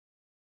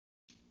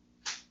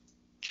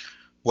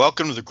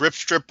Welcome to the Grip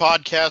Strip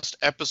Podcast,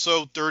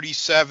 episode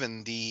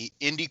 37, the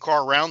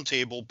IndyCar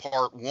Roundtable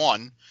Part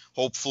 1.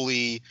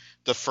 Hopefully,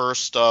 the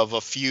first of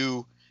a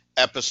few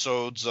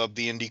episodes of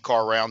the IndyCar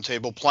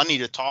Roundtable. Plenty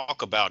to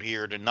talk about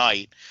here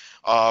tonight.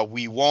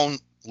 We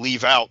won't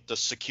leave out the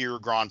Secure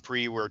Grand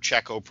Prix where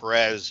Checo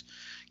Perez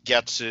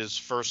gets his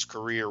first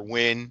career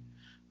win.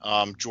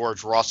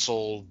 George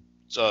Russell's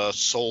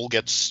soul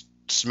gets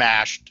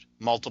smashed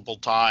multiple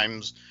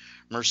times.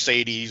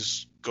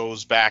 Mercedes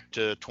goes back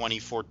to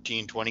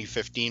 2014,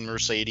 2015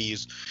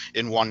 Mercedes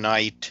in one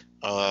night.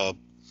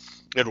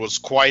 It was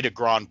quite a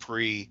Grand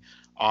Prix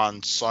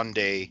on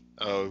Sunday.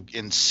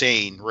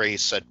 Insane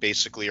race at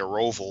basically a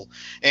roval.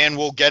 And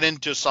we'll get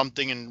into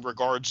something in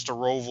regards to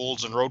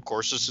rovals and road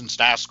courses since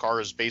NASCAR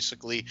has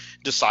basically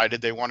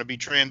decided they want to be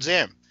Trans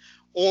Am.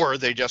 Or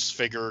they just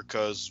figure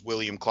because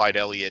William Clyde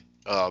Elliott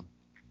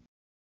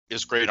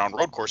is great on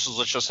road courses,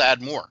 let's just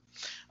add more.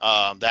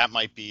 That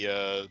might be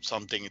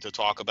something to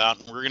talk about.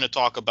 And we're going to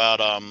talk about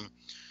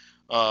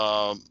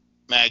uh,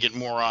 Maggot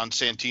Moron,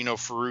 Santino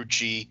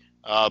Ferrucci,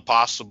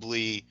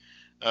 possibly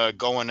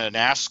going to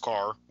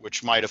NASCAR,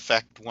 which might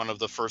affect one of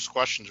the first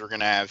questions we're going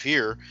to have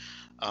here.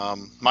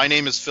 My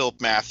name is Philip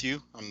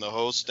Matthew. I'm the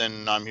host,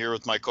 and I'm here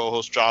with my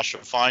co-host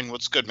Joshua Fine.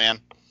 What's good, man?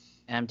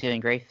 I'm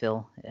doing great,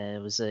 Phil. It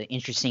was an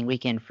interesting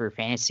weekend for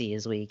fantasy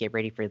as we get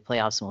ready for the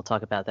playoffs, and we'll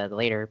talk about that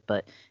later.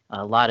 But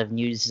a lot of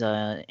news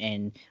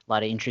and a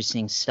lot of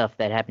interesting stuff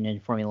that happened in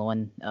Formula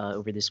One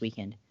over this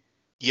weekend.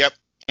 Yep.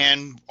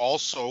 And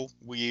also,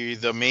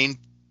 the main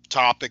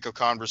topic of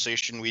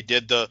conversation, we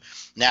did the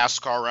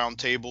NASCAR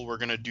roundtable. We're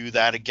going to do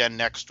that again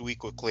next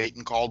week with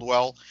Clayton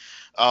Caldwell.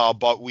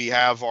 But we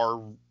have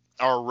our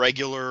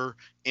regular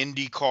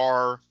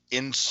IndyCar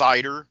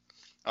insider.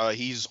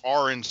 He's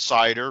our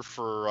insider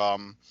for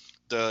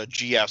the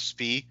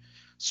GSP,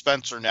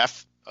 Spencer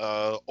Neff,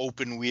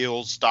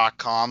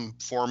 openwheels.com,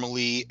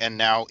 formerly and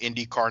now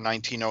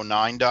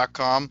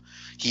IndyCar1909.com.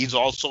 He's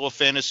also a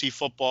fantasy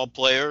football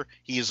player.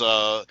 He's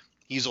a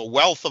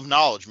wealth of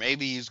knowledge.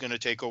 Maybe he's going to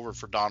take over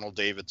for Donald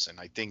Davidson.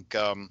 I think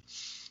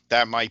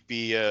that might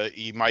be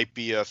he might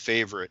be a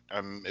favorite.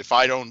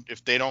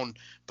 If they don't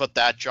put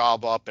that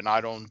job up and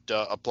I don't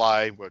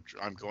apply, which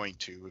I'm going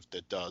to if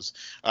it does,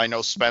 I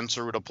know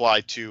Spencer would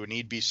apply too, and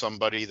he'd be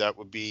somebody that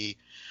would be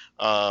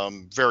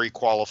very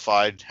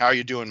qualified. How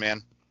you doing,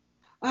 man?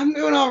 I'm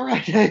doing all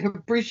right. I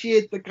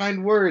appreciate the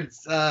kind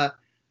words.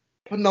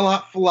 Putting a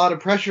lot of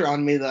pressure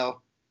on me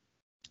though.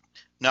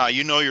 Now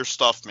you know your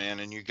stuff, man,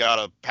 and you got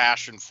a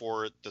passion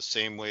for it the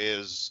same way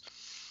as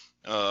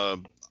uh,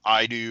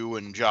 I do,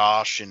 and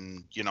Josh,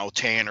 and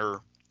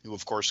Tanner, who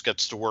of course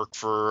gets to work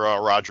for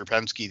Roger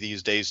Penske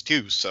these days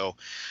too. So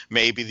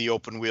maybe the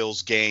Open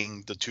Wheels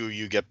gang, the two of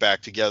you get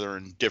back together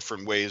in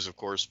different ways, of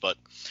course. But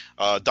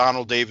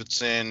Donald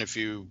Davidson, if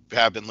you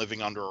have been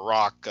living under a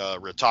rock,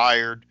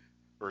 retired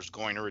or is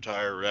going to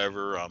retire, or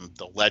whatever.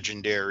 The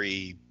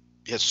legendary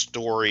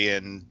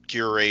historian,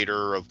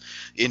 curator of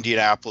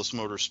Indianapolis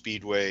Motor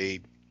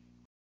Speedway,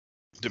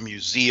 the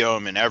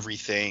museum, and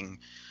everything.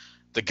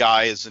 The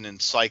guy is an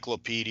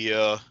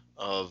encyclopedia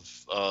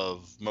of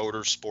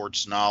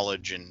motorsports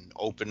knowledge and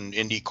open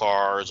Indy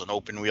cars and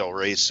open wheel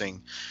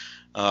racing.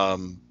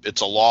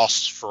 It's a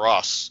loss for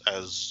us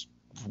as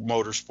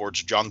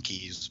motorsports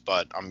junkies,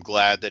 but I'm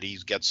glad that he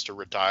gets to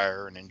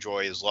retire and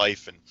enjoy his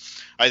life. And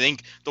I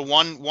think the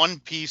one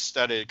piece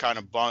that it kind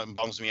of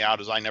bums me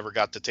out is I never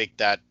got to take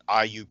that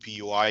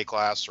IUPUI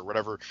class or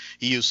whatever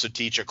he used to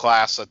teach, a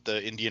class at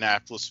the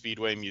Indianapolis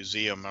Speedway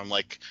Museum. I'm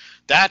like,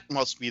 that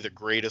must be the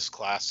greatest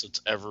class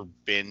that's ever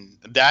been.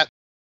 That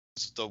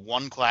is the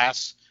one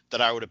class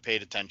that I would have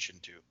paid attention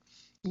to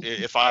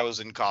if I was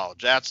in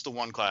college. That's the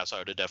one class I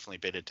would have definitely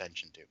paid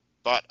attention to.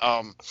 But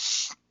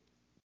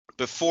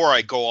before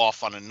I go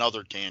off on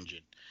another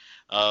tangent,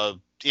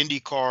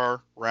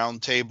 IndyCar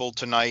roundtable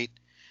tonight,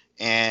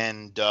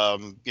 and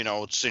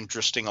it's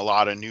interesting. A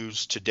lot of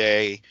news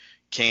today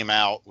came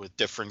out with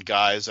different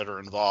guys that are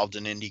involved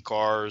in Indy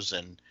cars,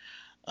 and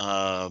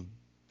uh,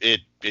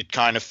 it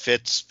kind of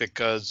fits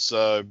because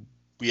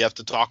we have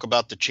to talk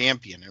about the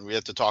champion, and we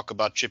have to talk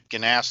about Chip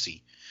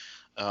Ganassi.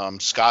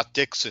 Scott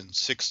Dixon,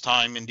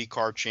 six-time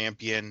IndyCar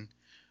champion,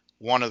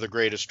 one of the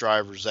greatest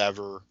drivers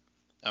ever.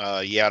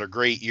 He had a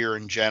great year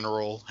in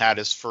general.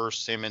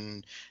 Him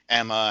and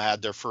Emma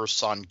had their first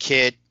son,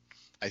 Kit.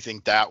 I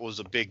think that was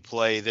a big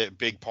play, that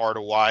big part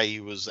of why he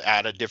was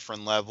at a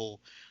different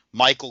level.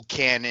 Michael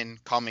Cannon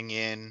coming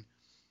in.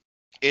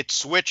 It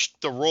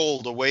switched the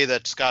role the way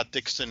that Scott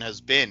Dixon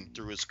has been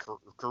through his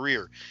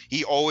career.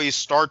 He always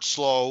starts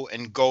slow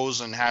and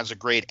goes and has a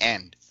great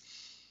end.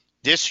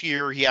 This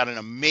year, he had an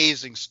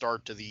amazing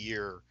start to the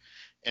year.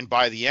 And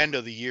by the end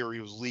of the year, he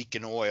was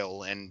leaking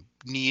oil and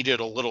needed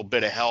a little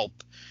bit of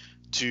help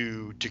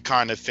to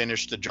kind of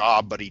finish the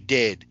job, but he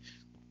did.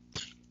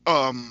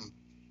 Um,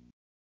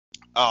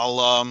 I'll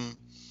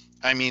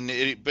I mean,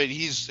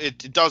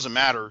 it doesn't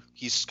matter.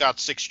 He's got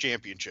six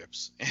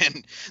championships,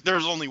 and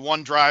there's only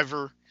one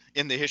driver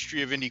in the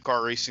history of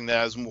IndyCar racing that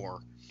has more,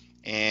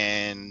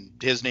 and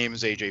his name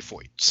is AJ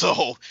Foyt.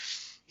 So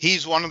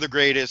he's one of the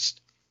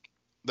greatest.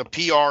 the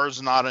PR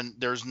is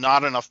there's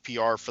not enough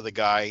PR for the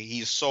guy.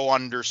 He's so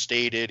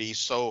understated. He's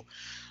so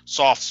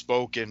soft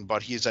spoken,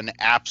 but he's an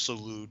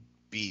absolute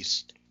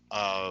beast.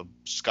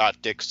 Scott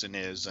Dixon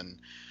is. And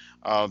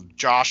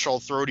Josh, I'll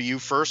throw to you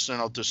first, and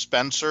I'll to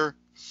Spencer.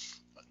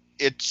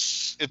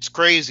 It's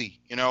crazy,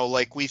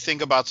 like we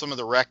think about some of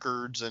the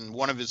records, and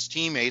one of his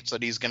teammates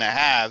that he's going to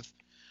have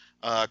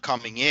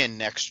coming in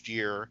next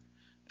year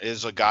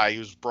is a guy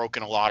who's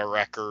broken a lot of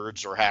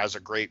records or has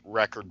a great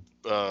record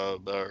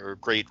or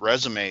great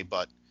resume.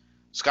 But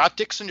Scott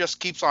Dixon just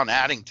keeps on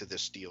adding to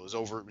this deal.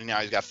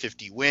 He's got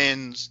 50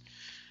 wins.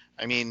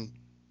 I mean,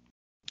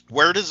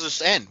 where does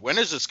this end? When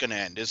is this going to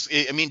end?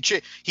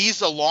 He's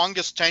the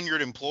longest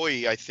tenured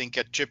employee, I think,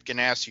 at Chip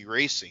Ganassi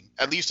Racing,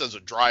 at least as a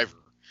driver.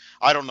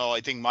 I don't know. I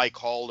think Mike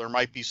Hull, there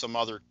might be some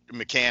other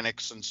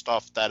mechanics and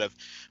stuff that have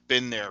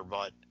been there,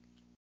 but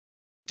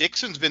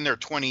Dixon's been there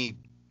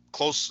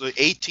close to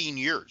 18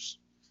 years.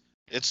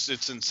 It's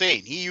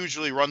insane. He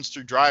usually runs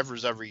through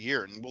drivers every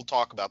year, and we'll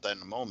talk about that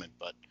in a moment.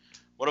 But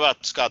what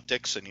about Scott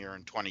Dixon here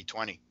in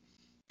 2020?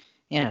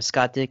 Yeah,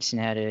 Scott Dixon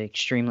had an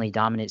extremely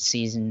dominant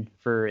season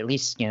for at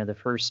least, the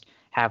first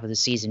half of the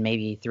season,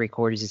 maybe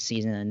 3/4 of the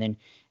season. And then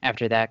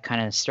after that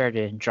kind of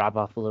started to drop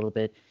off a little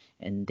bit.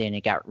 And then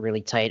it got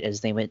really tight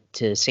as they went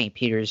to St.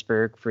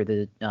 Petersburg for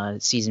the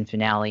season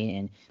finale.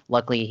 And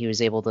luckily he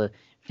was able to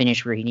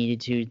finish where he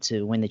needed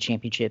to win the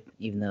championship,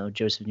 even though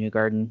Joseph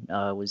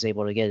Newgarden was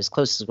able to get as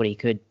close as what he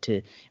could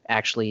to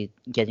actually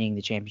getting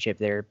the championship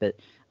there. But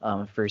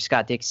for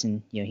Scott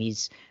Dixon,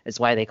 that's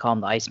why they call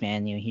him the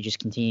Iceman. He just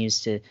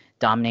continues to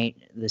dominate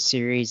the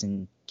series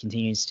and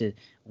continues to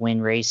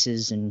win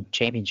races and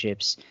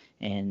championships.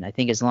 And I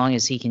think as long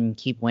as he can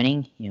keep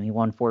winning, he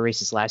won 4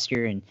 races last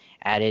year and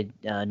added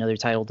another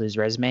title to his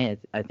resume.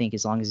 I think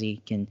as long as he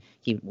can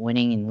keep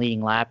winning and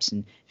leading laps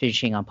and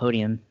finishing on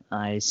podium,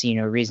 I see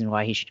no reason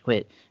why he should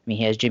quit.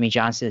 He has Jimmy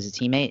Johnson as a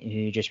teammate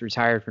who just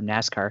retired from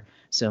NASCAR.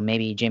 So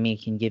maybe Jimmy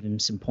can give him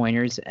some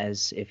pointers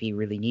as if he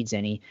really needs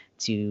any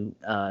to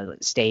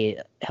stay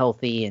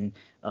healthy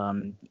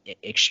and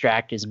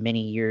extract as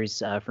many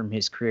years from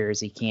his career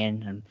as he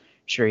can. I'm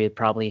sure he'll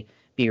probably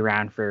be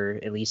around for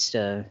at least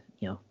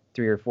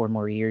 3 or 4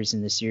 more years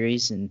in the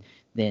series, and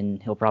then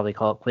he'll probably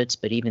call it quits.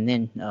 But even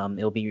then,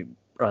 it'll be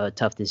a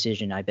tough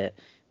decision, I bet.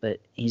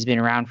 But he's been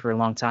around for a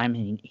long time,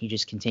 and he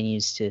just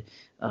continues to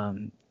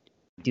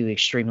do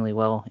extremely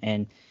well.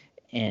 And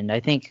I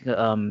think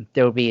there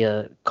will be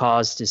a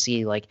cause to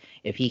see, like,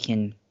 if he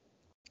can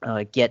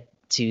get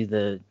to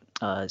the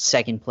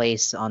second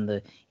place on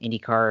the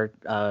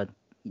IndyCar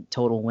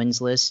total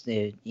wins list,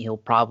 he'll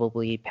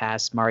probably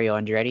pass Mario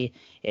Andretti,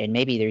 and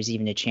maybe there's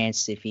even a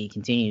chance if he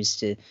continues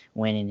to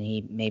win and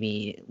he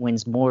maybe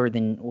wins more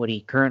than what he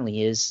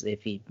currently is,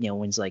 if he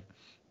wins like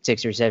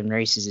 6 or 7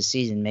 races a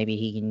season, maybe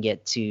he can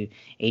get to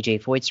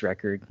AJ Foyt's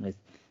record with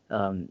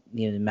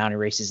the amount of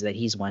races that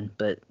he's won.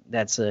 But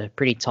that's a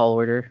pretty tall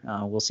order.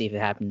 We'll see if it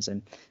happens.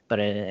 But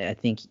I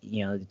think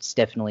it's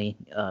definitely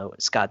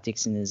Scott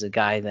Dixon is a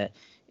guy that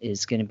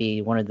is going to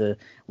be one of the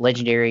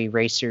legendary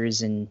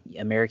racers in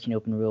American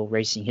open wheel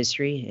racing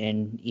history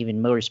and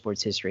even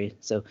motorsports history.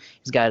 So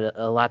he's got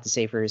a lot to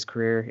say for his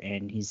career,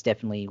 and he's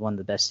definitely one of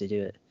the best to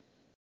do it.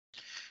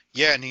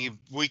 Yeah, and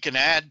we can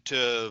add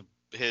to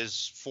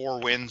his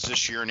 4 wins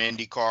this year in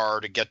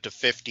IndyCar to get to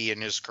 50 in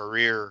his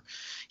career.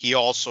 He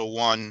also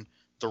won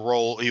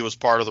he was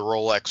part of the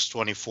Rolex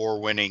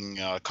 24 winning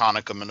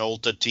Konica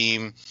Minolta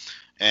team,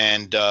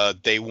 and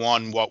they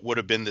won what would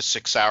have been the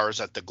 6 hours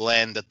at the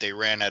Glen that they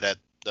ran at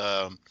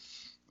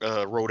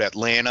Road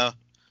Atlanta.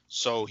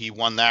 So he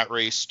won that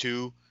race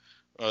too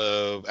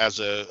as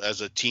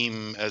a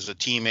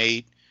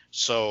teammate.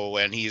 So,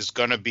 and he's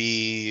gonna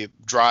be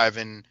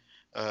driving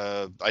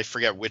I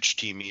forget which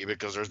team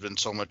because there's been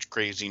so much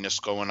craziness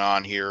going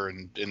on here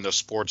in the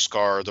sports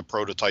car, the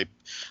prototype,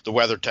 the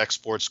WeatherTech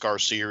sports car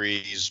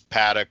series.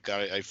 Paddock,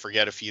 I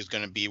forget if he's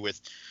going to be with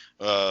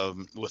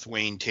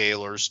Wayne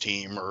Taylor's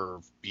team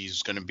or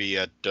he's going to be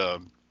at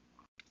or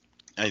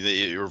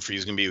if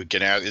he's going to be with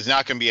Ganassi. He's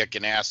not going to be at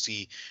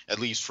Ganassi, at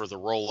least for the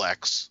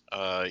Rolex.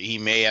 He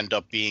may end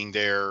up being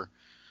there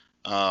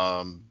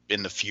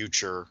in the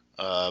future,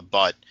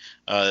 but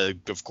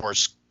of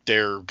course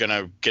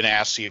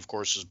Ganassi, of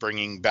course, is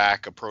bringing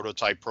back a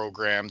prototype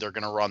program. They're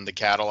going to run the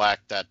Cadillac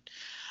that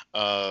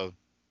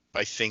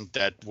I think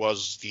that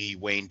was the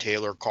Wayne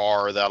Taylor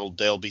car.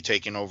 They'll be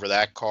taking over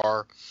that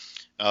car.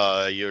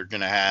 You're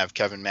going to have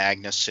Kevin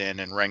Magnussen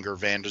and Renger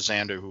van der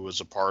Zande, who was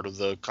a part of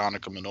the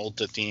Konica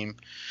Minolta team,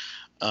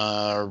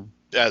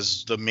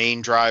 as the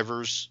main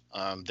drivers.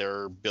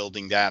 They're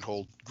building that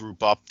whole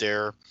group up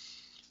there.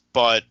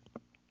 But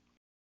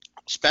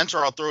Spencer,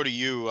 I'll throw to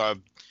you.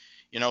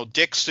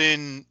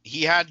 Dixon,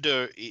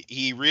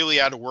 he really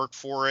had to work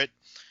for it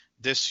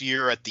this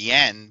year at the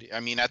end.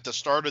 I mean, at the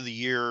start of the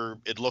year,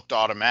 it looked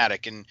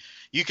automatic. And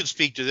you can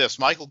speak to this.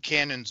 Michael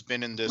Cannon's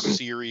been in this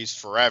series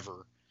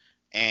forever.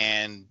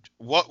 And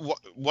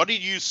what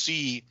did you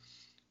see?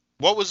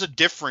 What was the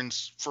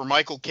difference for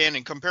Michael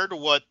Cannon compared to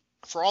what,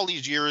 for all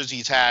these years,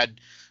 he's had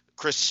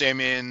Chris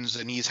Simmons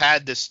and he's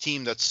had this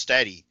team that's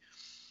steady.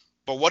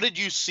 But what did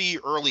you see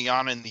early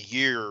on in the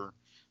year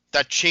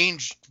that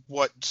changed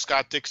what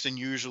Scott Dixon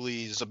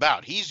usually is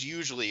about? He's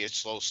usually a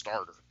slow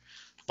starter,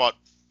 but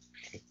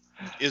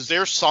is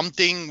there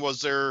something?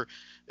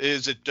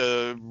 Is it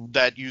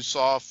that you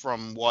saw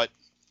from what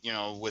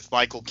with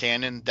Michael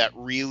Cannon that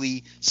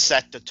really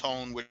set the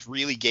tone, which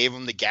really gave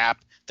him the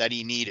gap that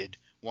he needed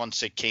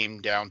once it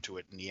came down to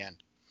it in the end?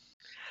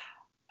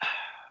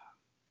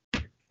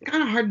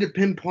 Kind of hard to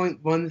pinpoint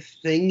one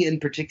thing in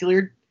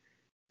particular.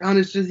 To be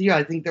honest with you,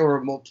 I think there were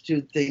a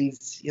multitude of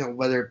things,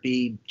 whether it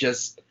be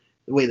just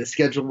the way the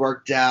schedule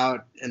worked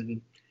out,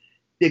 and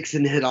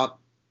Dixon hit up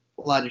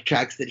a lot of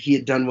tracks that he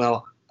had done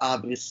well.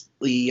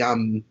 Obviously,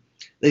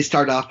 they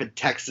start off at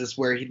Texas,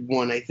 where he'd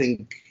won, I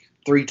think,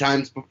 3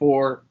 times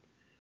before.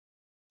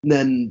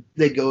 Then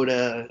they go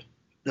to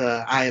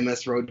the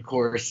IMS road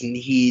course, and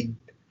he'd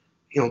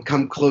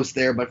come close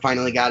there, but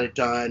finally got it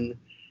done.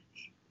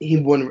 He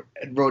won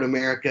at Road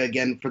America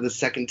again for the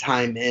second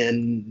time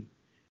in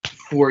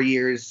 4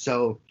 years.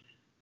 So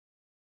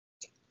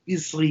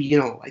obviously,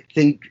 I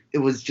think it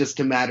was just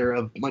a matter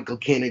of Michael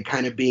Cannon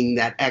kind of being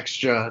that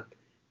extra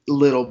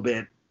little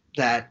bit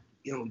that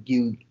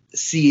you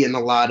see in a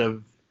lot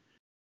of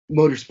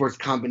motorsports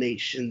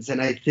combinations.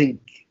 And I think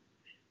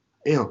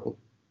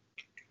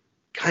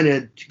kind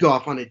of to go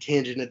off on a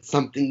tangent, it's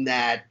something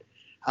that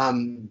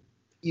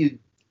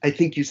I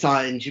think you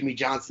saw in Jimmie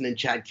Johnson and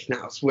Chad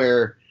Knaus,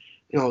 where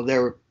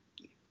there were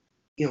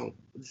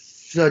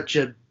such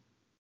a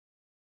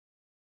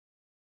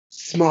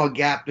small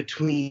gap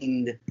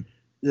between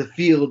the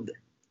field,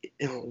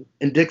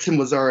 and Dixon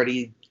was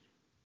already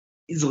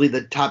easily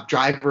the top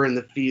driver in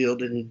the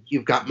field, and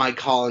you've got Mike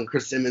Hall and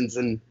Chris Simmons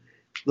and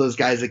those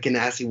guys at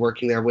Ganassi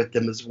working there with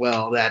them as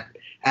well, that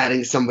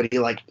adding somebody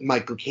like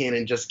Michael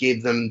Cannon just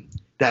gave them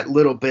that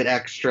little bit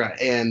extra,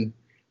 and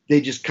they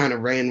just kind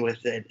of ran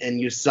with it, and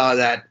you saw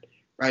that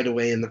right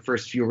away in the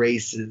first few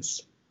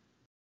races.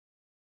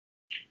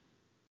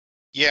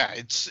 Yeah,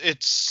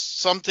 it's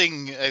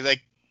something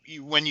like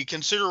when you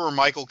consider where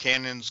Michael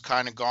Cannon's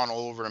kind of gone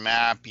all over the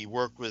map. He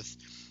worked with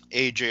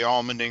AJ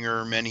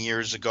Allmendinger many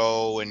years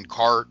ago in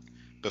kart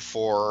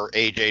before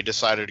AJ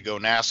decided to go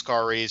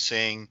NASCAR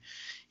racing.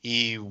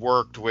 He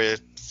worked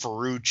with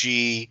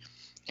Ferrucci,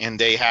 and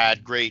they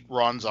had great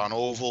runs on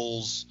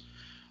ovals.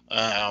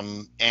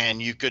 And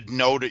you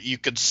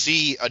could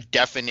see a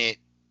definite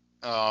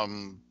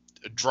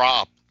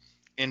drop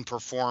in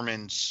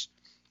performance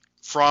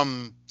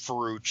from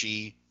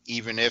Ferrucci,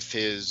 even if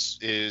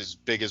his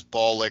biggest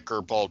ball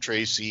licker, Paul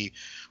Tracy,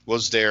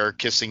 was there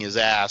kissing his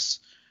ass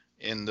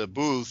in the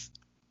booth.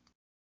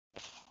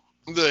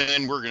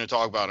 And we're going to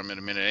talk about him in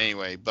a minute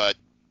anyway. But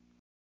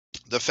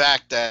the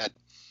fact that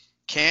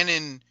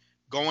Cannon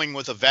going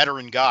with a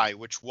veteran guy,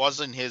 which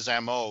wasn't his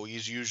MO,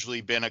 he's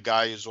usually been a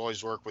guy who's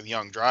always worked with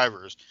young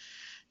drivers,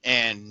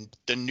 and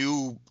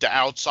the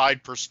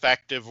outside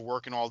perspective of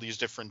working all these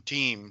different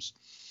teams,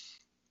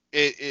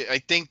 I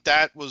think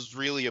that was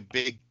really a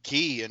big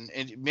key, and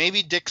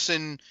maybe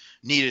Dixon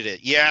needed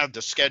it. Yeah,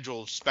 the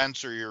schedule,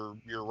 Spencer,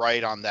 you're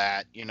right on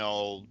that.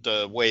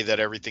 The way that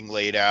everything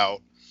laid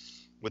out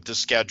with the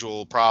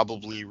schedule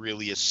probably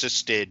really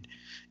assisted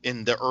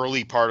in the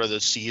early part of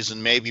the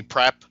season. Maybe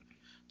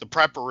the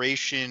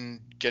preparation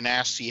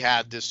Ganassi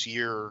had this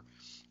year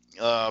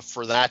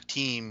for that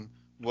team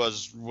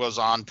was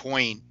on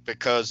point,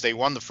 because they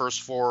won the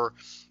first 4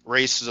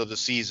 races of the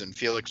season.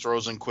 Felix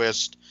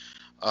Rosenqvist,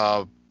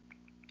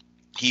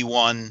 he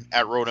won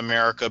at Road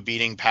America,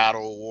 beating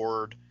Pato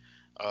O'Ward,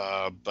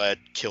 but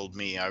killed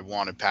me. I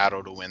wanted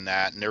Pato to win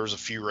that, and there was a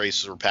few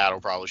races where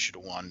Pato probably should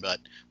have won. But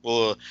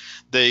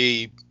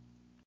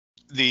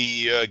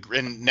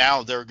and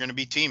now they're going to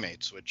be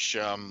teammates, which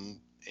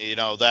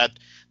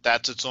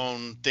that's its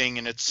own thing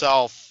in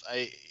itself.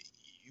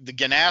 The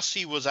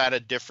Ganassi was at a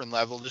different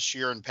level this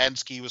year, and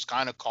Penske was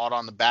kind of caught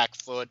on the back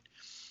foot.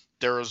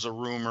 There was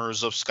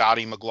rumors of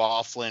Scotty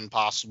McLaughlin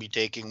possibly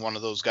taking one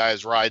of those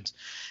guys' rides,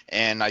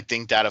 and I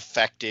think that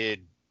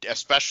affected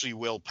especially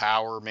Will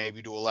Power,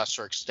 maybe to a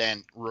lesser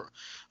extent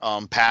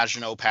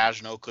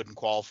Pagenaud couldn't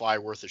qualify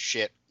worth a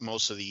shit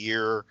most of the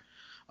year.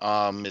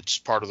 It's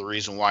part of the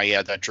reason why he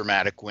had that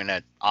dramatic win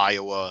at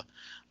Iowa,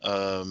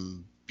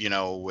 with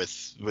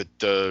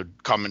the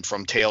coming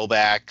from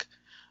tailback,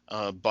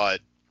 but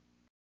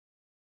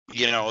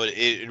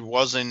it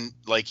wasn't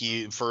like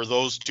for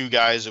those two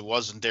guys, it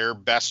wasn't their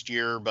best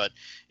year, but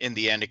in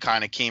the end, it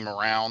kind of came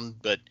around.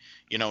 But,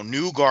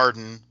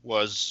 Newgarden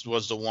was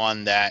the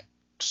one that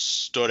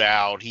stood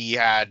out. He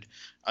had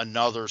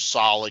another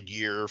solid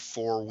year,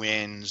 4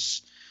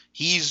 wins.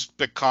 He's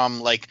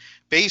become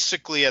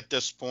basically at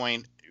this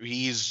point,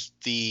 he's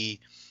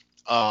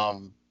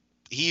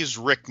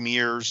Rick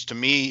Mears. To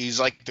me, he's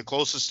like the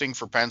closest thing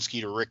for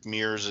Penske to Rick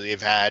Mears they've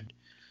had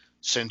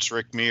since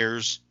Rick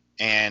Mears.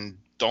 And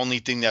the only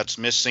thing that's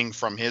missing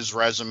from his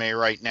resume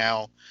right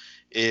now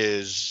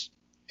is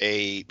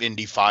a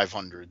Indy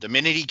 500. The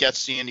minute he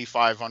gets the Indy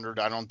 500,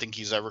 I don't think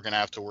he's ever going to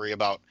have to worry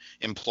about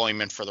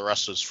employment for the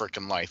rest of his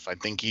freaking life. I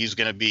think he's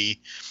going to be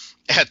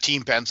at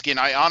Team Penske, and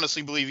I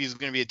honestly believe he's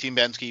going to be at Team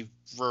Penske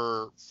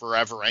for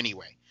forever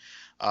anyway.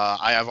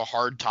 I have a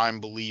hard time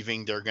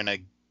believing they're gonna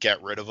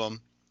get rid of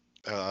him.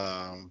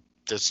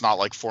 It's not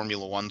like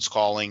Formula One's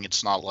calling.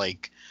 It's not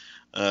like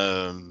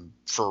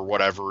for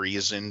whatever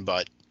reason,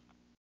 but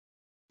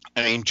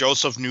I mean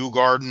Joseph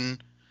Newgarden,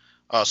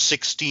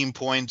 16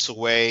 points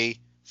away,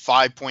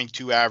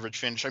 5.2 average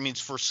finish. I mean,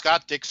 for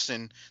Scott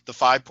Dixon, the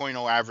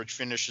 5.0 average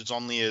finish is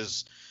only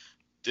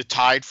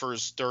tied for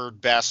his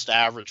third best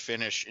average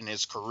finish in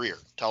his career.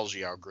 Tells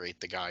you how great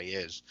the guy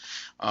is,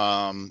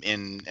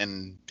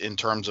 in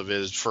terms of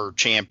his for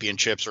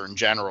championships or in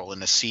general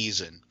in a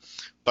season.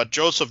 But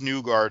Joseph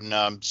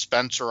Newgarden,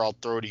 Spencer, I'll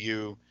throw to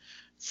you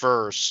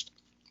first.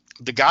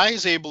 The guy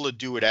is able to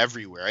do it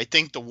everywhere. I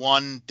think the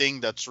one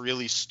thing that's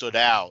really stood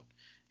out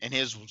in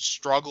his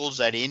struggles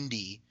at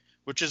Indy,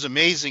 which is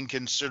amazing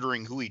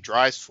considering who he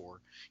drives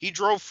for. He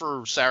drove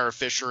for Sarah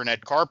Fisher and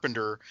Ed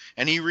Carpenter,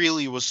 and he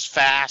really was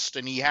fast,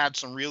 and he had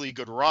some really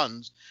good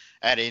runs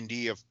at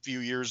Indy a few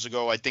years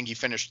ago. I think he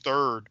finished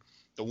third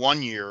the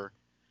one year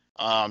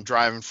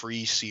driving for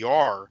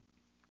ECR.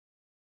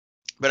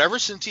 But ever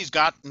since he's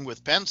gotten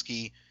with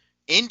Penske,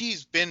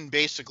 Indy's been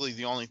basically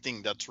the only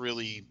thing that's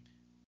really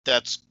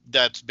that's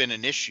been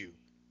an issue.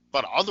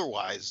 But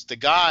otherwise, the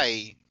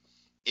guy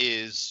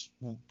is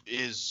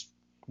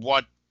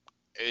what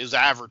is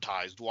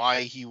advertised,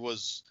 why he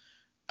was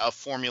a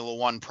Formula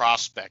One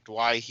prospect,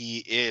 why he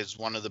is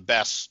one of the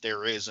best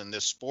there is in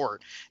this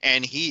sport.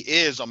 And he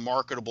is a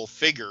marketable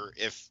figure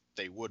if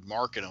they would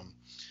market him.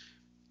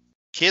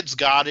 Kid's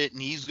got it,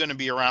 and he's going to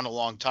be around a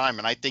long time.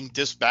 And I think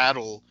this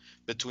battle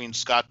between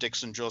Scott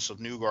Dixon and Joseph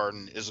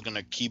Newgarden is going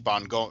to keep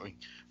on going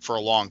for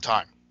a long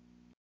time.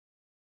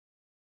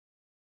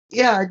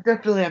 Yeah, I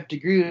definitely have to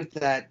agree with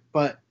that.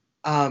 But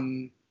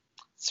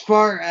as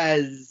far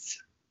as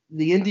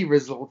the Indy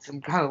results,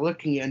 I'm kind of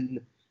looking, and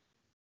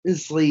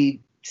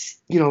honestly,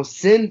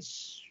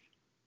 since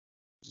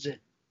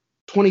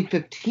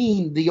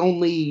 2015, the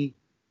only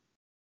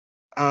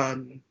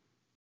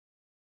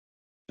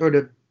sort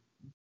of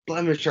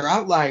blemish or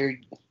outlier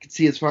you can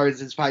see as far as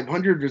his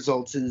 500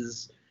 results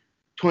is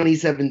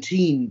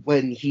 2017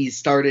 when he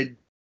started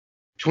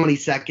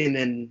 22nd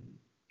and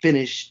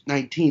finished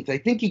 19th. I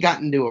think he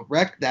got into a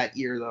wreck that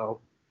year,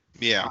 though.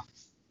 Yeah.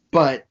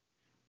 But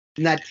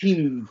that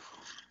team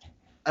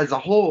as a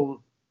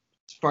whole,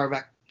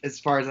 as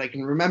far as I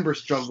can remember,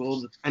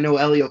 struggled. I know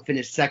Elio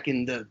finished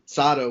second to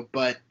Sato,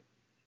 but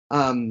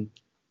I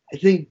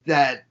think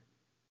that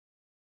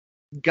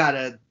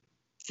gotta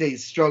say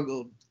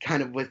struggled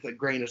kind of with a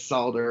grain of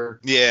salt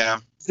or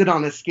sit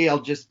on a scale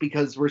just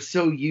because we're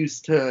so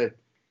used to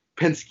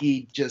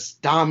Penske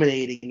just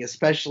dominating,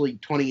 especially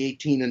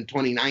 2018 and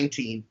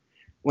 2019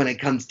 when it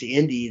comes to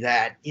Indy,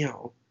 that,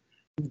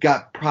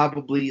 got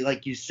probably,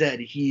 like you said,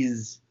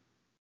 he's,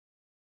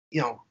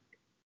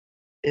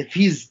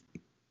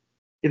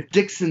 if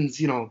Dixon's,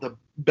 the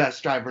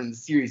best driver in the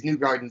series,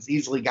 Newgarden's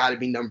easily got to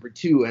be number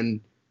 2, and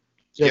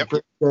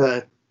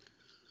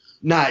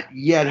not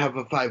yet have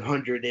a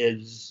 500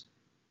 is,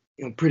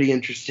 pretty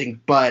interesting.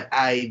 But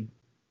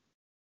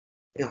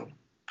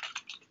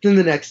in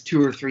the next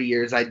 2 or 3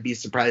 years, I'd be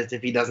surprised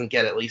if he doesn't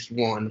get at least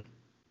one.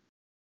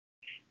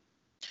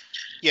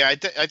 Yeah,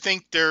 I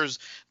think there's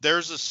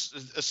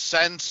a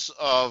sense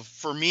of,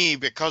 for me,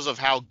 because of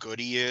how good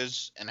he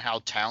is and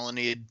how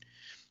talented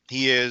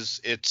he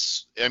is,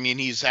 it's a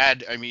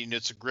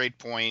great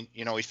point.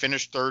 He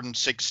finished third in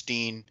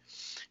 16,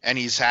 and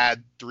he's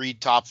had 3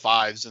 top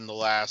 5s in the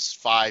last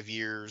 5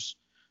 years,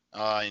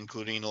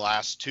 including the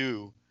last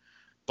 2.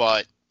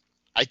 But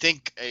I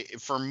think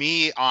for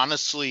me,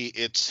 honestly,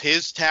 it's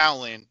his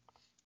talent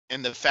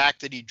and the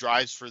fact that he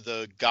drives for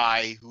the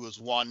guy who has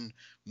won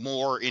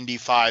more Indy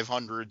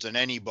 500s than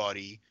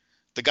anybody,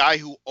 the guy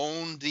who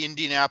owned the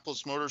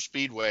Indianapolis Motor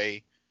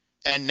Speedway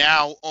and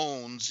now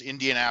owns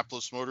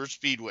Indianapolis Motor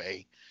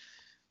Speedway.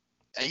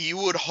 And you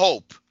would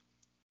hope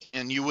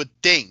and you would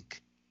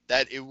think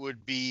that it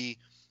would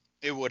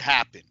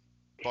happen.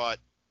 But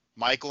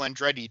Michael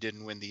Andretti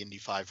didn't win the Indy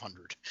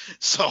 500.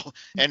 So,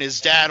 and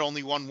his dad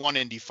only won one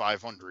Indy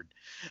 500.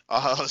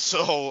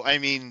 So, I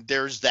mean,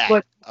 there's that.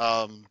 But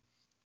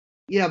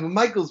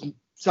Michael's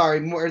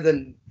more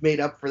than made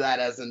up for that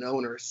as an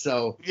owner.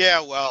 So yeah,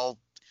 well,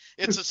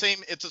 it's the same.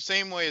 It's the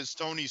same way as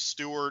Tony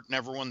Stewart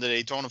never won the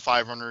Daytona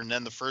 500, and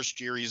then the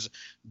first year is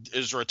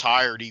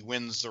retired, he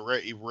wins the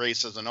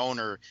race as an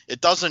owner.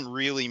 It doesn't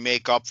really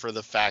make up for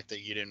the fact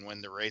that you didn't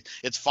win the race.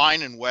 It's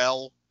fine and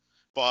well,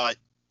 but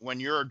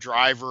when you're a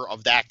driver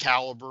of that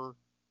caliber,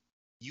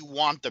 you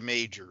want the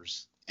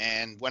majors.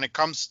 And when it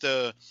comes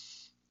to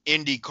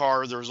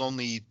IndyCar,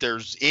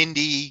 there's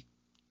Indy,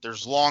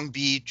 there's Long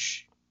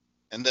Beach,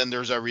 and then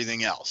there's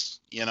everything else.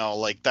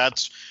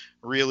 That's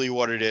really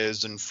what it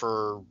is. And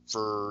for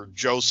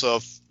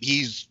Joseph,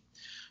 he's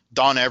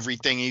done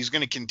everything. He's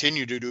going to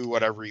continue to do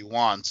whatever he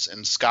wants.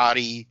 And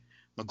Scotty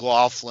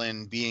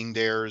McLaughlin being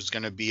there is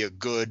going to be a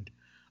good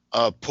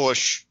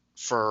push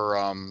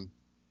for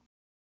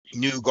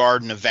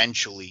Newgarden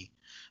eventually.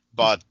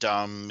 But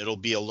it'll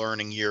be a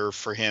learning year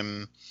for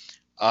him.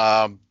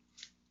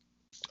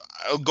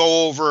 I'll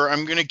go over.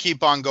 I'm going to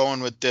keep on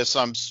going with this.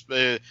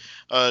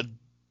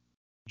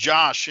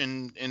 Josh,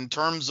 in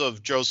terms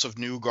of Joseph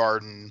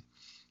Newgarden,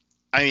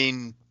 I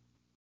mean,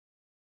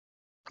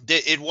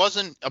 it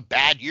wasn't a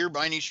bad year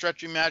by any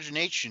stretch of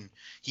imagination.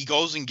 He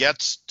goes and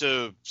gets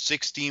to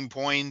 16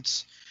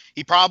 points.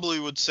 He probably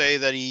would say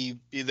that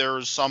there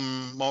was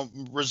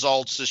some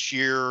results this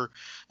year.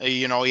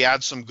 He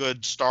had some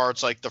good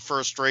starts, like the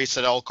first race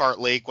at Elkhart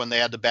Lake when they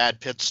had the bad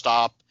pit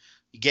stop.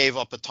 He gave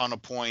up a ton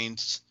of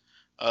points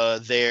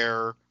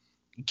there.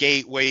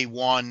 Gateway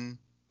won.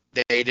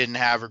 They didn't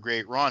have a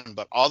great run,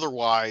 but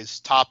otherwise,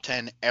 top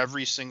 10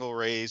 every single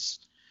race.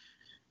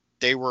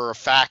 They were a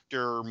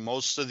factor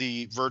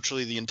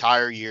virtually the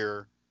entire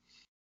year.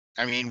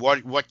 I mean,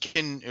 what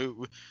can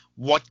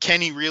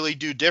he really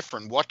do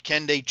different? What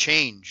can they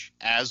change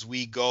as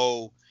we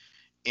go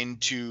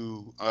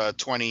into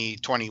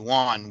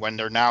 2021 when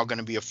they're now going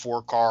to be a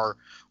 4-car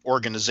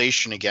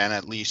organization again,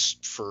 at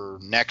least for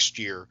next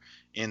year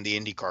in the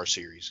IndyCar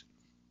series?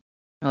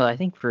 Well, I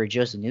think for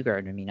Joseph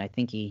Newgarden, I mean, I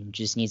think he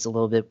just needs a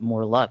little bit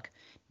more luck,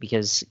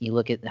 because you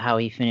look at how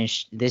he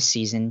finished this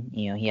season.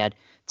 He had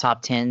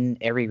top 10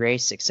 every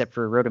race except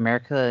for Road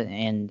America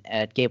and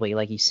at Gateway,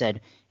 like you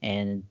said,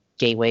 and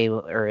Gateway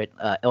or at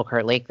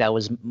Elkhart Lake, that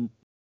was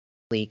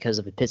because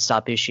of a pit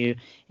stop issue.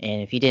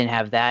 And if he didn't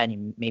have that,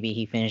 and maybe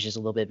he finishes a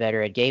little bit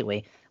better at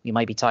Gateway, we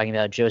might be talking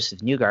about Joseph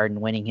Newgarden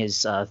winning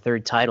his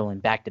third title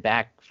in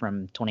back-to-back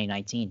from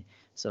 2019.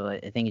 So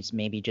I think it's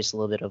maybe just a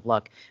little bit of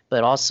luck.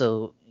 But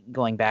also,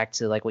 going back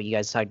to like what you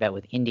guys talked about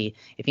with Indy,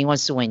 if he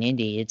wants to win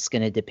Indy, it's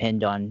going to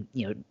depend on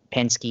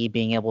Penske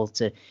being able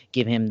to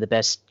give him the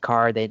best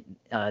car that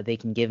they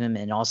can give him,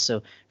 and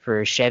also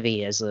for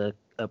Chevy as a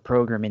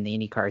program in the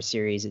IndyCar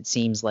series. It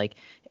seems like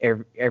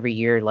every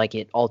year, like,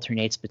 it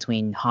alternates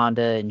between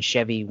Honda and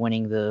Chevy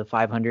winning the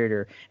 500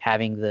 or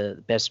having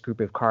the best group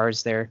of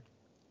cars there.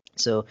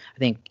 So I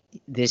think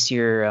this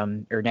year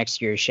or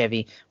next year,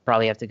 Chevy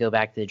probably have to go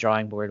back to the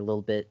drawing board a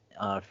little bit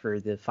for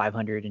the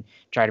 500 and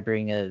try to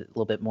bring a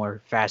little bit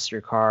more faster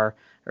car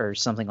or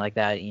something like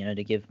that,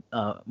 to give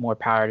more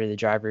power to the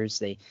drivers.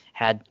 They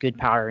had good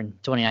power in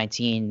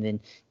 2019, then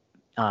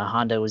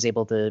Honda was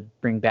able to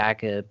bring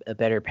back a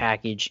better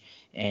package,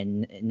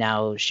 and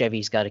now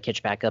Chevy's got to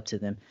catch back up to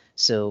them.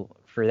 So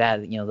for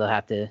that, they'll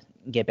have to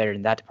get better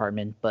in that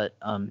department. But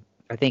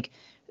I think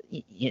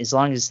as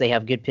long as they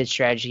have good pit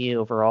strategy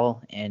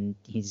overall, and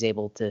he's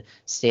able to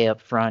stay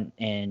up front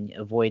and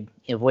avoid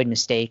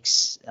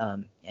mistakes,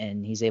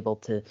 and he's able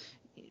to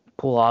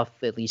pull off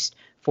at least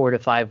 4 to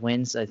 5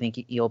 wins, I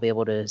think you'll be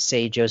able to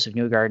say Joseph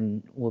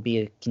Newgarden will be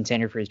a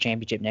contender for the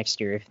championship next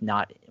year, if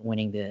not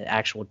winning the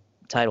actual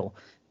title.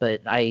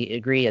 But I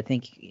agree. I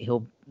think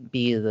he'll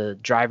be the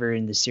driver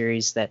in the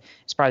series that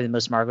is probably the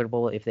most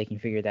marketable if they can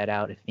figure that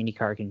out. If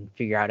IndyCar can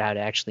figure out how to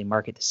actually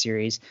market the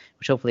series,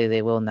 which hopefully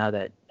they will now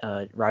that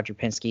Roger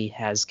Penske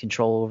has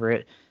control over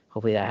it.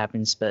 Hopefully that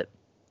happens. But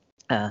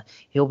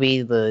he'll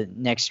be the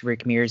next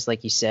Rick Mears,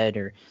 like you said,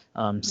 or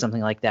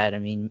something like that. I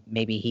mean,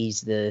 maybe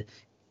he's the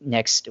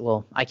next,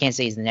 well, I can't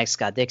say he's the next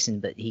Scott Dixon,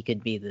 but he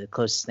could be the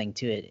closest thing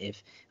to it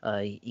if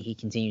he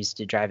continues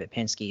to drive at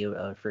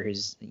Penske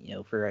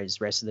for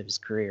his rest of his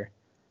career.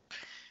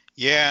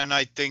 Yeah, and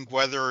I think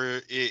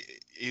whether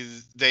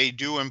they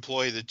do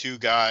employ the two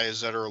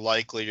guys that are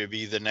likely to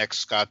be the next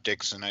Scott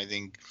Dixon, I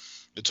think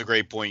it's a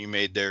great point you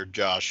made there,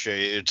 Josh.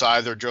 It's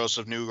either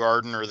Joseph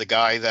Newgarden or the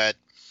guy that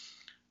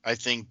I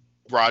think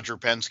Roger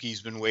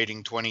Penske's been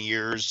waiting 20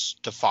 years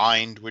to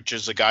find, which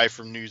is a guy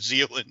from New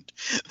Zealand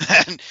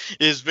that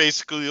is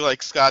basically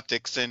like Scott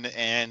Dixon,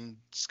 and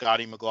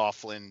Scotty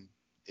McLaughlin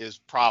is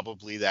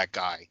probably that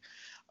guy.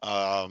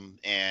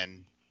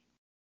 And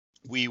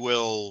we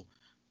will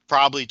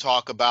probably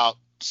talk about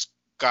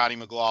Scotty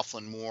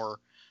McLaughlin more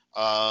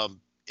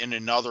in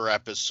another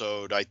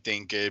episode. I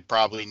think it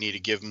probably need to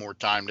give more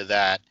time to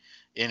that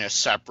in a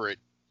separate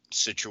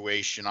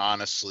situation,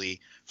 honestly,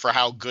 for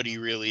how good he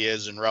really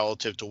is and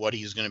relative to what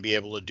he's going to be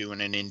able to do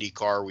in an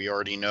IndyCar. We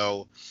already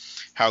know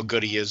how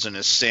good he is in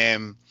a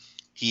sim.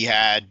 He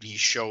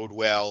showed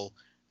well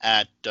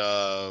at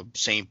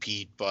St.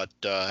 Pete, but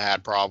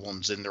had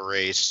problems in the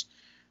race.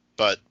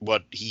 But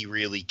what he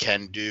really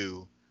can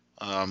do,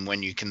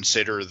 when you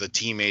consider the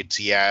teammates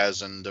he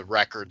has and the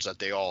records that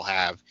they all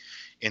have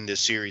in this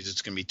series,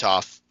 it's going to be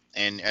tough.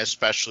 And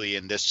especially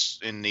in the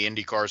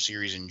IndyCar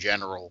series in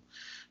general,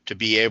 to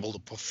be able to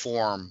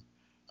perform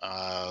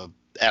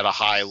at a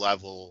high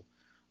level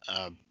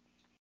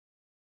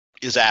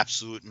is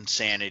absolute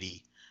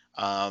insanity.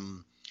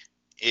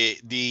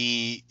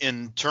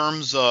 In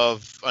terms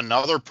of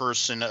another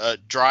person, a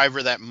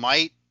driver that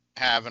might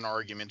have an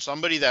argument,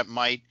 somebody that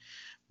might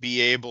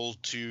be able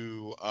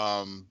to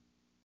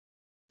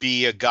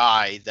be a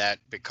guy that,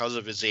 because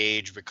of his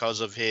age,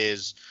 because of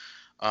his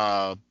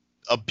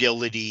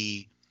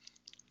ability,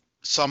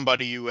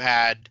 somebody who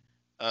had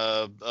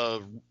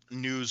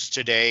news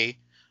today,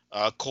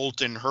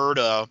 Colton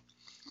Herta,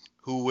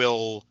 who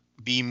will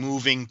be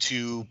moving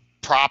to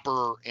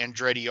proper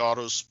Andretti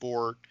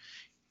Autosport.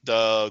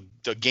 The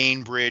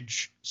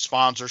Gainbridge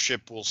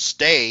sponsorship will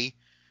stay,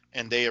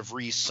 and they have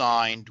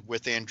re-signed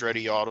with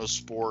Andretti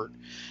Autosport,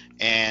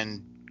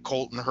 and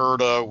Colton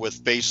Herta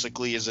with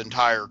basically his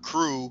entire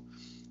crew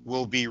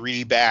will be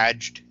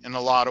rebadged in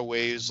a lot of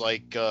ways,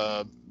 like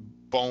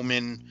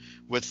Bowman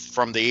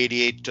from the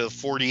 88 to the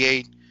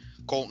 48.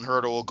 Colton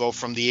Herta will go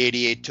from the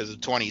 88 to the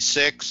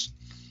 26.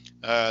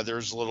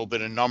 There's a little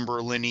bit of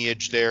number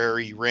lineage there.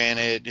 He ran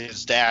it.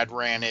 His dad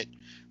ran it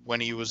when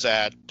he was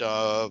at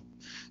Andretti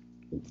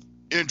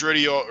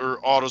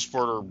or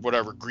Autosport or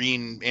whatever,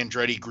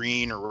 Andretti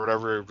Green or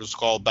whatever it was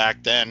called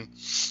back then.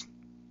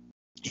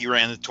 He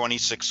ran the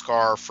 26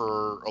 car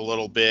for a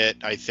little bit,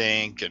 I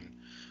think, and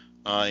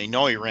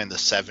he ran the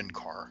 7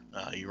 car.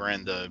 He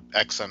ran the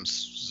XM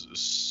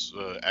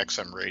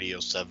Radio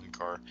 7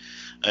 car.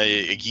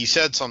 He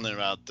said something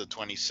about the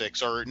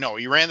 26, or no,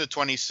 he ran the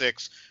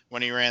 26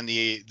 when he ran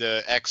the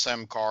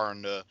XM car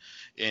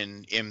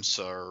in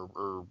IMSA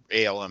or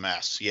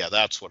ALMS. Yeah,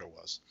 that's what it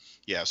was.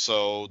 Yeah,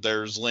 so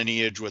there's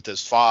lineage with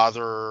his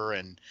father,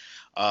 and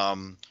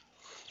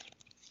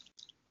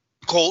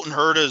Colton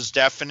Herta is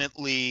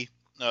definitely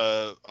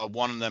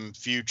one of them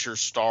future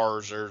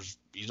stars.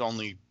 He's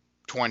only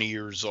 20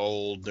 years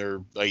old.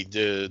 They're like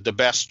the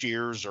best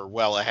years are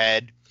well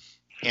ahead.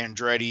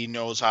 Andretti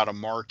knows how to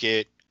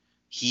market.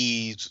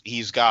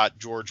 He's got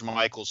George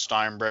Michael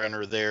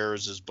Steinbrenner there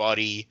as his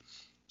buddy.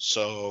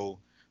 So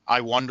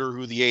I wonder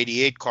who the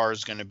 88 car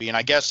is going to be. And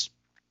I guess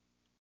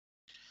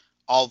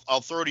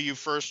I'll throw to you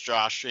first,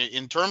 Josh.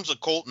 In terms of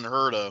Colton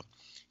Herta,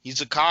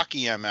 he's a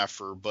cocky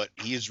MFer, but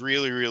he's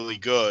really, really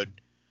good.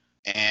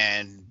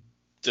 And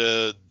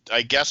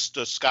I guess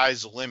the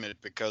sky's the limit,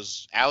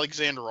 because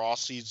Alexander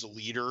Rossi's the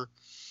leader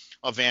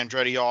of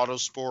Andretti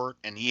Autosport,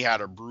 and he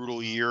had a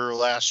brutal year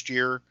last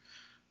year.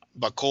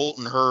 But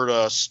Colton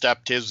Herta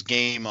stepped his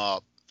game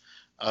up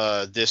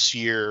this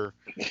year.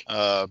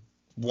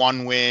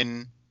 1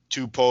 win,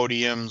 2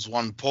 podiums,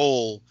 1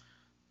 pole,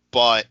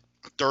 but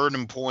third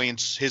in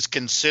points. His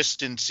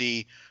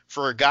consistency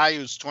for a guy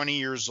who's 20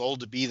 years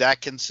old to be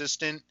that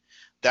consistent,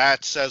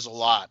 that says a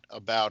lot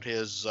about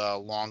his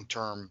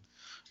long-term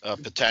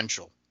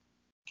potential.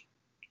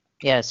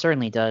 Yeah, it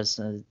certainly does.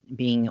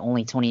 Being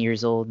only 20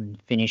 years old and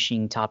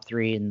finishing top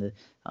 3 in the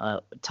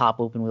top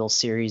open wheel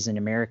series in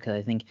America,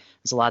 I think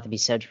there's a lot to be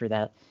said for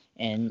that.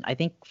 And I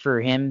think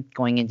for him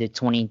going into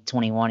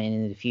 2021 and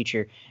into the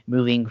future,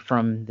 moving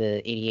from the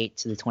 88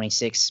 to the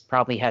 26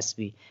 probably has to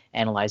be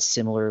analyzed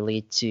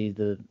similarly to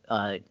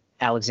the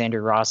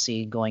Alexander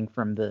Rossi going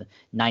from the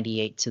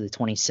 98 to the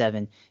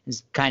 27.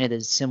 Is kind of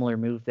the similar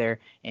move there.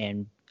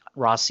 And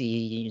Rossi,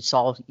 you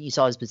saw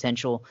his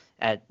potential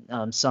at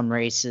some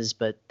races,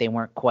 but they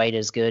weren't quite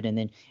as good. And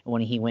then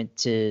when he went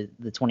to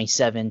the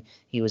 27,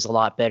 he was a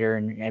lot better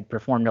and had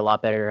performed a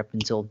lot better up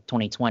until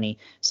 2020.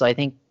 So I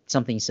think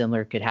something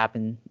similar could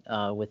happen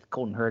with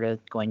Colton Herta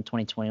going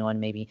 2021.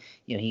 Maybe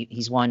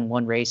he's won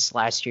 1 race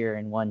last year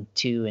and won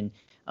 2 in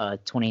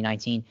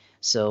 2019.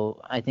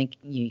 So I think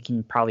you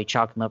can probably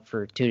chalk him up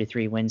for 2 to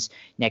 3 wins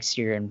next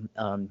year, and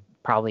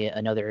probably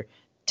another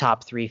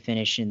top 3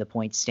 finish in the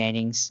point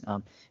standings.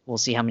 We'll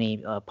see how many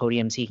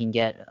podiums he can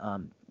get,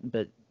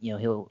 but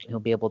he'll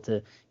be able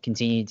to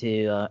continue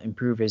to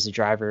improve as a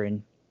driver.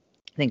 And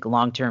I think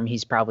long term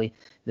he's probably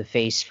the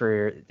face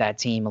for that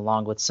team,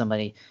 along with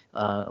somebody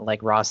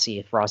like Rossi.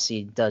 If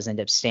Rossi does end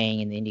up staying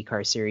in the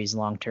IndyCar series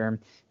long term,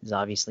 because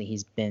obviously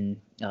he's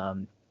been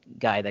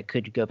guy that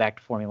could go back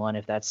to Formula One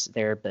if that's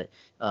there. But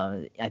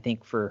I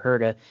think for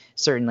Herta,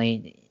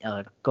 certainly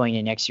going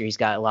into next year, he's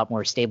got a lot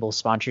more stable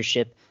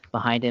sponsorship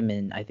behind him,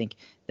 and I think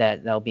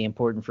that'll be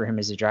important for him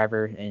as a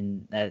driver,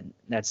 and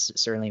that's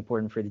certainly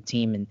important for the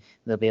team, and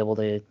they'll be able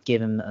to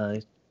give him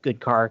a good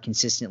car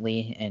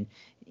consistently, and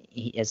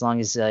as long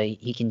as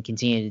he can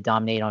continue to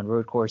dominate on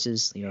road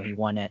courses. He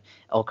won at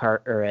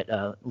Elkhart or at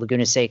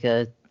Laguna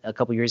Seca a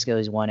couple years ago.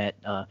 He's won at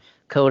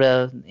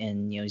COTA,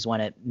 and he's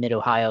won at Mid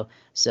Ohio.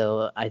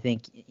 So I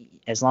think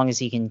as long as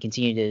he can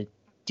continue to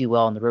do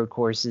well on the road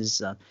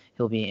courses,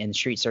 he'll be in the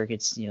street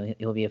circuits.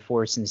 He'll be a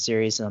force in the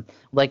series. I'd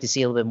like to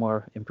see a little bit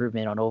more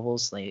improvement on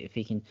ovals. Like if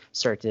he can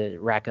start to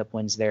rack up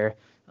wins there,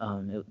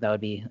 that would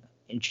be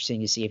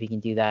interesting to see if he can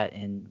do that,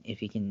 and if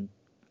he can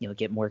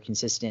get more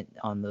consistent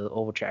on the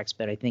oval tracks.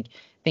 But I think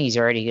he's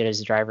already good as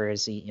a driver,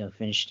 as he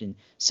finished in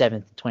 7th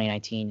in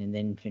 2019 and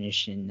then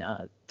finished in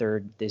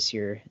 3rd this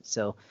year.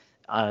 So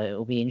it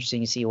will be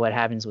interesting to see what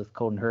happens with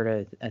Colton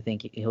Herta. I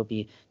think he'll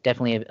be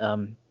definitely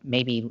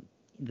maybe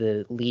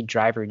the lead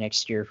driver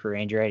next year for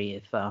Andretti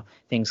if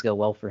things go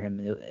well for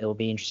him. It'll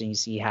be interesting to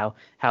see how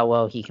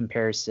well he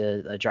compares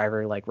to a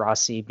driver like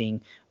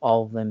Rossi,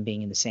 all of them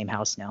being in the same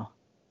house now.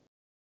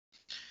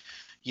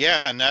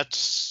 Yeah, and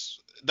that's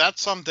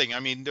something.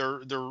 I mean, they're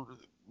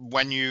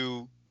when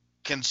you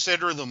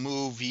consider the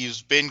move,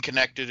 he's been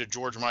connected to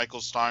George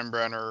Michael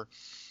Steinbrenner.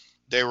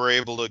 They were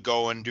able to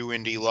go and do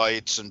Indy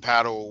Lights, and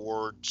Pato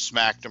O'Ward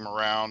smacked him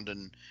around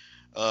and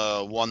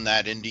won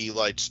that Indy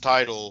Lights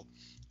title.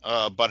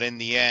 But in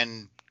the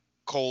end,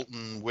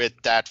 Colton, with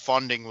that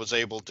funding, was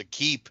able to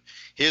keep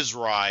his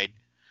ride,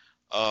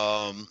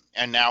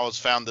 and now has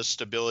found the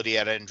stability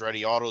at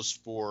Andretti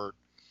Autosport.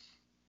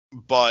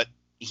 But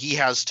he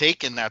has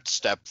taken that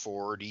step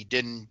forward. He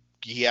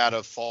had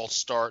a false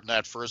start in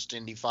that first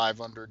Indy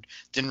 500.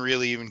 Didn't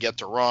really even get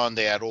to run.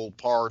 They had old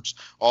parts,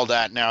 all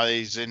that. Now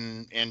he's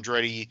in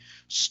Andretti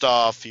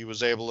stuff. He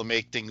was able to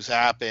make things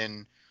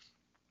happen.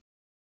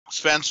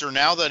 Spencer,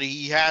 now that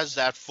he has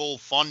that full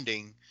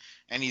funding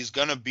and he's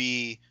going to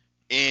be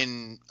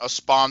in a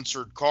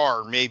sponsored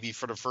car, maybe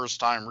for the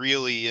first time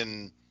really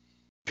in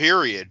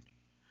period,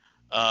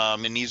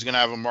 and he's going to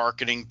have a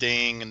marketing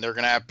thing and they're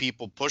going to have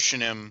people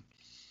pushing him.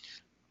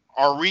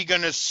 Are we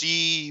going to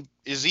see,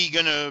 is he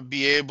going to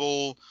be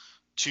able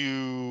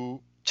to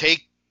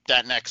take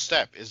that next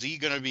step? Is he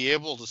going to be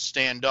able to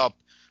stand up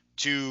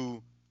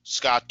to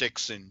Scott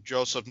Dixon,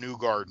 Joseph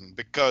Newgarden?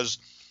 Because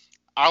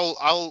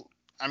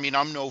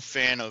I'm no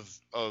fan of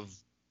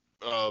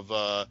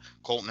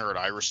Colton Herta.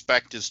 I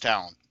respect his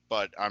talent,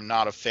 but I'm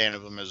not a fan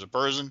of him as a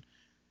person.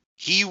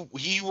 He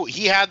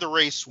had the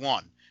race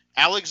won.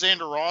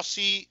 Alexander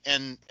Rossi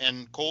and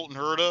Colton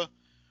Herta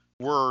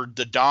were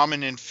the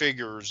dominant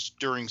figures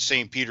during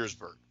St.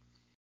 Petersburg.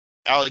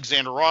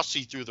 Alexander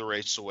Rossi threw the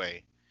race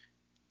away.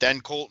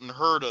 Then Colton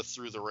Herta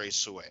threw the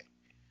race away.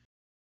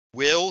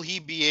 Will he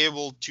be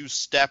able to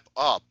step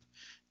up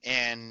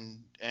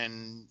and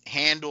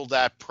handle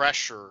that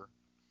pressure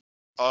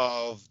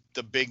of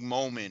the big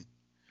moment,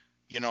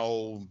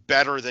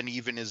 better than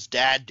even his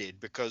dad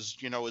did? Because,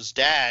 his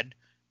dad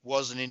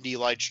was an Indy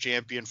Lights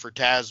champion for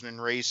Tasman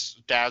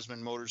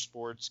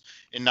Motorsports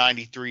in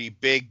 '93.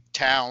 Big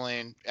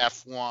talent,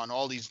 F1,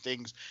 all these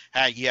things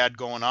he had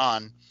going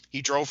on.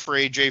 He drove for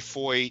AJ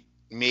Foyt,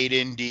 made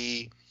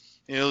Indy.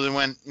 They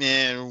went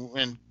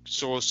and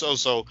so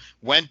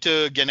went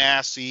to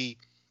Ganassi.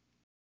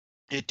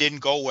 It didn't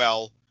go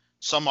well.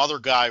 Some other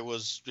guy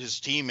was his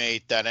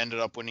teammate that ended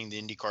up winning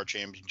the IndyCar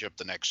championship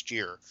the next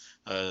year.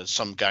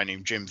 Some guy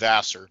named Jim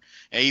Vassar,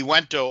 and he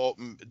went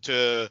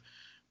to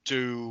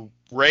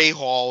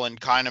Rahal and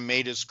kind of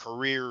made his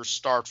career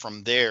start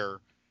from there.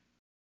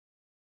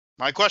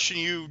 My question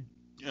to you,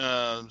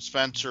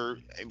 Spencer,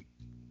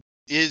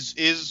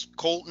 is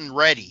Colton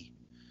ready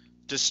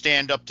to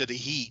stand up to the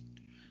heat?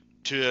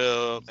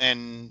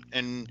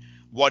 And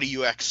what do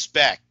you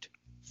expect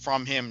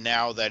from him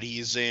now that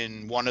he's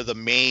in one of the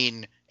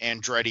main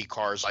Andretti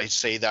cars? I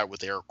say that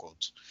with air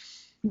quotes.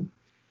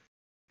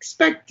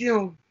 Expect,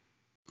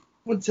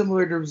 one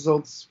similar to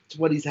results to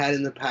what he's had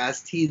in the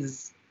past.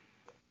 He's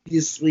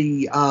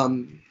obviously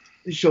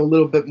show a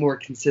little bit more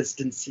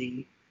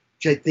consistency,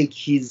 which I think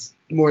he's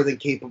more than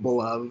capable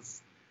of.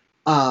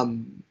 I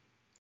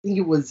think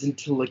it was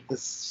until like the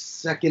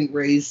second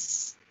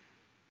race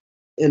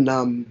in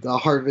the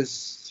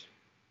Harvest.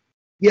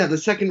 Yeah, the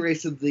second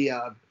race of the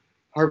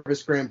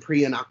Harvest Grand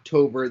Prix in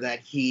October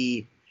that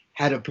he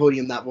had a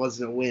podium that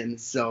wasn't a win.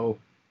 So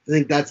I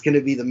think that's going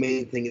to be the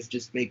main thing, is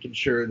just making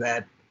sure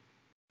that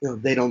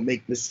they don't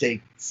make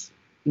mistakes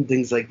and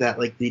things like that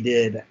like they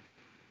did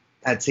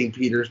at St.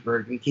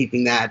 Petersburg, and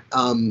keeping that.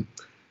 I'm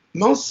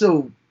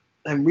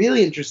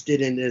really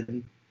interested in,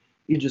 and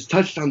you just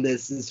touched on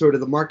this, is sort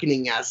of the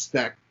marketing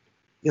aspect.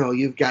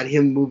 You've got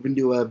him moving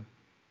to a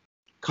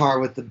car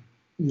with a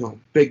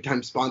big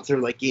time sponsor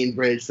like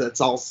Gainbridge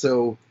that's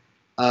also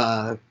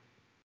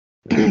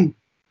the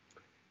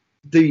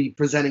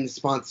presenting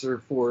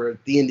sponsor for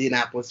the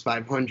Indianapolis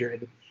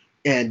 500,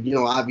 and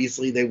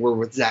obviously they were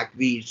with Zach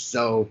Veach,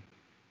 so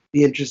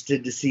be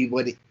interested to see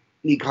what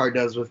IndyCar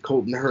does with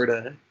Colton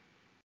Herta,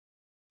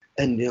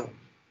 and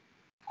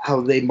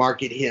how they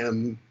market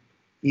him.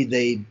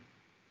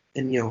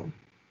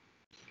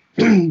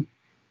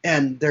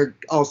 And they're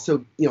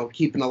also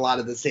keeping a lot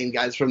of the same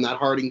guys from that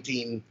Harding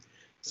team,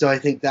 so I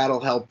think that'll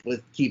help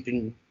with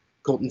keeping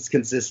Colton's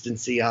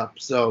consistency up.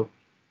 So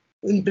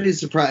I wouldn't be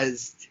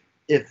surprised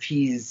if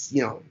he's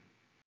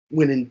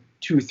winning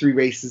 2 or 3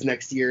 races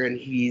next year and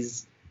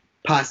he's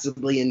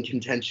possibly in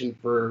contention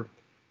for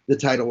the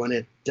title when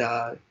it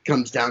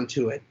comes down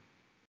to it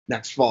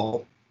next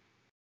fall.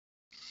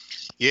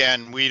 Yeah,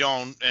 and we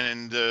don't,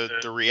 and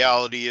the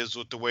reality is,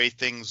 with the way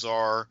things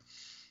are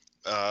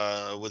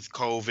with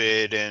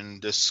COVID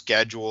and the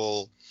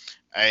schedule,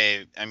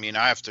 I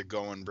have to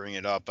go and bring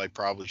it up. I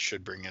probably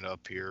should bring it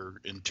up here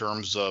in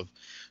terms of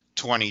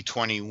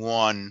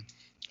 2021.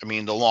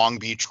 The Long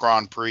Beach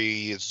Grand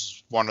Prix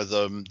is one of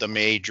the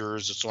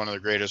majors. It's one of the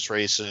greatest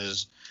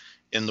races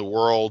in the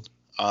world.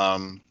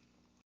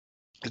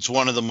 It's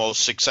one of the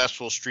most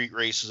successful street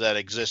races that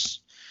exists.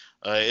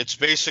 It's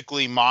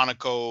basically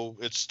Monaco.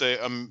 It's the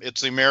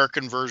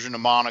American version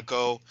of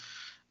Monaco.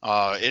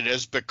 It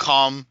has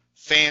become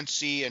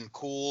fancy and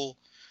cool,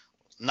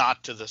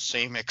 not to the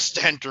same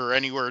extent or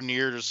anywhere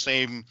near the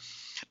same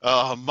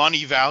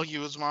money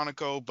value as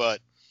Monaco,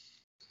 but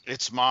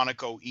it's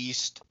Monaco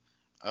East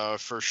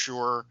for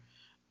sure.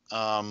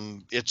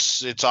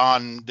 It's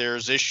on.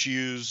 There's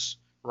issues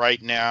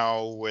right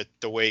now with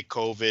the way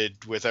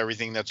COVID, with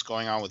everything that's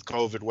going on with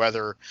COVID,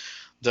 whether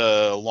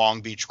the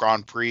Long Beach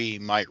Grand Prix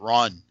might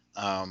run,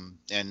 and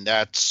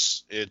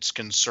it's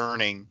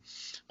concerning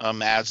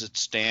as it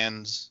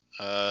stands.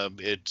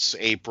 It's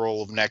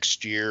April of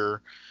next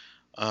year,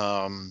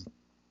 but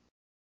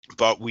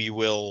we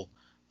will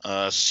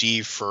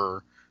see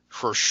for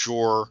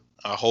sure.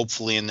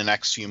 Hopefully, in the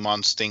next few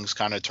months, things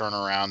kind of turn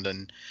around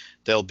and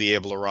they'll be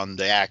able to run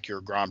the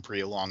Acura Grand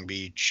Prix of Long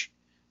Beach,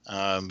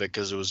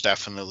 because it was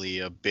definitely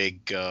a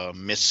big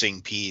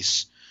missing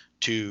piece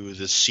to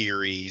the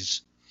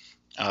series.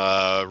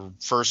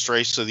 First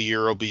race of the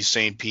year will be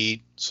St.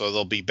 Pete, so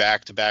there'll be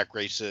back-to-back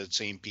races at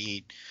St.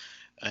 Pete,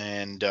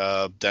 and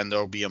then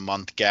there'll be a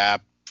month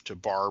gap to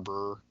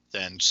Barber,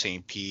 then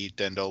St. Pete,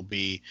 then there'll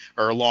be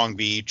Long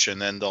Beach,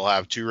 and then they'll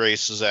have 2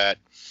 races at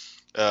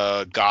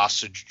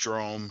Gossage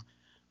Drome,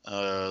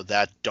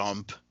 that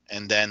dump,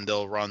 and then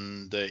they'll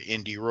run the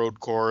Indy Road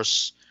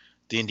Course,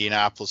 the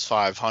Indianapolis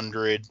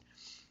 500,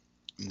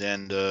 and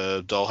then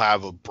they'll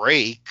have a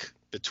break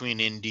between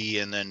Indy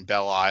and then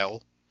Belle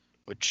Isle,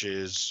 which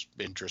is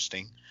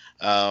interesting.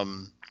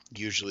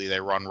 Usually they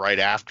run right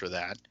after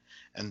that,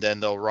 and then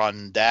they'll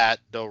run that.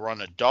 They'll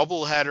run a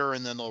double header,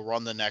 and then they'll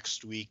run the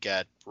next week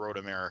at Road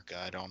America.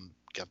 I don't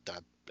get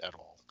that at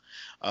all.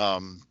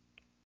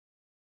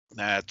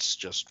 That's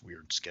just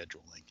weird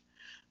scheduling.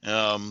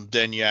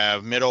 Then you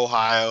have Mid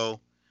Ohio,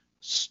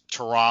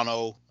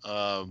 Toronto,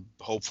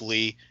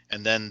 hopefully,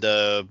 and then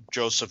the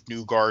Joseph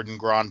Newgarden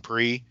Grand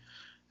Prix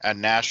at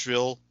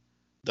Nashville,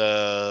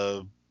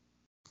 the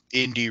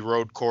Indy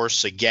Road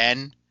Course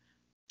again,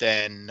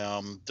 then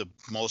the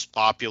most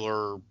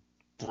popular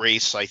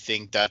race, I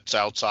think, that's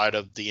outside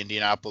of the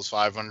Indianapolis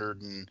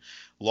 500 and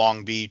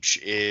Long Beach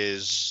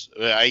is,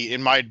 it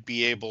might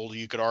be able,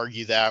 you could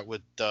argue that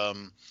with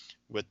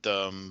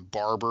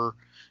Barber,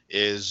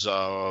 is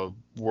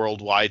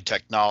Worldwide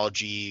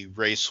Technology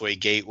Raceway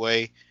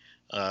Gateway.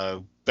 One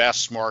of the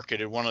best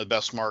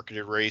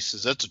marketed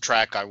races. That's a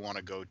track I want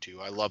to go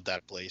to. I love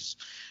that place.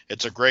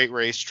 It's a great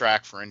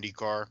racetrack for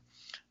IndyCar.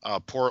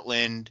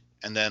 Portland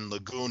and then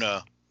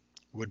Laguna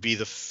would be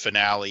the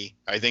finale.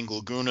 I think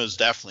Laguna is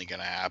definitely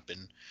going to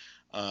happen.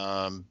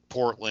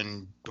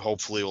 Portland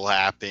hopefully will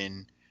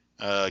happen.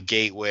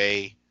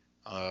 Gateway,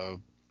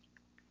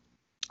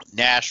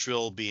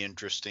 Nashville will be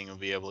interesting. We'll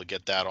be able to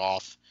get that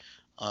off.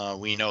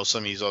 We know some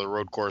of these other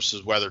road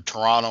courses, whether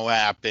Toronto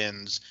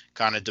happens,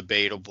 kind of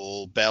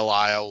debatable. Belle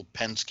Isle,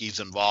 Penske's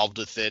involved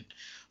with it,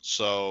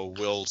 so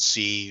we'll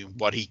see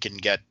what he can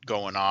get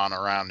going on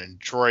around in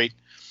Detroit.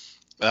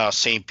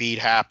 St. Pete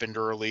happened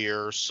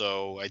earlier,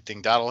 so I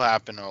think that'll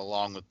happen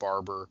along with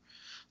Barber.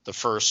 The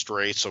first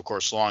race, of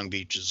course, Long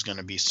Beach is going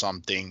to be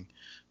something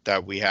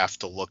that we have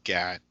to look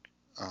at,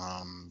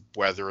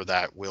 whether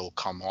that will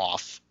come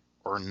off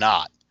or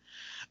not.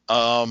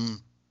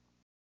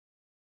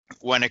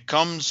 When it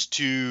comes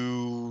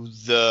to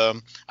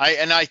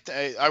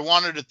I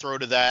wanted to throw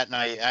to that, and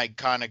I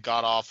kind of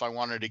got off. I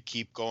wanted to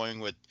keep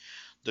going with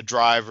the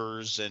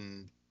drivers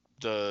and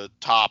the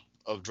top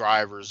of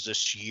drivers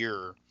this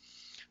year.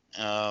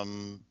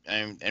 And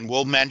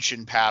we'll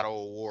mention Pato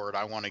O'Ward.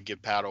 I want to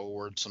give Pato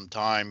O'Ward some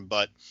time,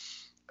 but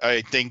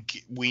I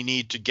think we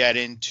need to get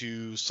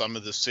into some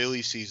of the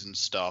silly season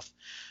stuff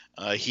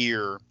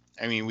here.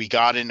 I mean, we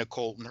got into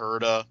Colton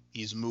Herta.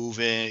 He's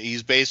moving.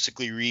 He's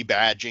basically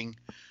rebadging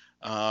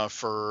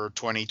for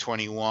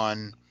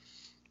 2021.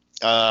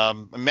 I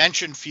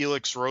mentioned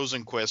Felix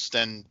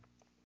Rosenqvist, and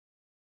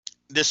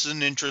this is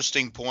an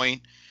interesting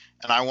point,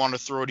 and I want to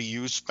throw to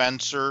you,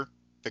 Spencer,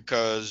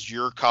 because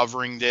you're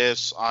covering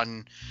this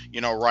on,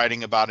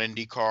 writing about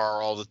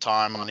IndyCar all the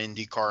time on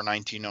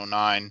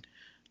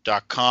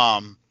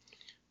IndyCar1909.com.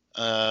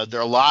 There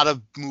are a lot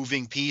of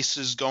moving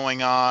pieces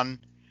going on.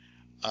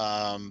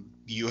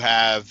 You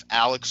have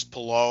Alex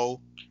Palou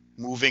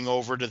moving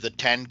over to the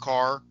 10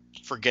 car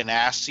for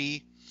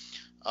Ganassi.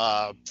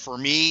 For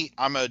me,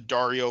 I'm a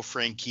Dario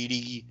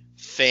Franchitti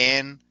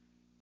fan.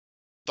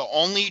 The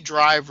only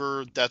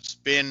driver that's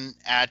been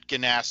at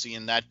Ganassi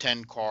in that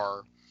 10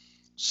 car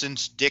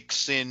since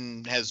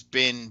Dixon has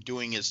been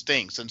doing his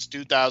thing, since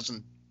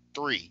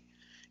 2003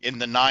 in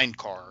the 9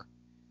 car,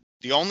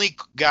 the only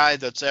guy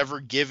that's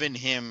ever given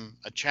him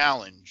a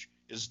challenge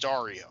is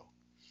Dario.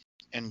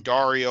 And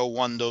Dario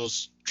won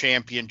those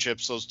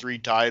championships, those 3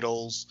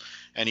 titles,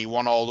 and he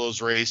won all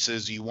those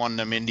races. He won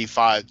them 2 Indy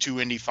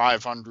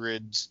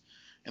 500s,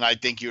 and I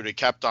think he would have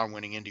kept on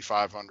winning Indy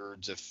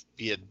 500s if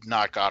he had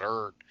not got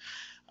hurt.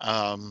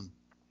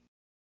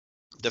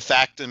 The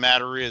fact of the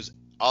matter is,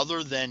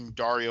 other than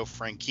Dario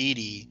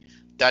Franchitti,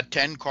 that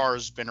 10 car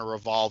has been a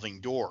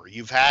revolving door.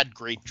 You've had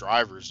great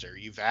drivers there.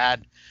 You've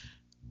had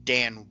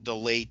the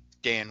late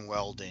Dan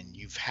Weldon.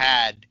 You've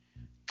had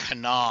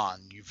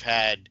Kanaan. You've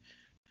had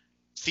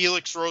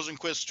Felix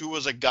Rosenqvist, who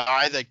was a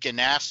guy that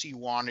Ganassi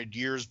wanted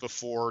years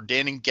before,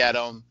 didn't get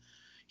him.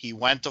 He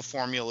went to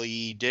Formula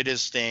E, did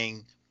his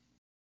thing.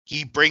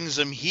 He brings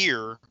him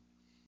here.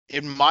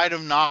 It might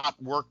have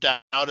not worked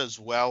out as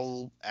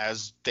well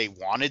as they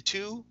wanted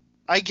to,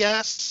 I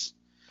guess,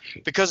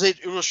 because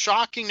it was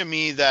shocking to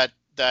me that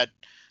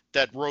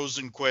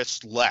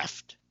Rosenqvist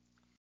left,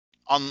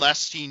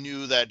 unless he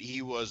knew that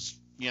he was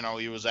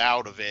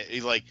out of it.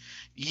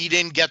 He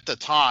didn't get the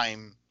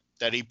time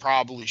that he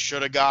probably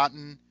should have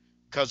gotten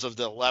because of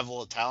the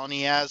level of talent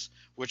he has,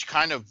 which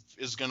kind of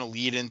is going to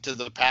lead into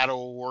the Pato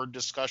O'Ward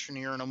discussion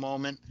here in a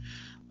moment.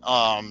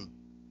 Um,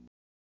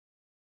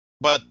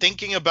 but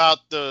thinking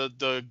about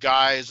the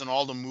guys and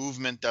all the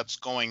movement that's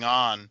going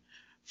on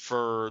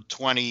for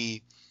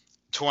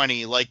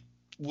 2020, like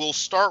we'll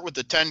start with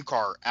the 10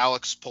 car,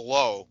 Alex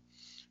Palou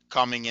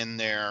coming in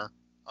there,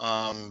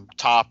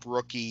 top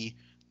rookie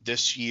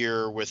this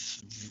year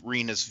with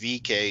Rinus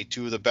VeeKay,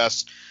 two of the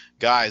best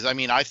guys. I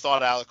mean, I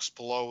thought Alex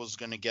Palou was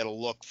going to get a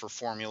look for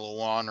Formula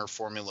One or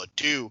Formula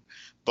Two,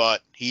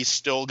 but he's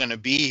still going to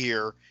be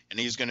here, and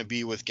he's going to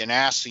be with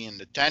Ganassi in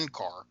the 10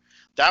 car.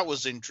 That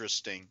was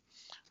interesting.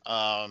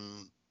 What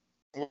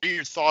are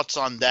your thoughts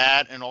on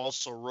that? And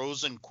also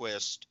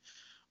Rosenquist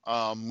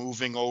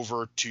moving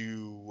over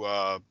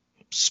to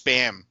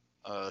Spam,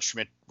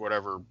 Schmidt,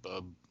 whatever,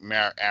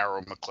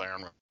 Arrow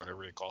McLaren,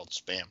 whatever you call it,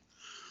 Spam.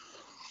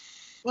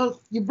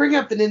 Well, you bring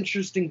up an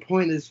interesting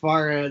point as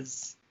far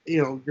as,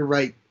 you're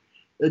right.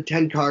 The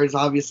 10 cars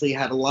obviously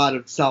had a lot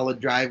of solid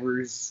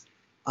drivers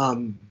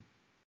over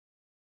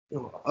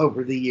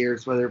the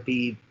years, whether it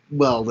be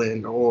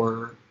Weldon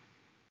or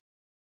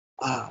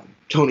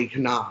Tony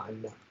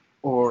Kanaan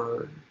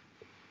or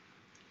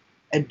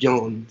Ed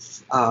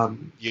Jones,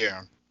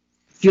 Yeah.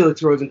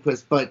 Felix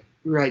Rosenquist. But,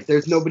 right,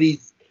 there's nobody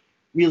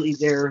really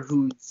there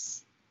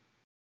who's,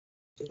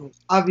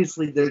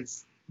 obviously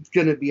it's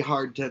going to be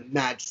hard to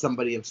match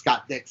somebody of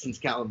Scott Dixon's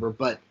caliber,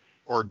 but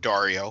Or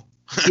Dario.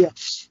 yeah,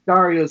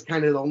 Dario's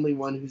kind of the only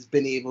one who's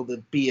been able to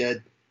be a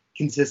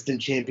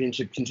consistent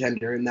championship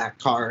contender in that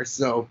car.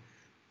 So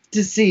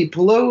to see,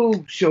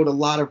 Palou showed a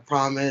lot of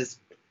promise.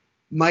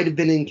 Might have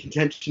been in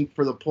contention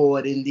for the pole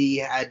at Indy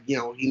had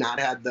he not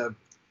had the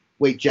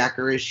weight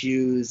jacker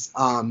issues.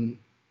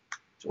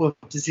 We'll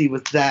have to see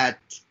with that.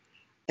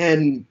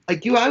 And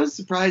like you, I was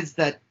surprised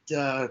that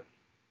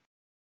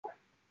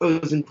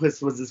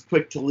Rosenquist was as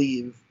quick to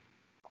leave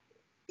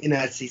in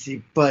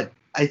SCC, but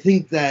I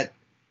think that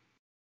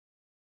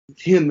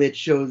him, it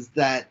shows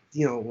that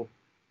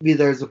maybe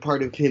there's a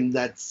part of him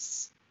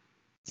that's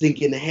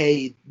thinking,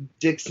 hey,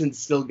 Dixon's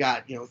still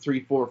got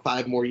 3, 4,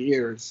 5 more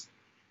years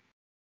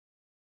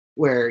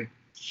where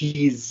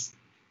he's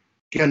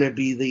gonna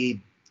be the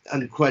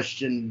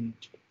unquestioned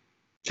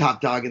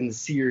top dog in the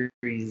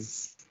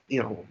series,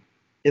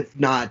 if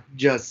not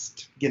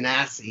just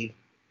Ganassi.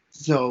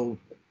 So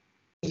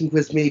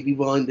Lindquist may be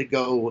willing to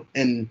go,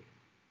 and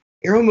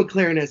Arrow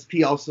McLaren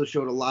SP also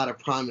showed a lot of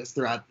promise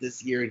throughout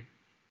this year.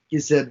 You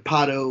said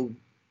Pato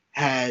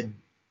had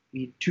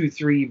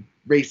 2-3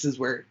 races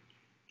where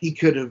he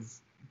could have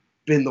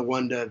been the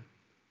one to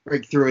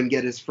break through and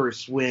get his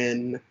first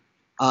win.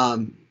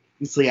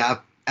 Obviously,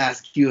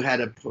 Askew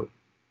had a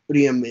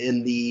podium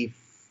in the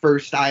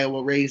first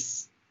Iowa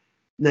race.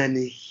 Then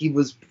he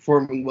was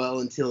performing well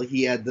until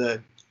he had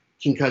the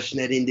concussion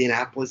at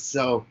Indianapolis.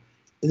 So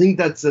I think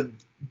that's a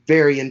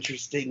very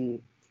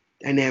interesting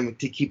dynamic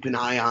to keep an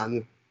eye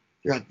on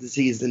throughout the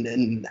season,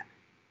 and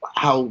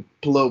how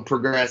Palou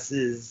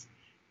progresses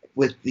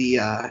with the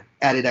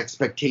added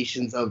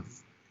expectations of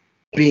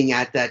being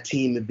at that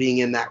team and being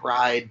in that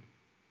ride,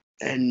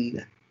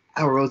 and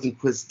how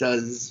Rosenquist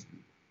does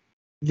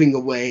moving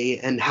away,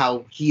 and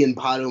how he and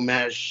Pato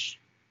mesh,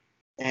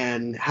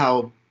 and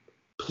how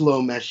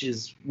Palou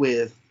meshes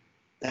with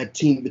that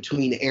team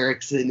between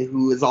Ericsson,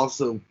 who has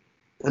also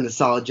done a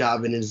solid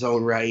job in his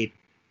own right,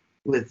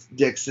 with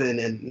Dixon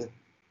and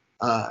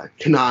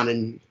Kanaan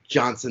and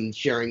Johnson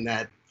sharing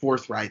that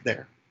fourth ride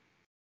there.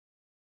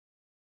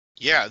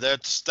 Yeah,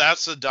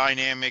 that's a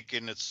dynamic,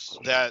 and it's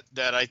that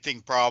I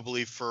think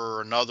probably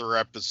for another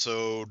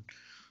episode,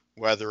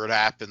 whether it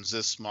happens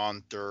this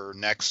month or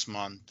next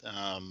month,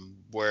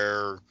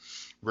 where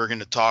we're going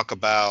to talk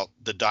about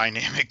the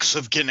dynamics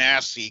of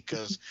Ganassi,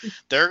 because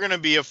they're going to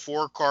be a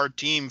 4-car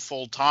team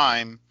full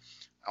time,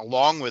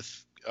 along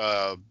with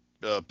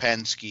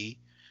Penske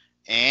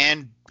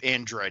and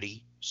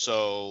Andretti.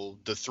 So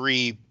the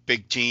 3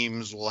 big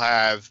teams will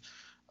have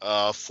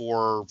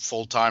 4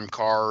 full-time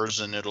cars,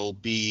 and it'll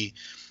be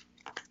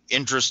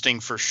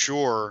interesting for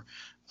sure.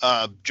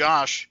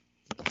 Josh,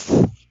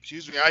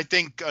 excuse me, I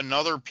think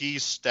another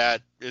piece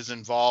that is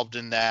involved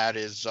in that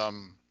is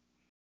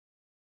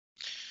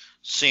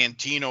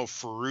Santino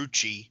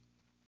Ferrucci.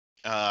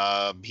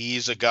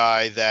 He's a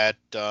guy that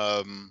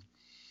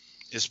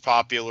is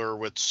popular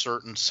with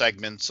certain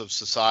segments of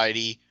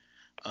society.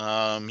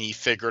 He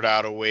figured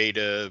out a way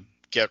to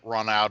get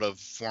run out of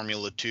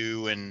Formula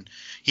 2, and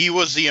he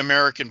was the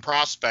American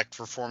prospect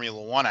for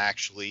Formula 1,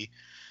 actually.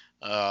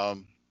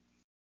 And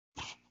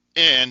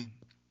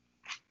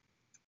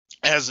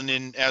as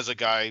a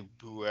guy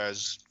who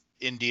has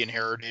Indian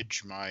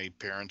heritage, my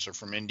parents are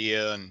from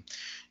India, and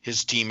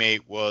his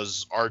teammate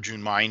was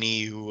Arjun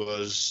Maini, who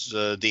was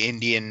the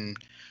Indian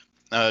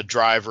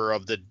driver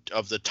of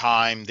the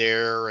time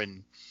there,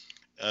 and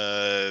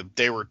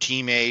they were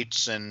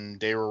teammates, and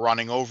they were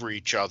running over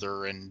each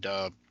other, and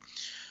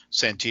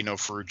Santino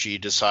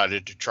Ferrucci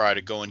decided to try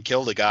to go and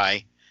kill the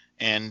guy,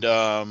 and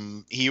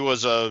he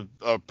was a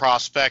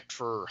prospect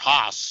for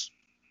Haas,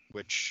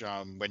 which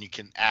when you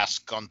can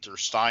ask Gunther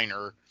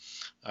Steiner,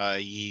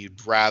 he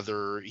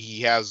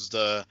has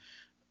the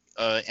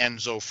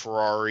Enzo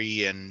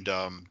Ferrari and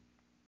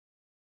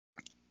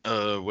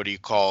what do you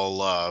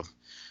call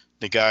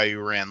the guy who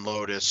ran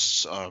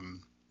Lotus, uh,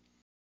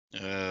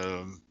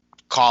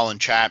 Colin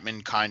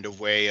Chapman kind of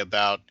way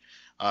about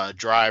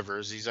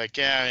drivers. He's like,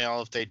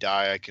 yeah, if they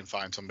die, I can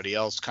find somebody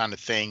else kind of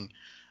thing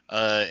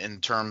in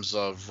terms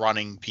of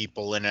running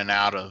people in and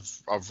out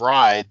of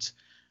rides.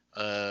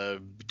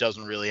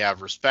 Doesn't really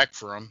have respect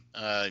for him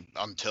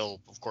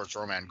until, of course,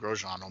 Romain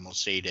Grosjean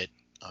almost ate it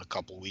a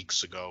couple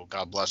weeks ago.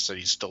 God bless that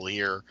he's still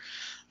here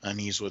and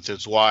he's with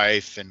his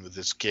wife and with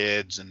his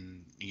kids,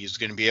 and he's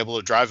going to be able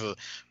to drive a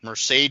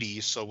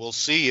Mercedes. So we'll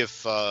see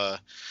if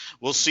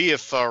Romain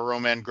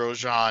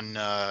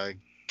Grosjean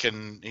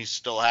he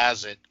still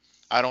has it.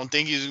 I don't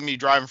think he's going to be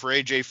driving for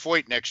AJ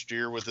Foyt next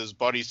year with his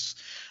buddies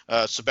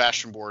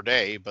Sebastian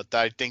Bourdais, but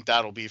I think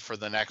that'll be for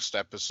the next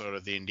episode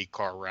of the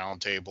IndyCar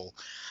Roundtable.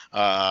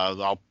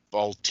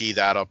 I'll tee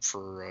that up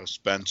for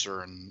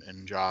Spencer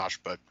and Josh,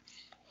 but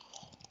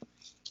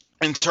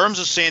in terms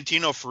of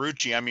Santino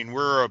Ferrucci, I mean,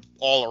 we're an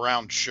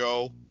all-around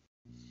show.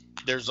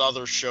 There's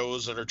other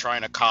shows that are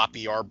trying to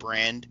copy our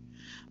brand,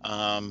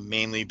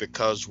 mainly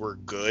because we're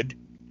good.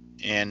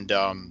 And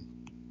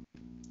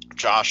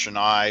Josh and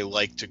I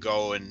like to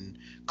go and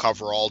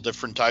cover all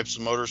different types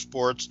of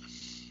motorsports.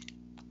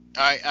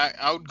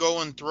 I would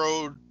go and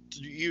throw to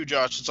you,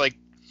 Josh. It's like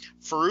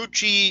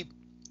Ferrucci,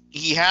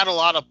 he had a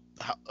lot of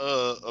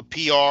a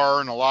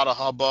PR and a lot of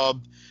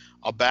hubbub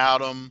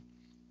about him,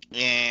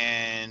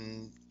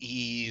 and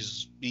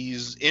he's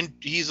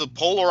a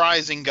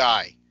polarizing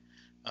guy.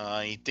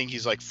 You think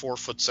he's like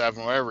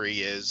 4'7", whatever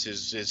he is.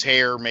 His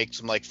hair makes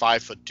him like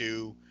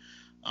 5'2".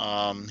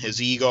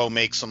 His ego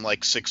makes him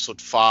like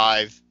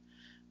 6'5".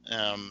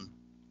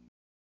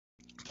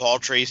 Paul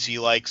Tracy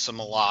likes him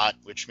a lot,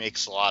 which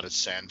makes a lot of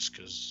sense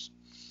because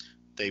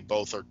they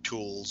both are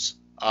tools.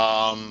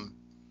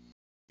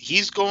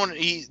 He's going.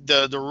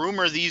 The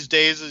rumor these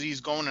days is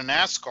he's going to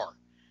NASCAR.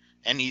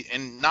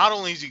 And not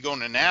only is he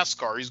going to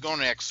NASCAR, he's going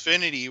to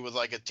Xfinity with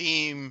like a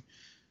team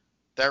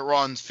that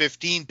runs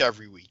 15th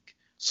every week.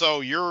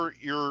 So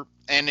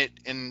and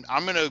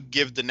I'm gonna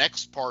give the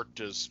next part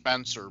to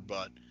Spencer,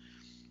 but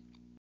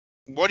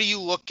what do you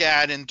look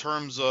at in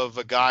terms of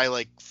a guy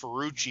like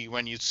Ferrucci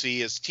when you see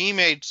his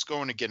teammates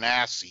going to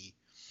Ganassi,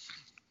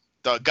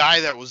 the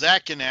guy that was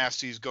at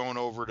Ganassi is going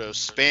over to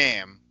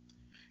Spam,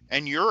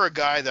 and you're a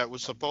guy that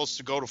was supposed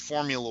to go to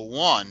Formula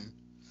One,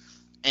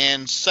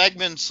 and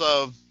segments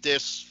of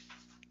this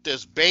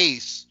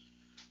base,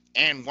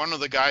 and one of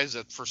the guys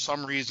that for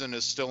some reason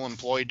is still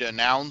employed to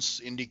announce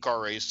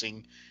IndyCar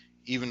racing,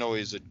 even though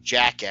he's a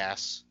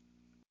jackass.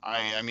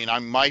 I mean, I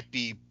might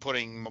be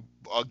putting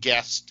a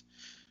guest.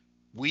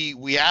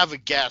 We have a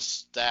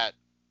guest that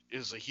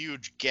is a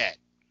huge get,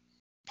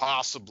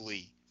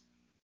 possibly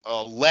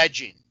a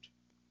legend,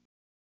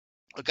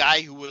 a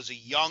guy who was a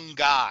young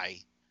guy.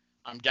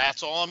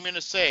 That's all I'm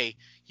gonna say.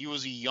 He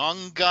was a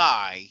young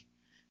guy.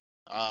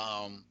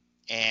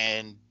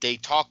 And they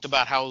talked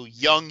about how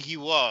young he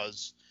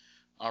was,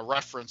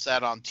 referenced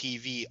that on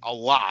TV a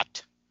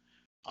lot.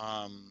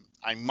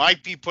 I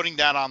might be putting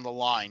that on the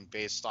line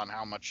based on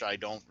how much I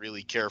don't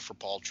really care for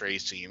Paul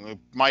Tracy. We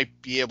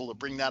might be able to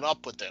bring that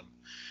up with him.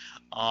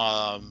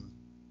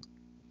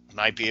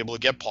 Might be able to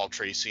get Paul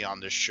Tracy on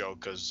this show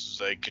because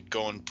I could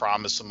go and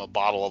promise him a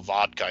bottle of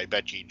vodka. I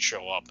bet he'd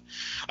show up.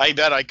 I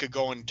bet I could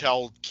go and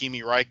tell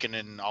Kimi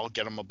Räikkönen I'll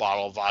get him a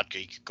bottle of vodka.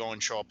 He could go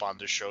and show up on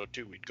this show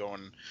too. We'd go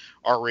and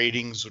our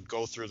ratings would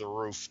go through the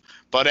roof.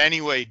 But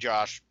anyway,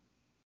 Josh,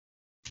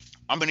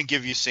 I'm going to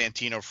give you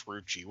Santino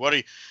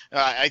Ferrucci.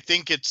 I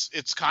think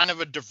it's kind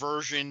of a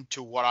diversion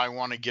to what I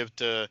want to give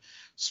to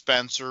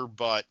Spencer,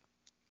 but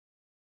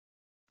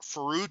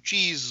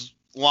Ferrucci's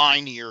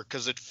line here,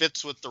 because it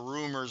fits with the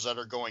rumors that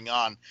are going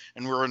on,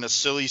 and we're in a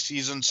silly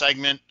season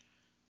segment.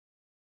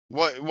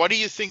 What do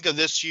you think of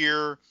this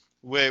year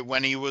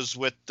when he was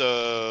with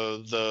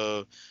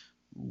the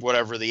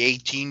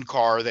 18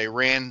 car? They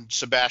ran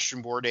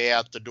Sebastian Bourdais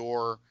out the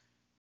door.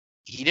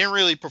 He didn't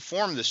really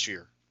perform this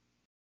year.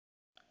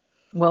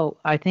 Well,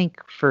 I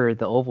think for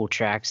the oval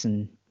tracks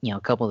and a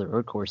couple of the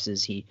road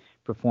courses, he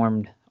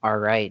performed all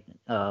right.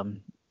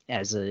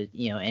 As a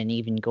and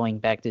even going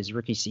back to his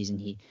rookie season,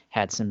 he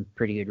had some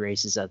pretty good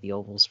races at the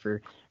ovals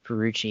for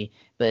Ferrucci.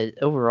 But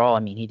overall,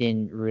 I mean, he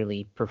didn't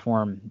really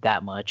perform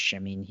that much. I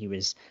mean, he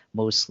was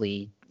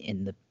mostly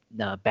in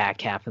the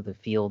back half of the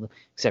field,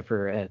 except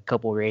for a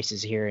couple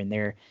races here and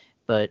there.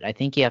 But I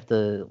think you have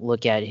to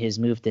look at his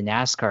move to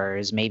NASCAR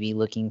as maybe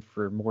looking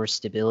for more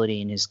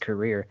stability in his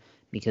career.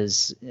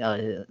 Because,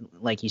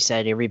 like you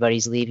said,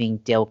 everybody's leaving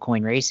Dale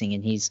Coyne Racing,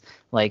 and he's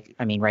like,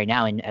 I mean, right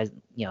now,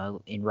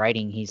 in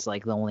writing, he's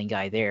like the only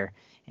guy there,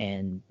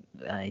 and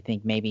I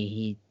think maybe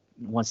he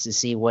wants to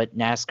see what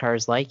NASCAR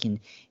is like, and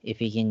if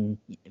he can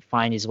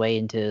find his way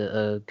into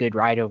a good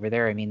ride over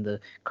there. I mean, the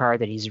car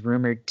that he's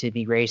rumored to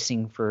be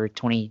racing for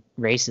 20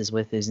 races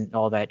with isn't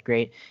all that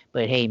great,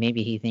 but hey,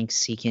 maybe he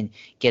thinks he can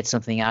get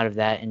something out of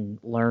that and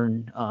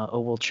learn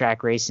oval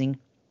track racing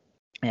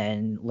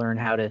and learn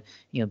how to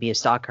be a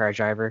stock car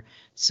driver.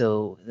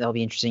 So that'll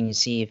be interesting to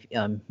see if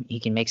he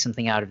can make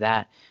something out of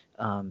that.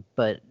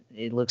 But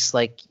it looks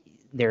like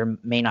there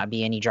may not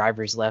be any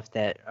drivers left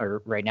that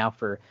are right now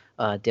for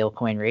Dale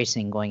Coyne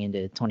Racing going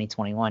into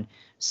 2021.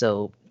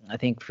 So I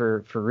think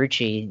for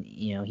Ferrucci,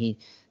 he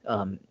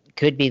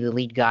could be the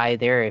lead guy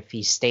there if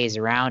he stays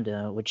around,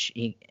 which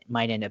he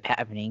might end up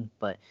happening.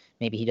 But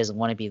maybe he doesn't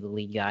want to be the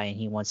lead guy and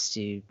he wants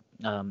to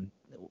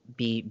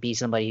be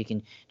somebody who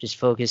can just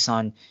focus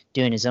on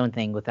doing his own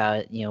thing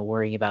without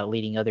worrying about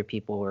leading other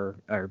people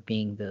or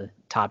being the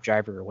top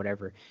driver or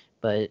whatever.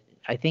 But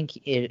I think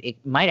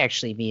it might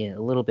actually be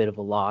a little bit of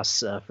a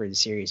loss for the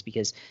series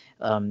because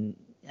I'm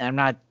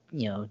not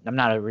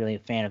really a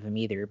fan of him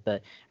either.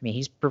 But I mean,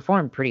 he's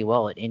performed pretty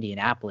well at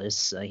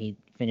Indianapolis. He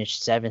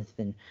finished 7th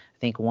and I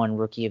think won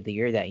Rookie of the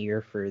Year that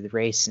year for the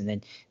race, and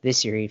then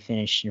this year he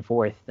finished in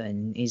 4th,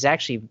 and he's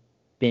actually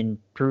been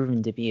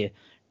proven to be a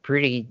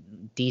pretty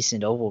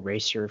decent oval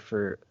racer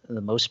for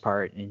the most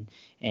part, and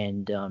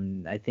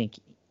I think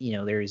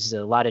there's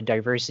a lot of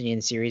diversity in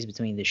the series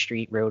between the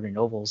street, road, and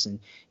ovals, and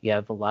you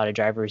have a lot of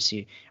drivers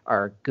who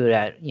are good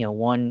at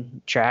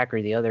one track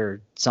or the other,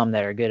 some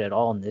that are good at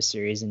all in this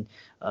series, and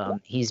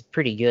he's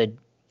pretty good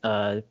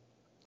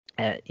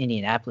at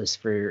Indianapolis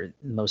for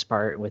the most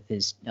part with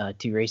his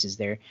 2 races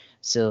there.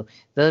 So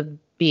that'll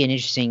be an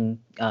interesting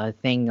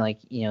thing, like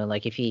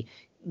if he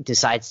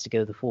decides to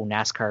go the full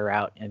NASCAR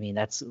route. I mean,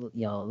 that's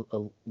a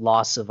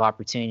loss of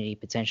opportunity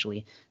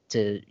potentially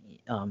to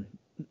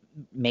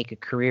make a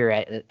career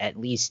at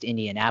least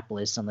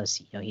Indianapolis, unless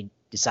he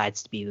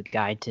decides to be the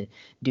guy to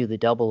do the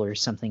double or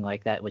something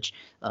like that, which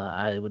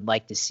I would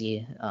like to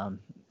see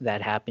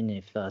that happen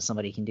if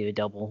somebody can do a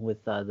double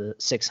with the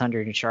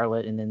 600 in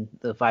Charlotte and then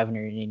the 500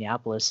 in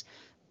Indianapolis.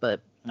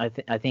 But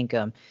I think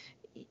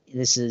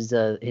this is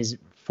his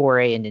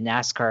foray into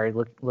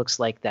NASCAR. Looks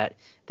like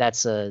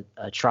that's a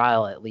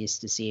trial at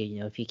least to see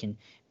if he can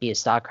be a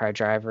stock car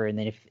driver, and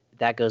then if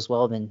that goes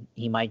well, then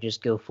he might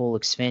just go full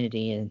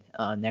Xfinity in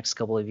next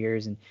couple of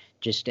years and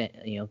just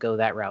go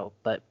that route.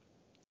 But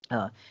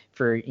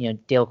for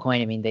Dale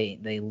Coyne, I mean,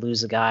 they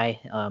lose a guy,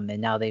 and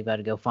now they've got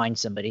to go find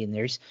somebody. And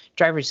there's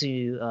drivers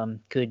who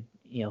could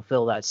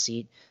fill that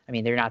seat. I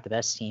mean, they're not the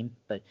best team,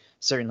 but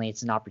certainly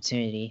it's an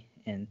opportunity.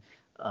 And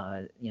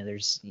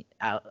there's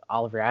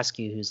Oliver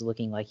Askew, who's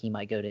looking like he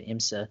might go to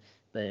IMSA.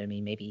 But I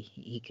mean, maybe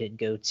he could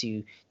go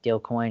to Dale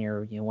Coyne,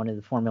 or one of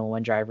the Formula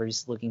One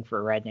drivers looking for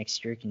a ride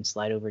next year can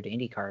slide over to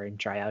IndyCar and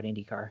try out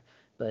IndyCar.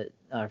 But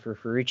for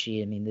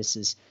Ferrucci, I mean, this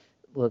is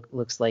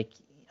looks like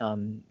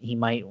he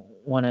might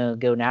want to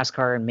go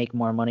NASCAR and make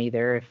more money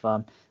there if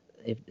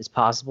it's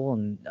possible,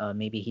 and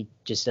maybe he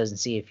just doesn't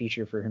see a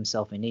future for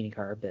himself in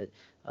IndyCar. But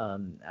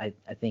I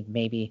think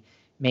maybe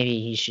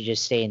he should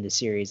just stay in the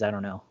series. I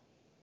don't know.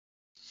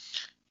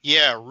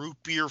 Yeah, root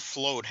beer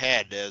float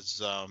head,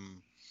 as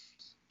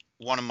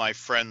one of my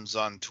friends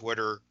on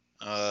Twitter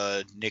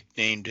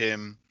nicknamed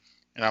him,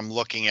 and I'm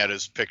looking at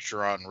his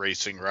picture on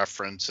Racing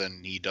Reference,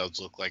 and he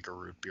does look like a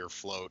root beer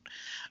float.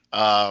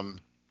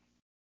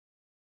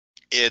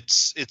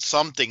 It's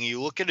something. You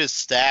look at his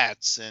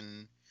stats,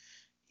 and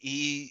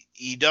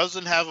he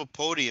doesn't have a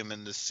podium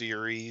in the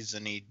series,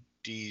 and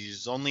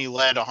he's only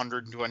led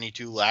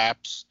 122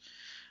 laps.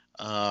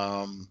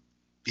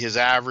 His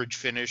average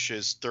finish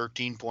is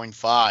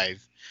 13.5,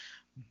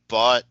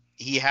 but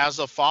he has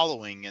a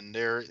following, and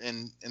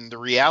the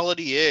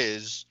reality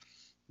is,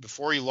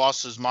 before he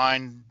lost his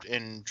mind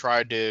and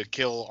tried to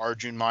kill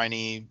Arjun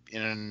Maini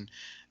in an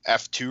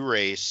F2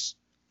 race,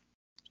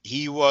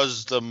 he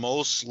was the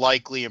most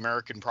likely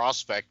American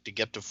prospect to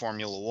get to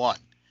Formula One.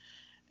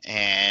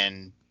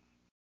 And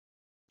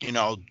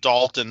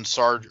Dalton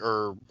Sargent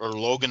or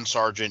Logan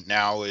Sargent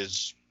now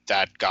is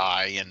that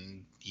guy,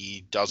 and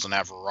he doesn't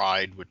have a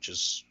ride, which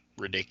is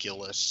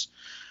ridiculous.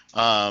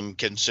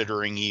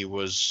 Considering he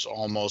was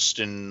almost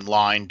in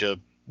line to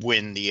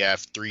win the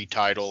F3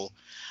 title,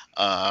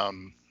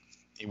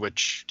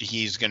 which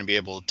he's going to be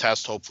able to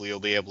test. Hopefully he'll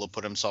be able to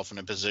put himself in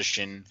a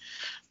position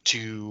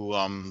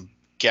to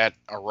get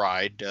a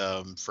ride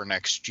for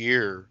next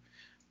year.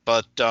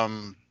 But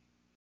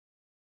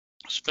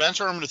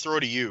Spencer, I'm going to throw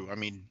to you. I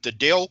mean, the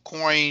Dale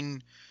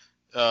Coyne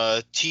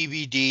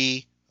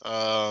TBD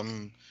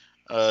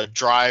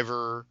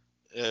driver,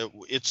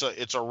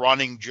 it's a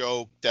running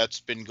joke that's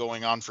been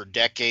going on for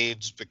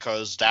decades,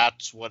 because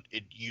that's what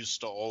it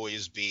used to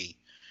always be.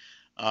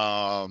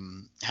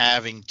 Having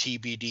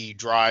TBD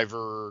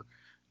driver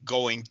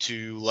going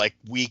to like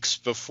weeks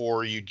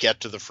before you'd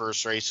get to the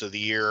first race of the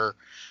year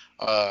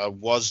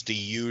was the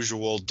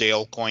usual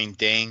Dale Coyne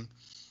thing.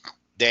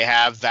 They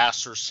have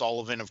Vasser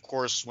Sullivan, of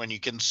course. When you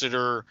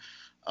consider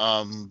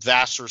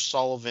Vasser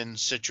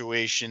Sullivan's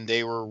situation,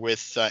 they were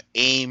with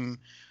AIM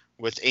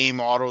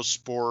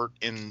Autosport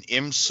in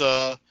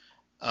IMSA,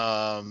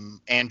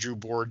 Andrew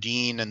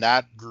Bourdin and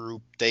that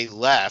group, they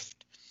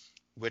left,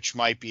 which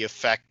might be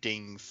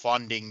affecting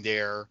funding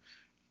there.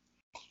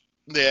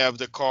 They have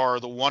the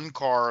one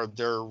car,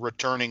 they're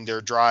returning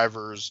their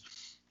drivers,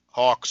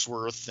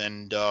 Hawksworth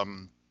and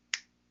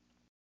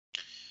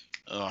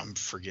I'm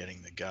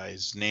forgetting the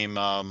guy's name,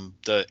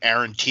 the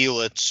Aaron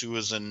Telitz, who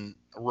is a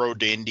Road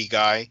to Indy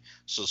guy,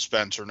 so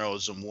Spencer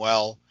knows him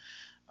well.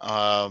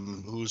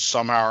 who's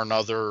somehow or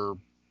another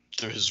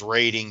his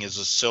rating is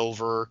a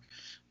silver,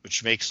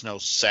 which makes no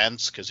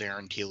sense because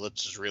Aaron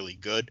Telitz is really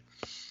good.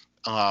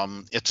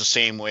 It's the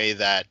same way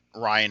that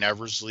Ryan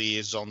Eversley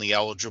is only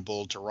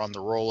eligible to run the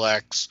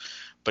Rolex,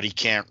 but he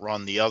can't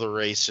run the other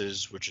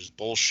races, which is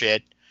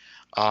bullshit.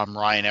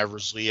 Ryan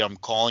Eversley, I'm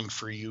calling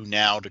for you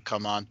now to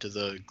come on to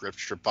the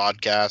Gripstrip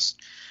podcast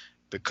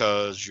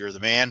because you're the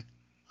man.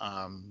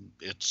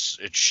 It's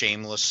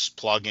shameless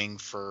plugging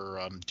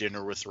for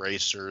Dinner with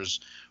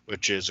Racers,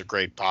 which is a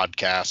great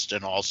podcast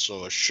and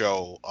also a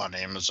show on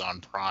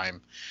Amazon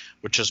Prime,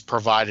 which has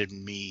provided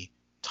me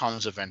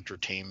tons of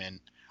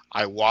entertainment.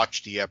 I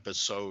watched the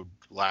episode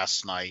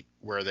last night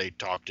where they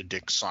talked to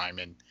Dick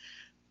Simon.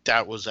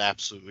 That was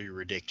absolutely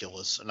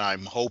ridiculous, and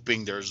I'm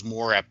hoping there's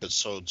more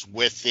episodes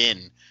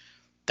within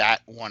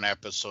that one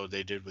episode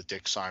they did with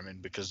Dick Simon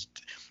because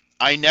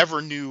I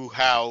never knew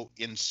how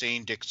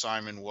insane Dick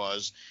Simon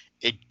was.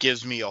 It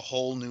gives me a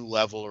whole new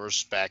level of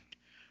respect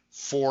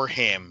for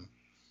him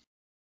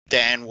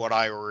than what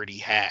I already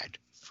had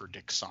for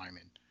Dick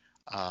Simon.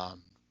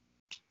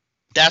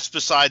 That's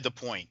beside the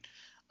point.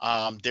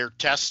 They're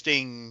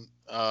testing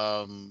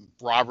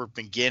Robert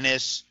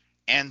McGinnis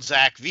and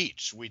Zach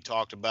Veach. We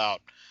talked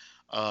about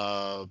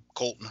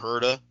Colton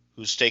Herta,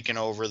 who's taken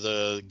over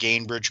the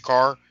Gainbridge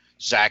car.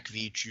 Zach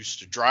Veach used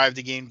to drive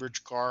the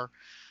Gainbridge car.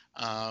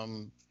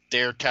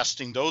 They're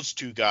testing those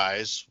two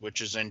guys,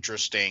 which is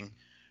interesting.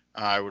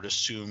 I would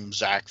assume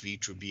Zach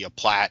Veach would be a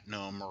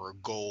platinum or a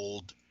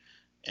gold,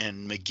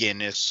 and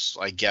McGinnis,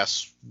 I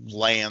guess,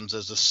 lands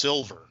as a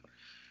silver,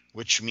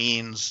 which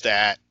means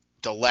that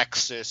the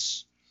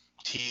Lexus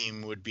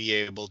team would be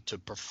able to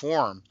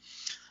perform.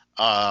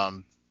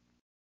 But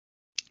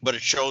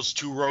it shows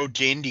two road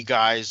to Indy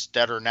guys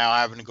that are now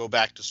having to go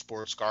back to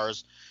sports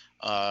cars.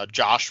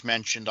 Josh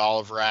mentioned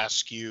Oliver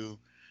Askew,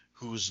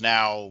 who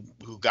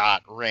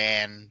got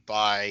ran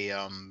by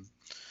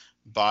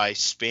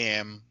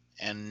Spam,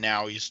 and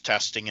now he's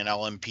testing an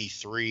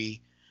LMP3.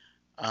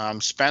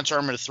 Spencer,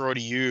 I'm going to throw to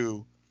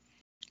you.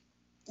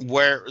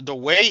 Where the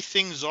way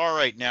things are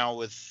right now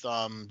with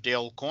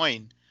Dale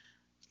Coyne,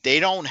 they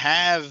don't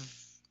have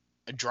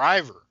a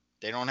driver.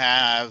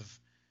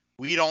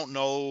 We don't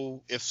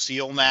know if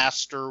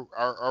Sealmaster,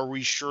 are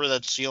we sure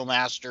that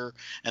Sealmaster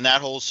and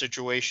that whole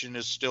situation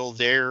is still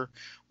there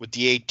with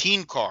the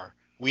 18 car?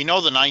 We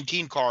know the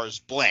 19 car is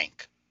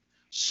blank.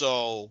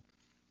 So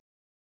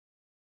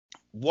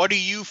what do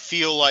you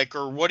feel like,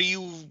 or do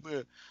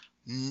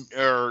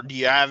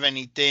you have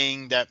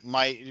anything that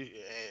might,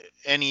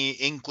 any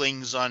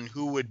inklings on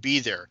who would be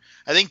there?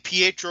 I think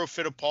Pietro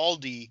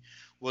Fittipaldi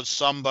was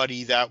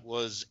somebody that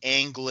was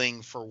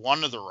angling for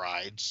one of the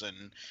rides,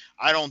 and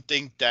I don't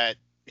think that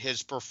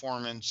his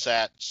performance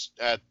at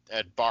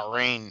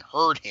Bahrain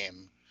hurt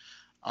him.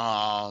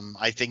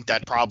 I think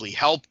that probably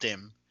helped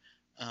him.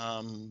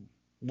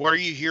 What are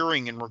you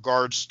hearing in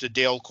regards to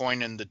Dale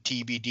Coyne and the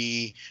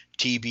TBD,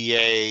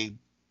 TBA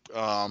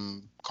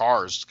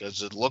cars?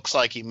 Because it looks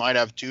like he might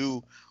have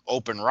two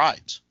open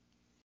rides.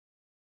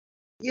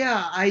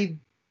 Yeah, I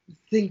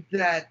think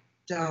that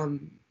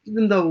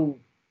even though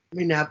it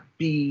may not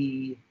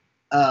be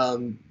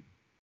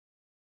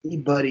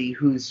anybody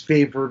who's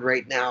favored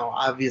right now,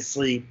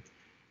 obviously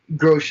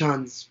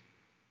Grosjean's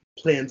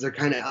plans are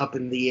kind of up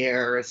in the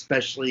air,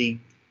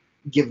 especially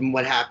given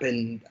what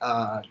happened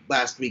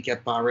last week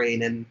at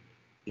Bahrain, and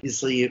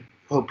obviously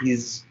hope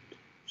he's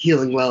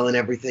healing well and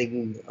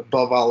everything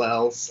above all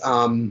else.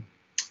 And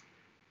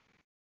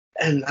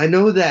I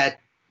know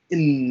that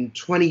in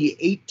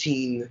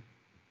 2018, I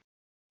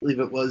believe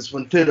it was,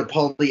 when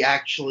Fittipaldi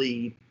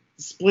actually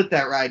split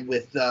that ride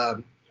with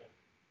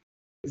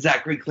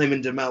Zachary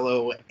Clayman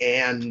DeMello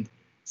and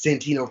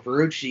Santino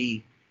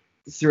Ferrucci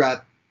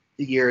throughout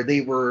the year,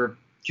 they were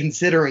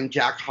considering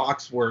Jack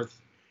Hawksworth.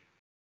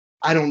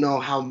 I don't know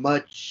how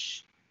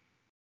much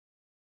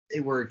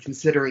they were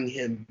considering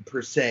him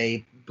per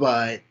se,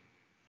 but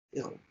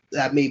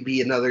that may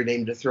be another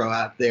name to throw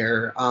out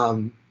there.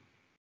 I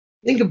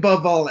think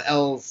above all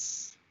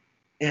else,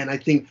 and I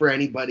think for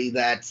anybody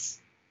that's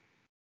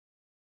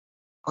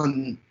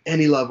on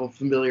any level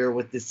familiar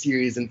with this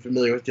series and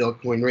familiar with Dale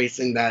Coyne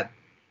Racing, that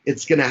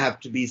it's going to have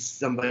to be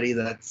somebody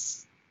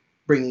that's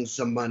bringing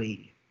some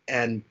money.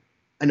 And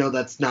I know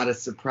that's not a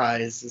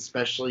surprise,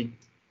 especially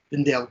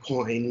in Dale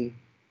Coyne,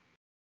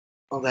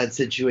 all that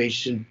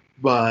situation.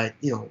 But,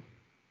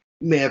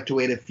 may have to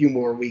wait a few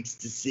more weeks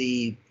to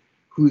see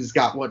who's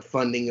got what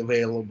funding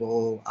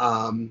available.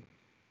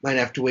 Might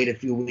have to wait a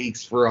few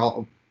weeks for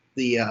all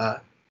the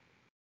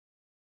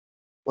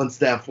once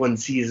the F1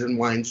 season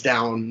winds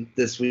down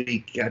this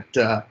week at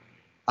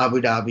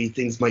Abu Dhabi,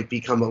 things might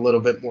become a little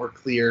bit more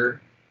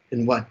clear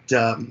in what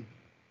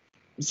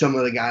some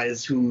of the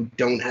guys who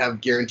don't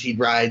have guaranteed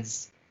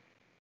rides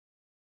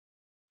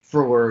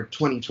for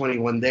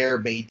 2021 there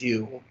may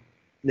do,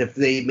 and if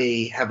they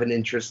may have an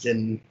interest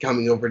in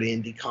coming over to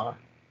IndyCar.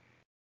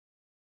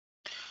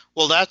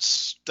 Well,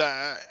 that's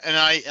and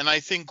I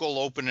think we'll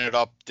open it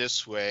up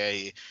this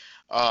way.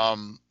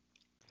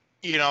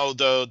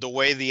 the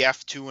way the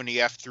F2 and the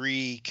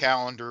F3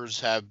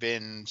 calendars have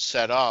been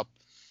set up,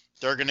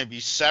 they're going to be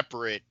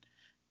separate,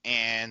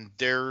 and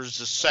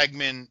there's a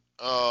segment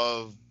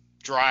of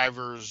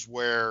drivers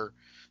where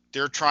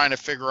they're trying to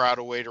figure out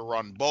a way to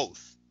run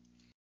both.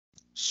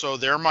 So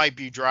there might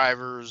be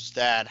drivers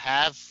that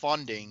have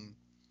funding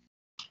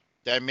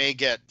that may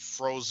get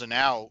frozen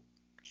out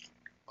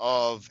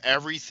of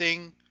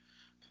everything,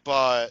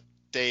 but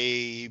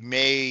they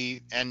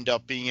may end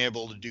up being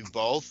able to do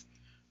both.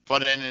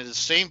 But in the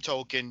same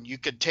token, you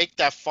could take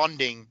that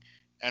funding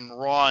and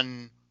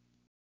run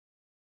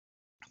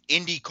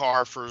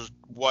IndyCar for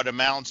what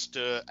amounts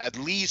to, at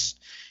least,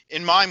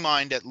 in my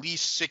mind, at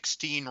least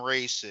 16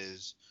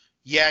 races.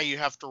 Yeah, you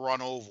have to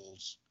run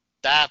ovals.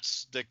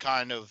 That's the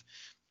kind of,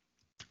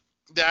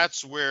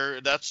 that's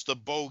the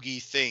bogey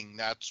thing.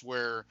 That's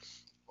where,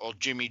 well,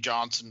 Jimmy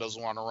Johnson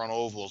doesn't want to run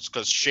ovals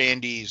because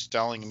Shandy's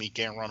telling him he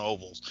can't run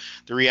ovals.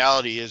 The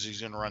reality is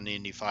he's going to run the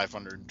Indy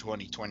 500 in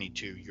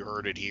 2022. You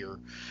heard it here.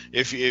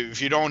 If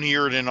you don't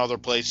hear it in other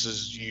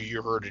places,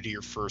 you heard it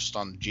here first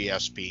on the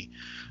GSP.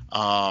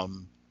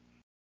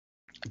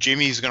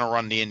 Jimmy's going to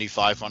run the Indy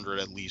 500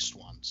 at least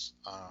once.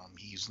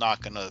 He's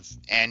not going to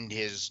end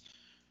his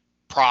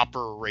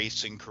proper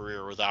racing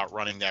career without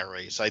running that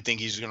race. I think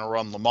he's going to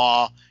run Le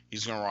Mans.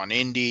 He's going to run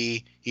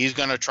Indy. He's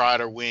going to try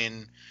to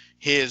win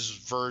his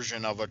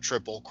version of a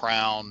Triple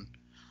Crown.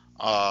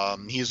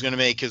 He's going to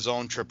make his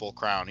own Triple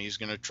Crown. He's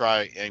going to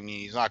try. I mean,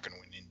 he's not going to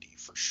win Indy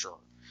for sure.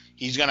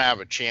 He's going to have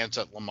a chance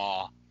at Le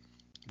Mans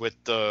with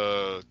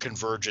the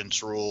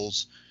convergence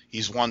rules.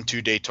 He's won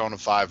 2 Daytona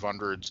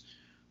 500s,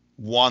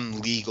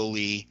 one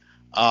legally,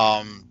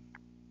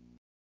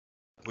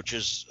 which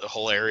is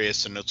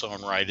hilarious in its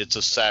own right. It's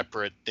a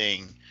separate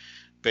thing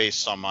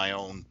based on my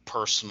own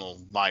personal,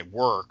 my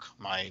work,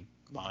 my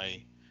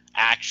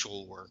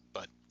actual work.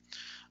 But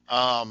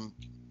I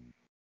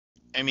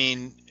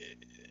mean,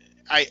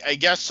 I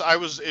guess it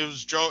was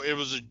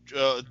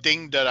a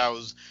thing that I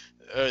was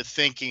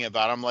thinking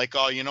about. I'm like,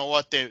 oh, you know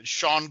what?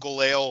 Sean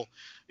Gelael,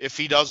 if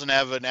he doesn't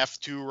have an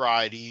F2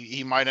 ride,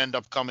 he might end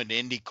up coming to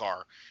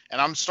IndyCar. And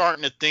I'm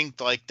starting to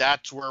think like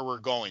that's where we're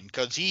going,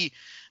 because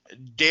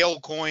Dale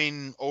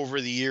Coyne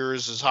over the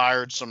years has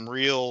hired some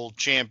real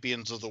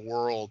champions of the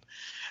world.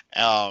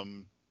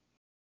 Sean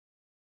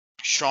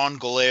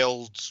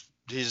Gelael's,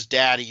 his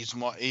daddy's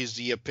is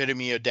the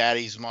epitome of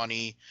daddy's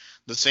money,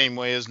 the same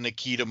way as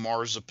Nikita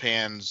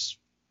Marzipan's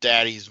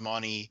daddy's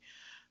money.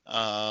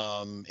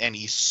 And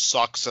he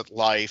sucks at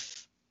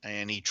life,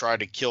 and he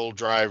tried to kill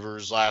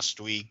drivers last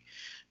week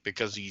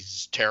because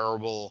he's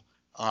terrible.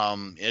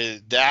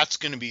 That's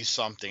going to be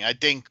something. I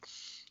think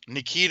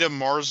Nikita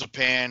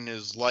Marzipan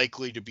is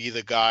likely to be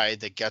the guy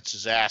that gets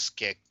his ass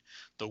kicked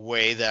the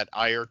way that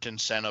Ayrton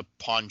Senna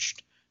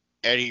punched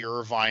Eddie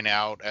Irvine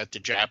out at the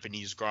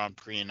Japanese Grand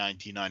Prix in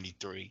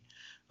 1993.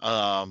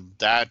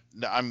 That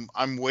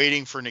I'm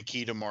waiting for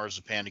Nikita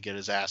Marzipan to get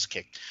his ass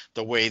kicked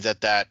the way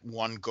that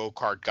one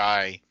go-kart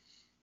guy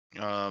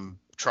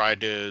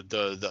tried to,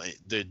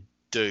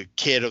 the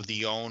kid of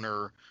the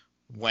owner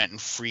went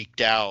and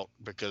freaked out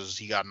because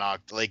he got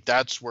knocked. Like,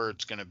 that's where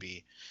it's going to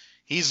be.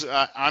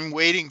 I'm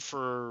waiting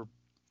for,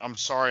 I'm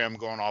sorry I'm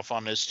going off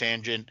on this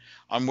tangent.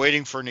 I'm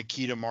waiting for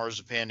Nikita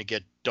Marzipan to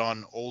get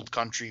done old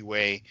country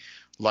way,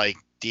 like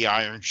the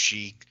Iron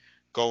Sheik,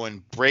 go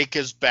and break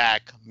his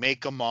back,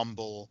 make him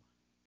mumble,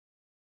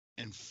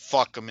 and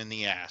fuck him in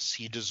the ass.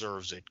 He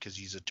deserves it because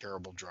he's a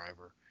terrible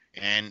driver.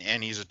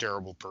 And he's a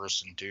terrible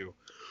person too.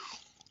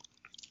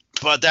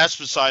 But that's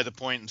beside the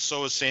point, and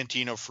so is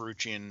Santino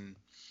Ferrucci, and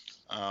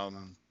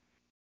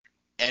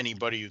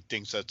anybody who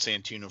thinks that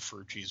Santino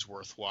Ferrucci is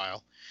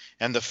worthwhile.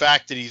 And the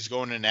fact that he's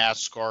going to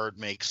NASCAR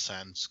makes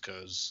sense,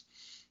 because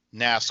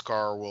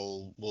NASCAR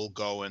will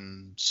go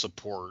and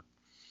support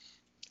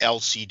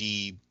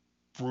LCD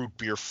root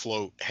beer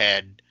float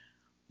head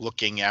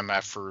looking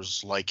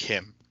MFers like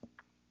him.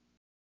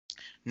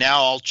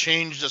 Now I'll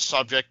change the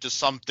subject to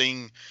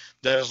something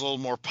that is a little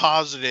more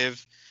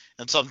positive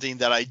and something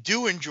that I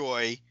do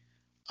enjoy,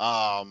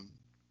 or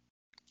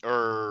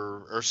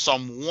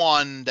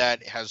someone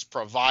that has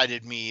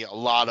provided me a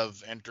lot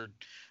of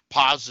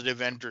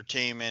positive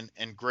entertainment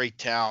and great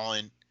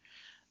talent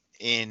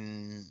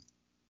in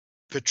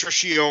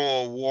Patricio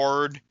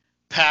Award,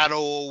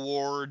 Pato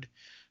Award.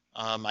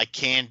 I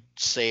can't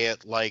say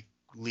it like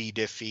Lee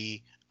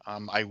Diffie.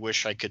 I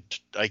wish I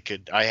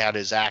had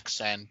his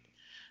accent.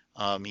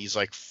 He's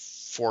like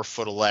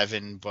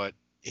 4'11", but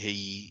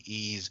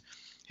his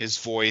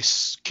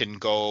voice can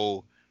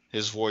go.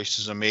 His voice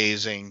is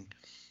amazing.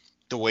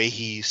 The way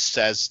he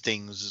says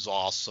things is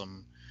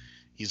awesome.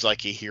 He's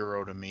like a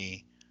hero to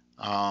me.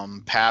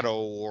 Pato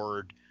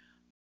Award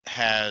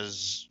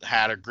has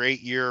had a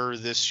great year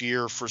this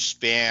year for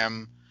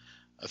Spam.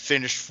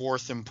 Finished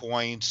fourth in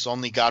points.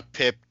 Only got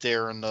pipped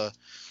there in the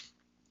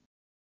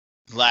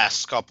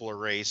last couple of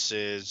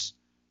races.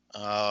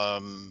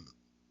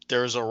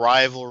 There's a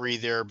rivalry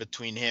there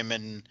between him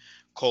and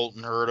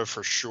Colton Herta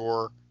for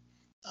sure.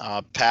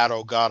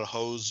 Pato got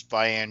hosed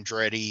by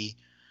Andretti.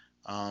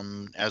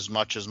 As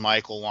much as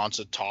Michael wants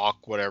to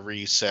talk, whatever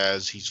he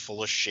says, he's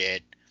full of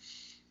shit.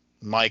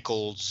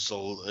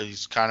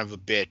 He's kind of a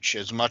bitch.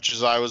 As much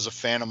as I was a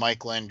fan of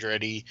Michael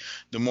Andretti,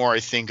 the more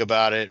I think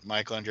about it,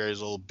 Michael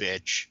Andretti's a little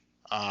bitch.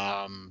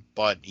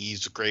 But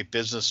he's a great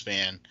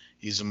businessman.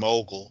 He's a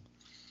mogul.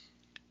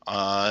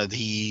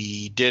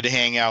 He did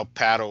hang out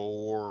Pato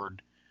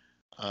O'Ward,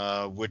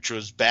 which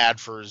was bad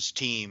for his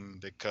team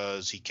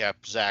because he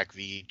kept Zach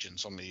Veach and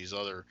some of these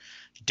other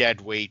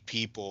deadweight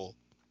people.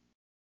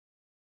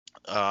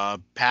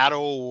 Pato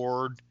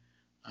O'Ward,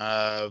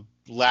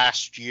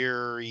 this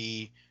year,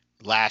 he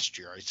had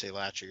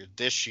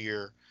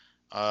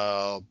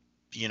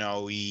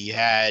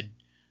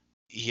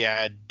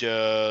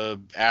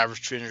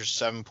average finish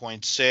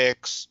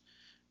 7.6,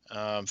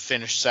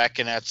 finished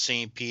second at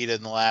St. Pete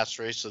in the last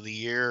race of the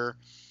year.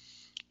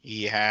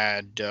 He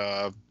had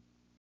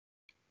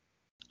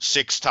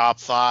 6 top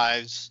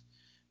fives,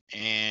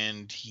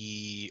 and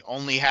he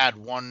only had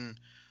one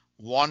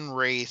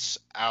race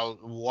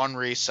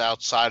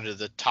outside of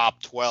the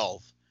top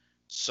 12.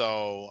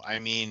 So I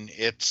mean,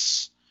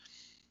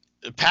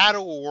 Pat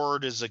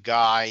O'Ward is a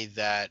guy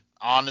that,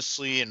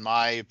 honestly, in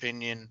my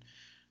opinion,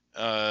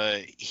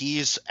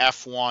 he's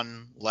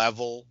F1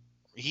 level.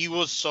 He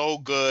was so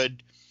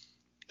good.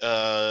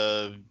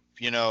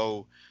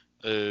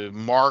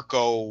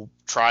 Marco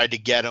tried to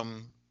get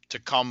him to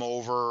come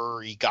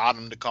over. He got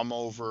him to come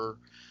over.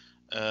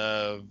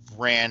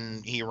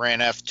 Ran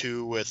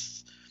F2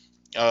 with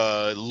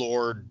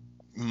Lord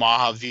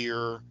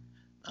Mahavir.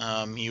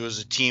 He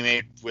was a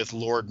teammate with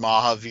Lord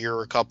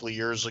Mahavir a couple of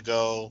years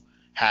ago.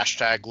 #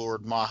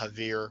 Lord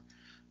Mahavir.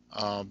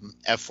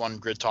 F1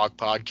 Grid Talk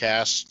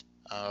podcast.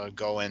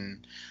 Go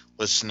and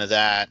listen to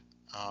that.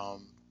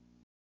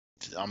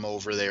 I'm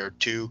over there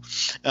too.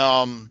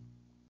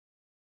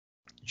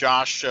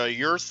 Josh,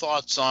 your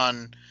thoughts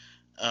on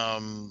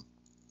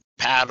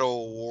Pato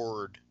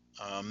O'Ward,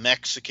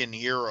 Mexican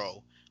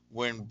hero,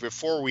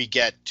 before we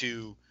get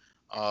to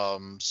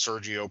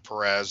Sergio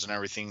Perez and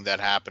everything that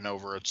happened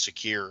over at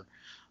Sakir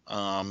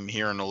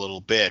here in a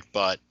little bit,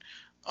 but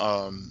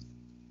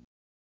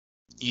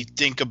you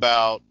think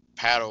about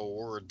Pato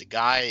O'Ward, the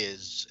guy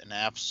is an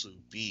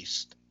absolute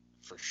beast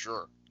for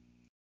sure.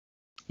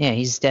 Yeah,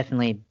 he's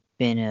definitely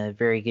been a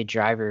very good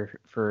driver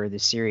for the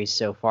series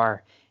so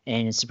far.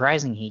 And it's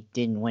surprising he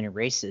didn't win a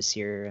race this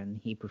year, and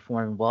he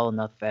performed well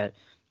enough at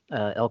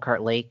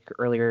Elkhart Lake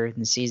earlier in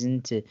the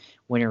season to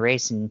win a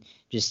race, and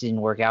just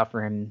didn't work out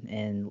for him,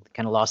 and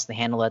kind of lost the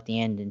handle at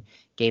the end and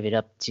gave it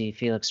up to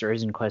Felix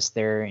Rosenqvist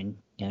there. And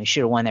he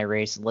should have won that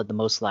race, led the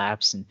most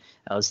laps, and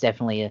it was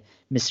definitely a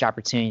missed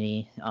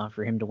opportunity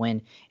for him to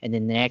win. And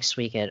then the next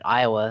week at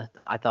Iowa,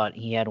 I thought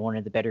he had one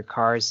of the better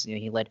cars.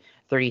 He led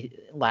 30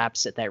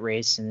 laps at that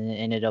race and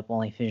ended up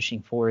only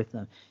finishing fourth.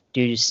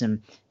 Due to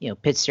some,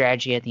 pit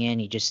strategy at the end,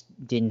 he just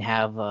didn't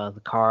have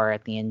the car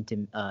at the end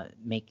to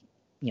make,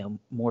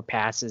 more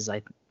passes.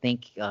 I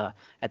think at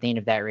the end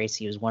of that race,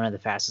 he was one of the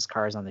fastest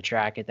cars on the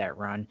track at that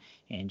run,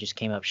 and just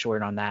came up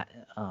short on that.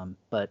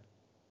 But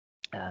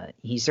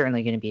he's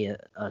certainly going to be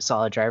a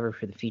solid driver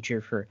for the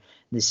future for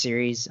this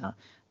series.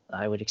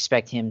 I would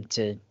expect him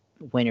to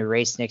win a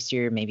race next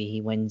year. Maybe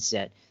he wins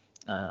at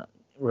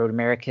Road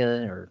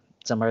America or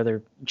some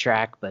other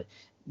track, but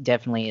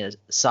definitely a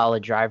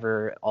solid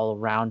driver all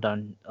around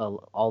on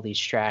all these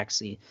tracks.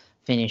 He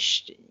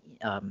finished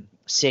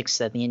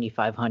 6th at the Indy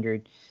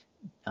 500,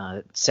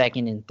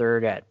 2nd and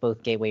 3rd at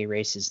both Gateway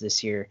races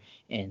this year,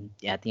 and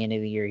at the end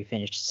of the year he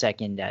finished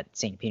 2nd at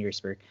St.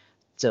 Petersburg.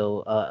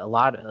 So a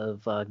lot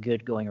of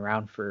good going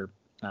around for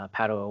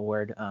Pato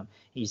O'Ward.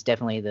 He's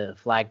definitely the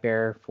flag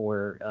bearer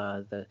for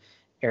the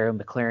Arrow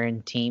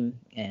McLaren team,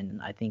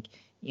 and I think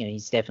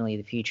he's definitely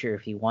the future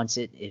if he wants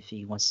it. If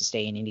he wants to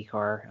stay in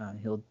IndyCar,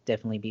 he'll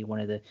definitely be one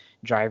of the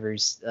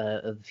drivers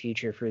of the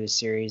future for this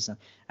series.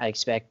 I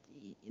expect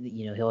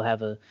he'll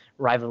have a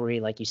rivalry,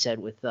 like you said,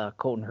 with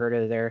Colton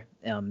Herta there.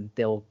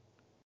 They'll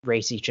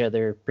race each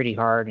other pretty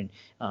hard and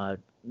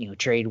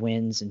trade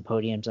wins and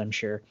podiums, I'm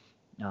sure.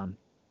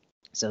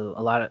 So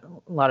a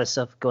lot of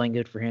stuff going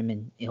good for him,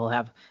 and he'll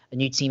have a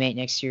new teammate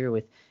next year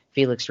with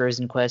Felix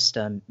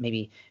Rosenqvist.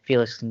 Maybe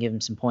Felix can give him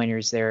some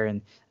pointers there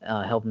and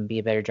help him be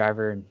a better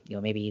driver, and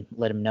maybe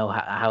let him know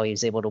how he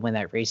was able to win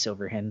that race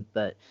over him.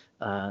 But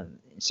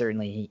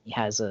certainly he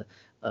has a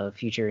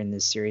future in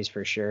this series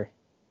for sure.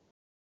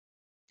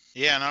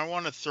 Yeah, and I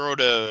want to throw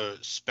to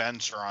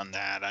Spencer on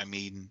that. I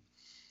mean,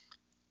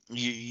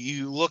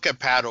 you look at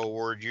Pato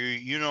O'Ward,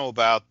 you know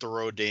about the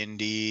Road to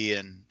Indy,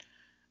 and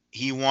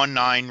he won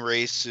 9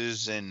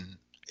 races in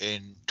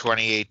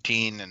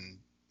 2018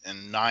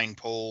 and 9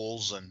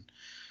 poles and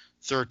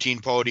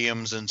 13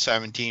 podiums and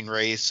 17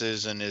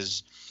 races, and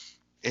his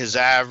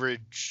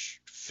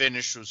average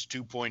finish was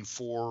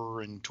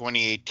 2.4 in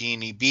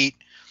 2018. He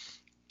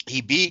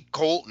beat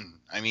Colton.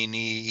 I mean,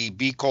 he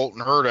beat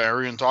Colton Herta.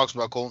 Everyone talks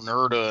about Colton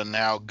Herta and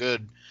how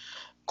good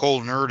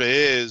Colton Herta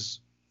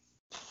is.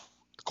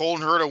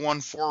 Colton Herta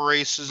won 4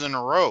 races in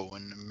a row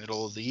in the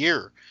middle of the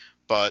year,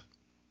 but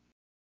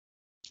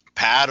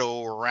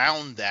Pato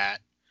around that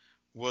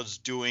was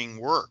doing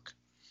work.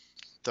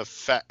 The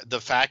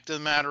fact of the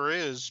matter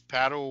is,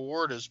 Pato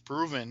O'Ward has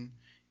proven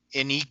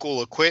in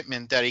equal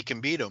equipment that he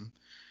can beat him.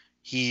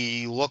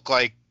 He looked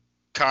like,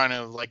 kind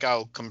of like,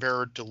 I'll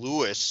compare it to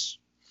Lewis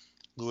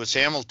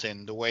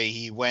Hamilton, the way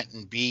he went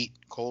and beat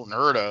Colton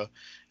Herta,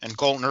 and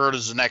Colton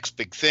Herta's the next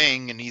big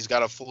thing, and he's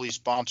got a fully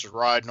sponsored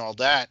ride and all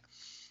that.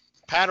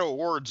 Pato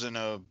O'Ward's in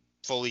a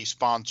fully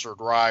sponsored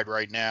ride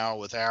right now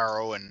with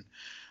Arrow and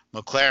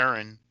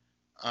McLaren.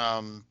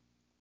 I'll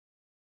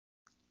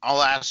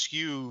ask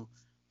you,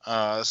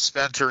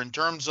 Spencer, in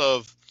terms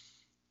of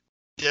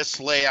this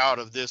layout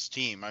of this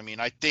team. I mean,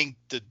 I think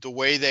that the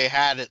way they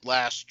had it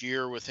last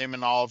year with him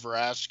and Oliver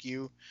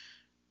Askew,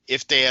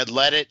 if they had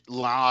let it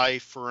lie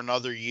for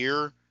another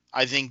year,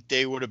 I think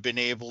they would have been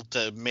able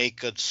to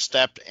make a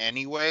step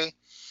anyway.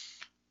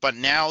 But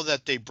now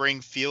that they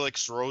bring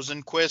Felix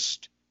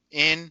Rosenqvist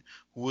in,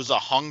 who is a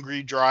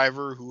hungry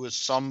driver, who is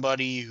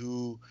somebody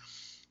who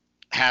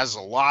has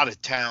a lot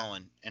of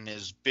talent and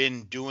has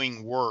been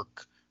doing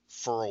work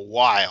for a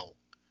while.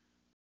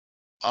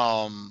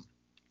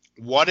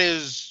 What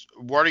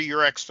are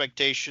your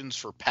expectations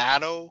for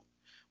Pato?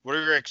 What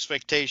are your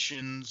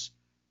expectations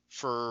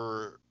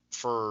for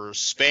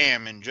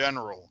Spam in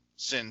general?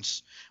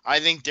 Since I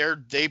think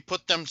they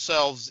put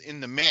themselves in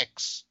the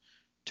mix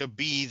to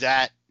be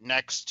that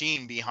next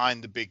team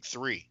behind the big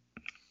three.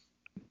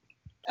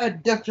 I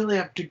definitely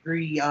have to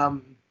agree.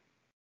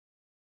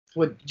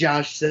 What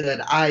Josh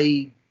said,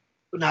 I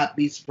would not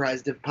be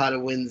surprised if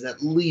Pato wins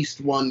at least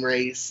one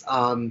race.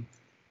 It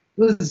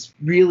was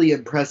really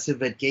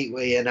impressive at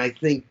Gateway, and I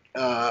think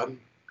if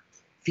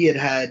he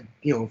had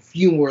a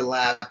few more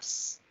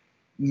laps,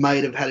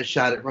 might have had a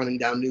shot at running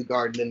down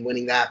Newgarden and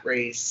winning that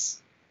race.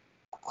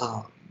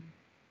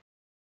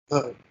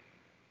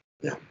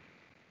 Yeah.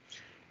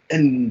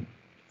 And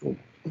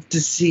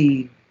to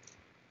see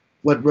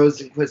what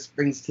Rosenqvist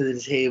brings to the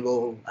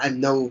table, I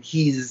know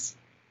he's,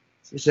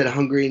 as I said,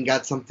 hungry and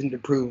got something to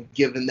prove,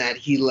 given that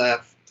he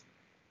left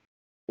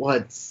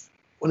what's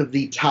one of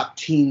the top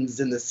teams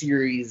in the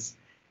series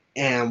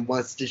and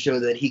wants to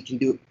show that he can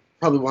do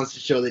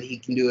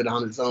it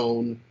on his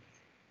own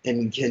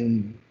and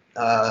can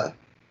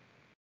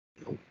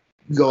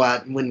go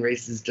out and win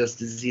races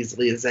just as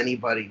easily as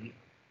anybody.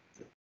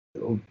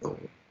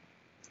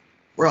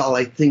 Well,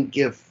 I think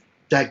if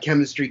that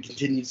chemistry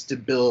continues to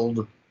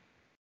build,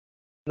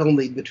 not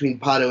only between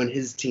Pato and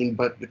his team,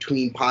 but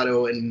between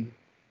Pato and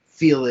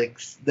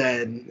Felix,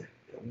 then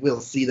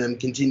we'll see them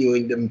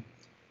continuing to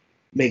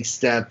make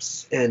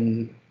steps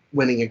and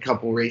winning a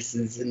couple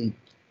races and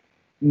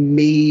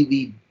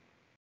maybe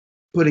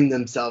putting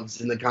themselves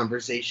in the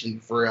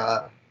conversation for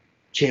a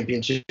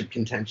championship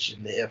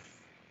contention if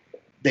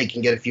they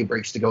can get a few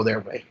breaks to go their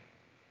way.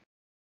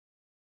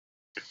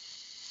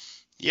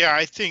 Yeah,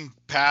 I think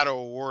Pato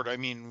O'Ward, I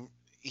mean,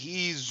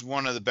 he's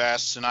one of the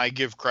best, and I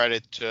give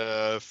credit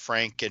to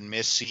Frank and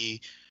Missy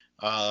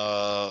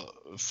Linker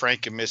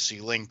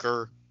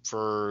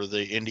for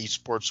the Indie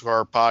Sports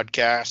Car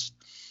podcast.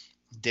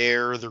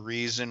 They're the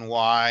reason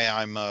why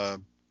I'm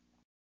a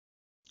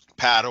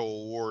Pato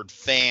O'Ward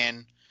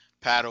fan,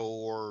 Pato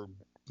O'Ward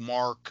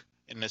mark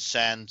in a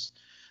sense.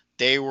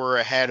 They were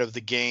ahead of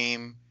the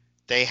game.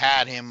 They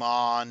had him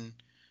on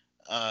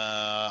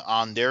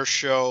their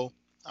show,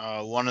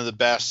 one of the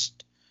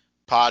best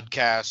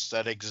podcasts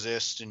that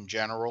exist in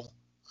general,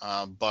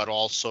 but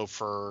also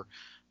for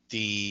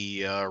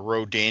the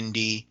Road to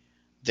Indy.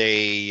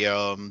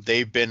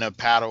 They've been a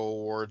Pato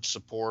O'Ward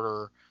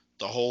supporter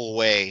the whole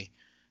way,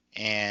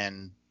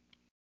 and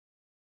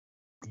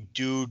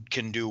dude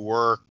can do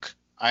work.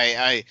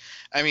 I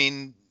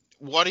mean,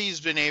 what he's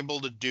been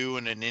able to do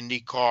in an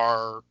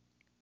IndyCar.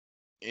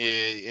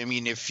 I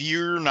mean, if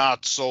you're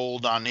not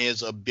sold on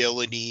his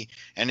ability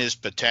and his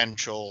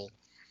potential,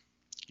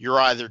 you're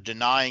either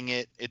denying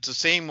it. It's the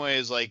same way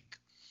as like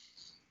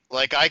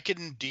I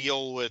can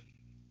deal with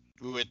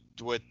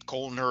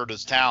Colton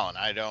Herta's talent.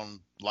 I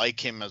don't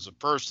like him as a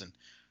person.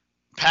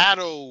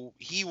 Pato,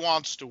 he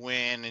wants to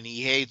win and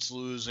he hates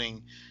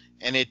losing,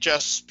 and it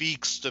just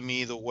speaks to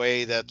me the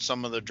way that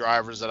some of the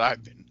drivers that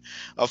I've been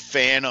a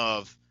fan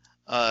of,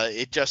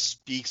 it just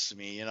speaks to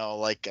me,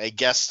 like, I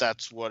guess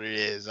that's what it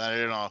is. I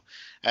don't know.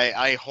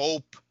 I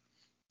hope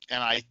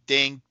and I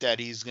think that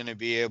he's going to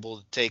be able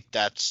to take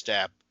that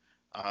step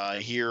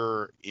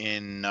here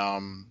in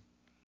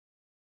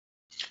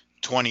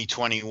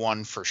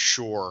 2021 for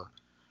sure,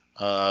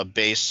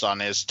 based on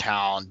his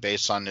talent,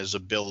 based on his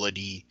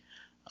ability.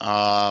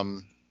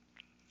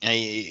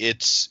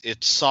 It's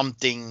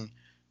something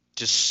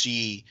to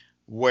see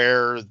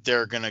where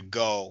they're going to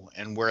go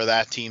and where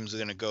that team's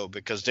going to go,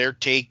 because they're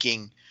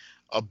taking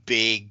a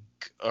big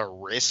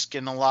risk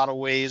in a lot of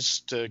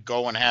ways to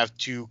go and have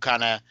two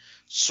kind of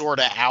sort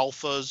of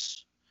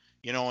alphas,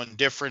 in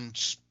different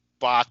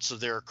spots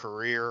of their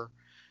career.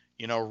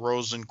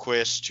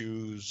 Rosenqvist,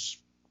 who's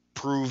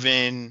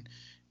proven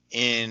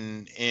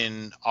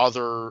in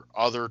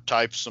other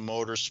types of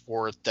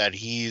motorsport that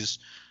he's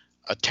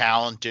a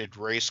talented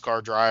race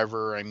car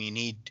driver. I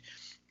mean,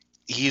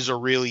 he's a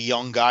really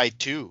young guy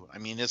too. I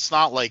mean, it's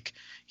not like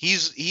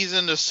he's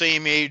in the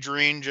same age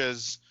range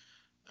as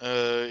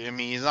I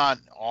mean, he's not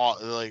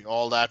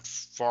all that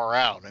far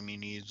out. I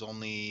mean, he's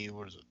only,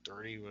 what is it,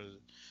 30?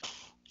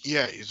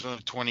 Yeah, he's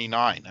only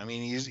 29. I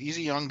mean, he's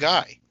a young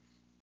guy.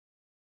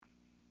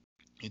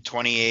 He's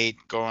 28,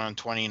 going on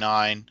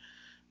 29,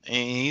 and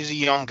he's a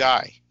young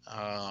guy.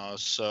 I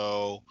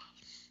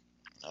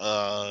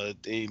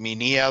mean,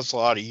 he has a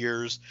lot of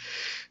years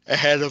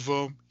ahead of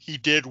him. He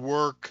did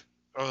work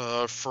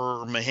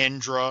for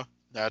Mahindra.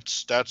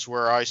 That's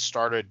where I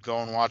started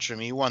going watching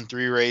him. He won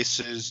 3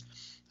 races.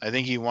 I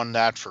think he won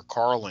that for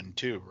Carlin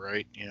too,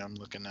 right? Yeah, I'm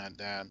looking at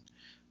that.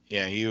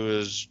 Yeah, he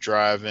was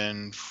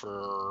driving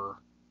for.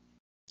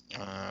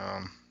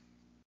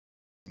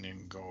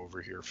 And go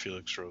over here,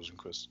 Felix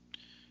Rosenqvist.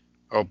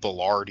 Oh,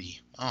 Bellardi.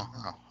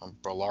 Oh,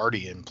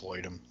 Bellardi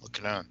employed him. Look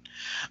at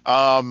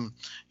that.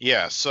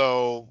 Yeah.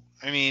 So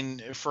I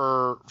mean,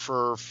 for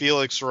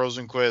Felix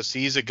Rosenqvist,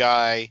 he's a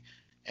guy,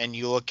 and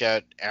you look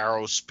at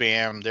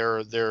Aerospam.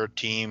 They're a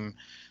team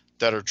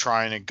that are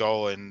trying to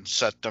go and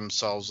set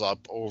themselves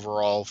up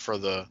overall for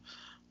the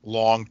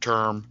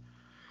long-term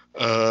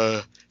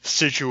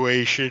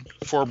situation.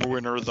 Former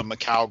winner of the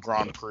Macau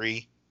Grand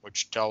Prix,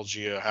 which tells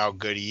you how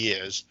good he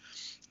is.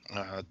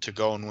 To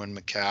go and win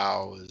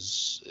Macau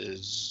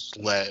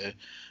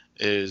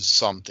is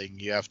something.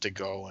 You have to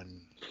go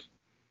and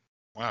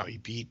wow, he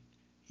beat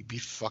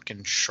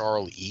fucking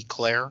Charles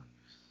Leclerc.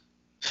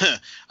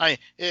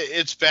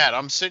 It's bad.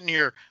 I'm sitting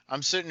here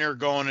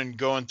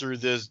going through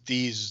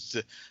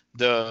the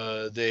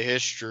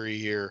history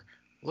here.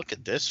 Look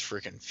at this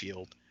freaking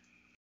field.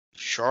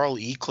 Charles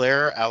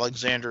Leclerc,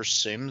 Alexander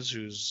Sims,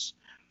 who's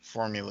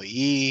Formula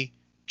E,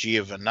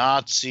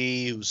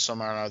 Giovinazzi, who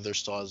somehow or other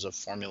still has a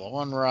Formula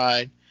One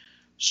ride,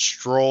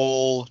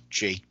 Stroll,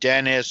 Jake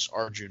Dennis,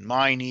 Arjun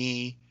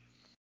Maini,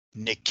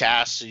 Nick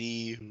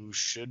Cassidy, who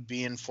should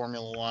be in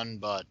Formula One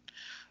but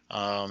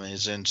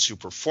is in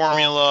Super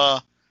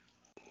Formula.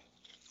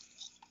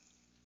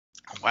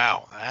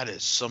 Wow, that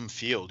is some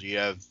field. You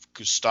have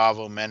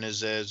Gustavo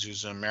Menezes,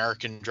 who's an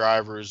American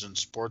driver, who's in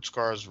sports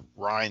cars,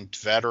 Ryan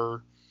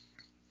Tveter.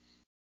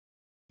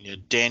 You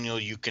know, Daniel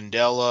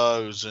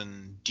Ucandela, who's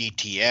in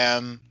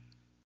DTM.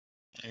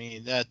 I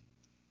mean,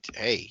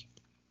 hey,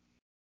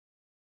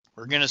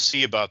 we're going to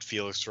see about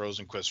Felix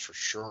Rosenqvist for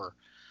sure.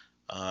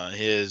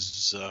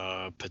 His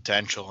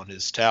potential and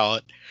his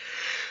talent.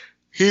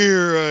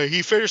 Here,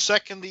 he finished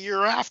second the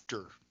year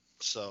after.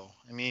 So,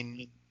 I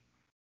mean,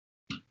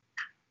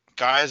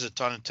 guy has a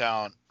ton of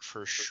talent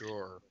for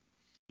sure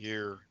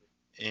here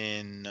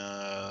in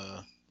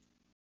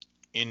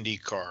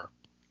IndyCar.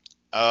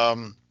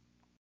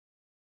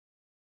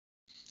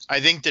 I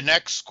think the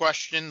next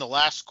question, the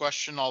last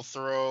question I'll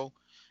throw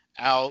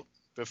out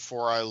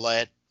before I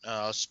let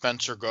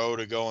Spencer go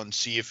and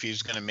see if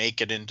he's going to make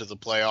it into the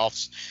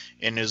playoffs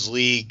in his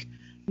league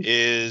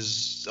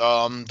is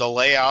the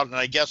layout. And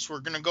I guess we're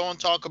going to go and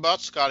talk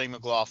about Scotty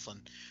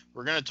McLaughlin.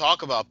 We're going to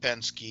talk about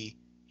Penske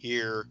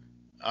here,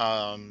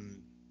 not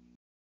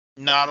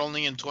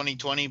only in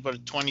 2020,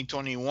 but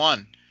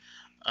 2021.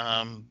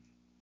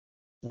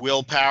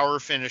 Will Power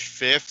finished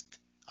 5th.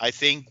 I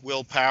think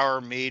Will Power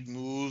made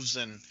moves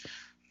and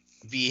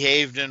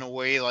behaved in a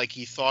way like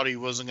he thought he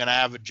wasn't going to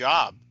have a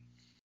job.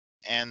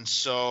 And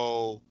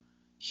so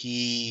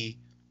he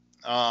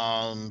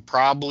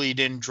probably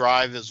didn't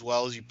drive as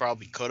well as he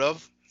probably could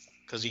have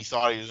because he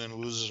thought he was going to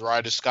lose his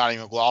ride to Scotty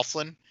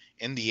McLaughlin.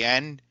 In the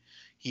end,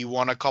 he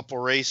won a couple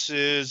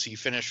races. He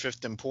finished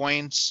 5th in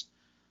points.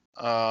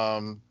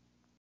 But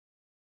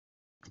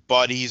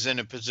he's in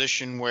a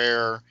position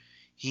where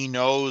he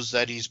knows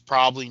that he's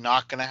probably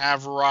not going to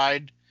have a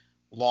ride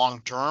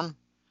long term.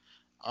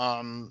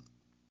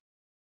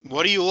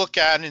 What do you look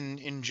at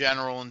in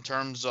general in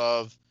terms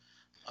of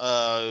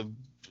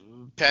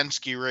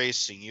Penske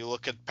Racing? You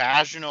look at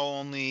Pagenaud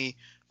only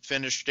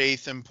finished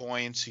 8th in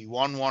points. He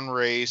won 1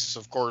 race.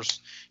 Of course,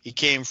 he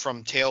came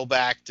from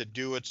tailback to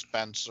Dewitt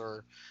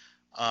Spencer.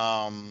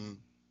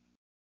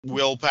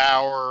 Will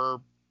Power,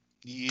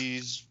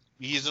 he's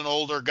an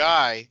older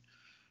guy.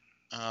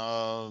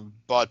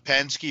 But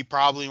Penske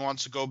probably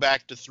wants to go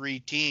back to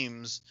 3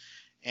 teams,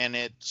 and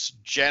it's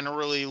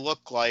generally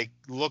looked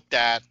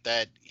at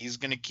that he's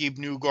going to keep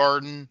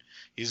Newgarden,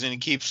 he's going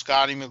to keep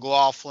Scotty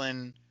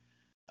McLaughlin.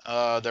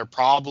 There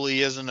probably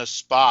isn't a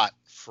spot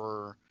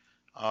for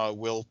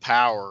Will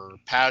Power.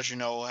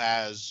 Pagenaud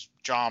has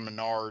John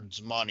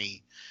Menard's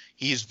money.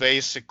 He's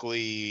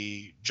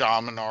basically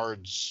John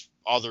Menard's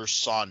other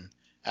son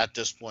at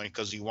this point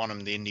because he won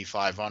him the Indy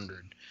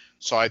 500.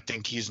 So I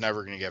think he's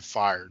never going to get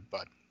fired.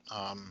 But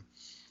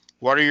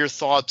what are your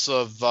thoughts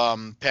of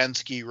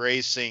Penske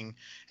Racing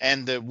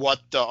and what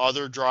the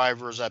other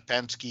drivers at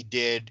Penske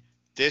did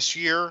this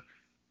year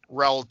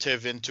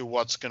relative into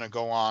what's going to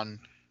go on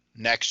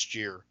next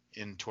year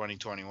in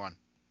 2021?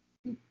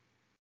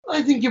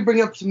 I think you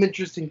bring up some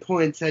interesting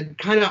points. I'd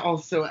kind of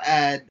also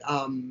add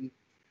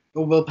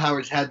Will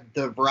Power's had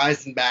the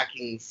Verizon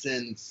backing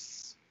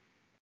since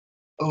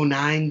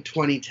 2009,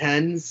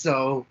 2010.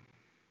 So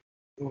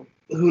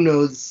who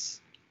knows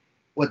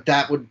what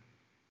that would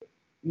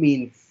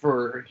mean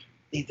for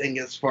anything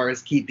as far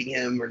as keeping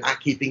him or not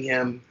keeping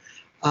him.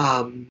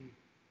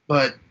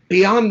 But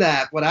beyond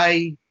that, what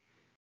I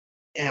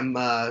am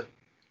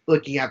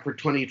looking at for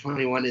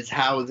 2021 is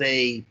how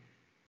they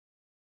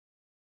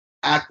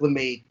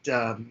acclimate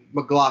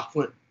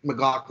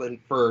McLaughlin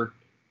for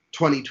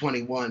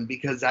 2021,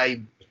 because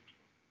I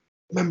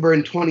remember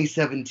in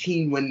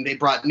 2017 when they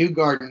brought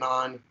Newgarden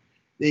on,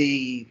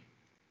 they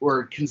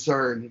were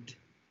concerned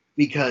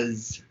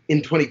because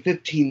in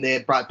 2015 they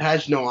had brought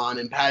Pagenaud on,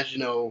 and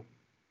Pagenaud,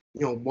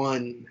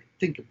 won, I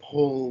think, a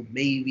pole,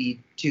 maybe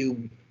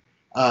two,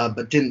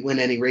 but didn't win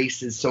any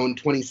races. So in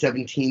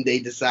 2017 they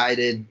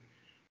decided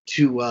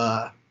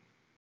to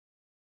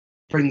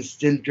bring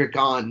Cindric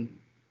on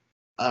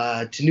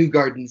to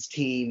Newgarden's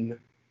team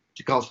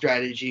to call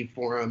strategy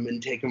for him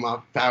and take him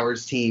off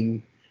Power's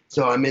team.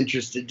 So I'm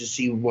interested to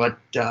see what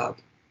Penske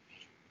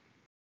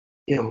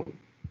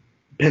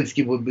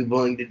would be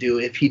willing to do,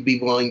 if he'd be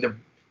willing to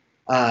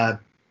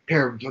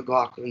pair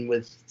McLaughlin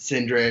with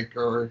Cindric,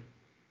 or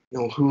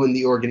who in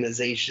the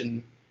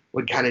organization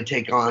would kind of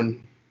take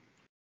on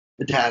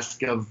the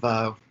task of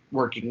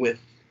working with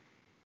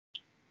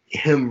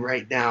him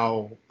right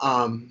now.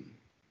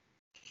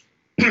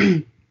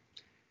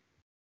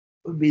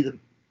 Would be the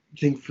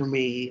thing for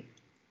me.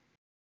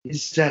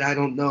 Instead, I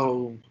don't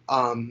know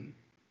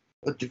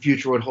what the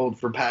future would hold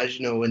for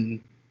Pagenaud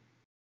and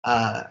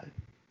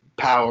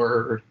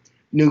Power.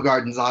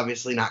 Newgarden's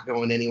obviously not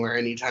going anywhere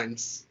anytime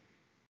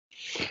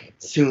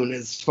soon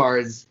as far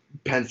as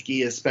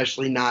Penske,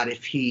 especially not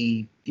if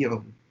he,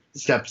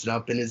 steps it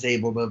up and is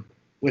able to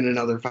win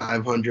another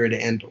 500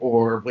 and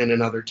or win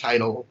another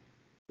title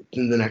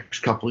in the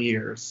next couple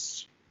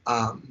years.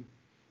 So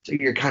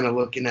you're kind of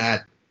looking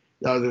at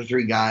the other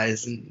three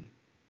guys and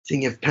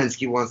seeing if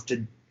Penske wants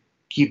to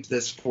keep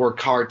this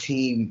 4-car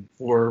team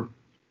for a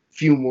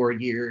few more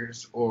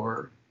years,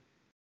 or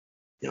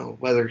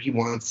whether he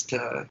wants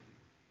to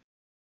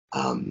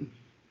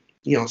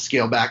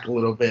scale back a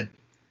little bit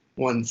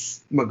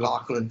once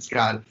McLaughlin's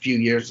got a few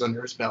years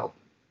under his belt.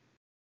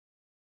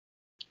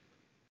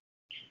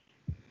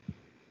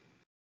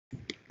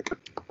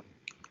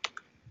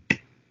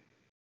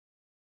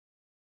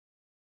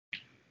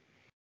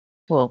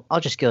 Well, I'll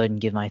just go ahead and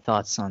give my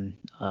thoughts on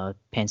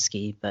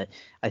Penske, but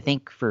I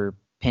think for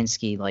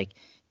Penske, like,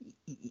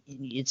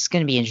 it's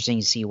going to be interesting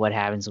to see what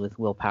happens with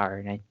Will Power.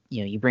 And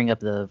you bring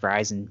up the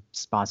Verizon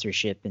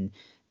sponsorship, and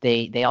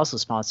they also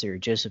sponsor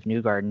Joseph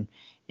Newgarden,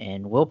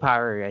 and Will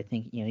Power. I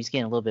think he's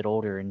getting a little bit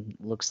older and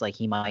looks like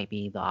he might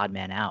be the odd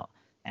man out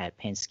at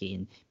Penske,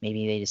 and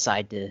maybe they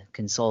decide to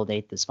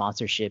consolidate the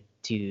sponsorship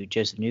to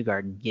Joseph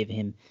Newgarden, give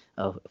him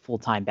a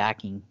full-time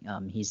backing.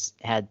 He's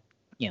had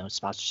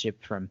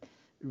sponsorship from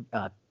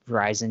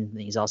Verizon.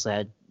 He's also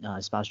had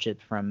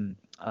sponsorship from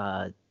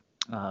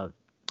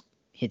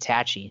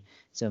Hitachi.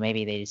 So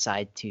maybe they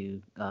decide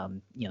to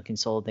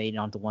consolidate it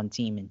onto one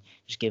team and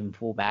just give him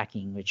full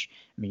backing, which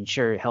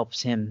sure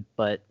helps him,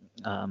 but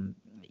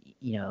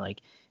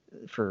like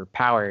for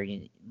Power,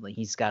 like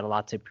he's got a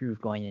lot to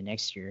prove going into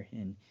next year,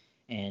 and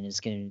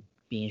it's going to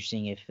be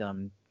interesting if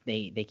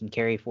they can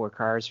carry 4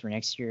 cars for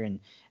next year,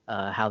 and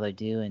how they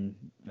do, and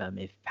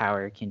if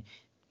Power can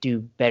do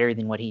better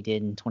than what he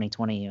did in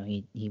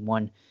 2020. He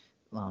won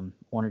 1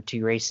 or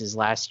 2 races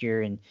last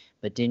year,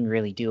 but didn't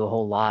really do a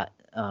whole lot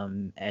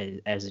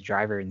as a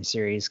driver in the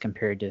series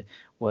compared to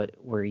what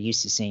we're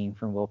used to seeing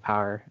from Will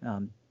Power.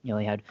 He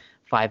only had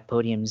 5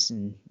 podiums,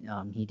 and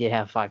he did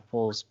have 5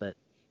 poles, but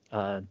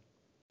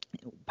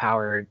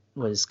Power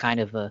was kind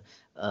of a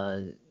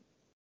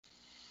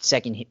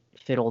second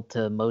fiddle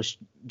to most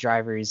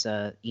drivers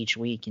each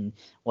week, and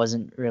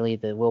wasn't really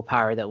the Will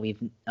Power that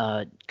we've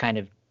kind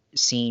of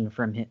seen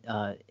from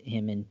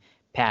him in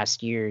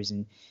past years.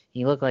 And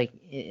he looked like,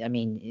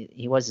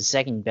 he was the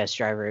second best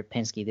driver at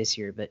Penske this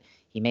year, but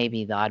he may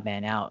be the odd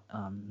man out,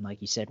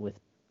 like you said, with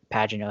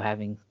Pagenaud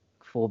having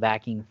full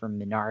backing from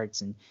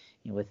Menards, and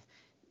with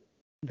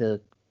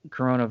the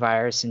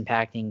coronavirus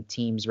impacting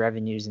teams'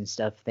 revenues and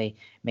stuff, they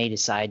may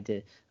decide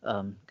to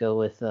go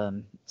with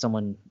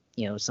someone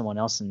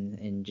else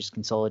and just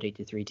consolidate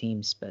to 3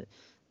 teams. But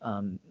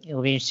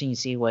it'll be interesting to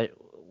see what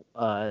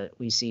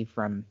we see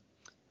from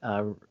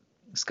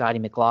Scotty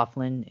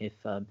McLaughlin, if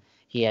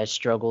he has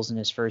struggles in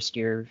his first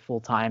year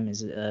full time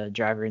as a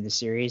driver in the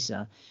series.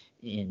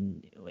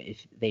 And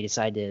if they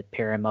decide to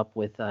pair him up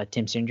with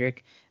Tim Cindric,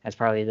 that's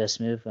probably the best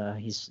move.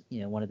 He's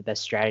one of the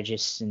best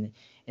strategists in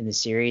the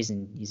series,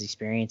 and he's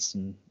experienced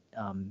and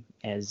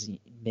has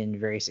been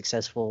very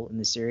successful in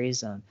the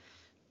series. And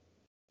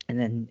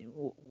then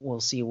we'll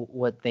see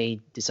what they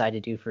decide to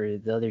do for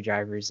the other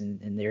drivers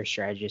and their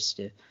strategists,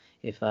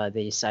 if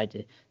they decide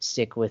to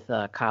stick with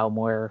Kyle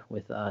Moore,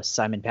 with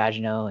Simon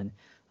Pagenaud, and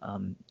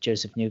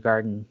Joseph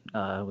Newgarden,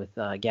 with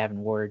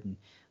Gavin Ward, and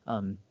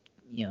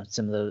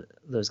some of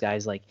those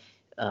guys, like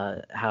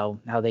how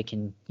they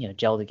can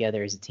gel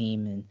together as a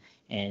team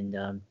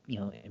and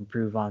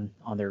improve on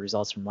their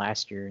results from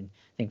last year. And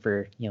I think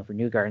for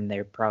Newgarden,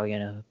 they're probably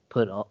going to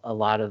put a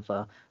lot of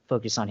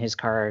focus on his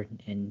car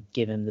and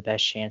give him the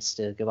best chance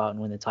to go out and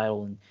win the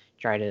title and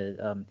try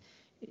to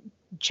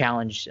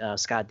challenge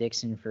Scott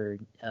Dixon for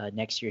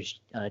next year's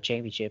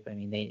championship. I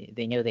mean,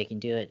 they know they can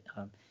do it.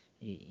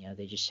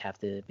 They just have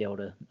to be able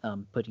to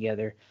put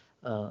together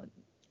a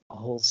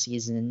whole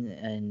season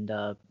and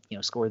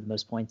score the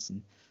most points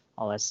and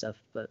all that stuff.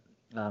 But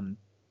I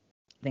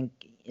think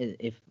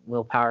if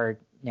Will Power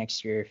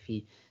next year, if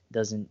he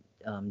doesn't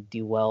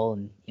do well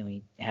and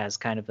he has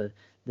kind of the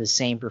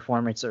same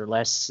performance or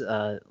less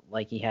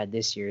like he had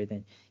this year,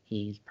 then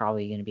he's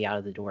probably going to be out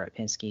of the door at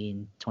Penske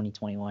in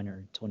 2021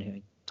 or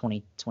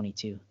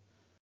 2022.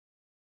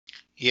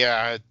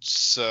 Yeah,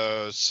 it's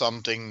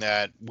something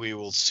that we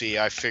will see.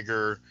 I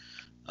figure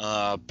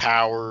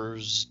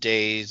Power's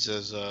days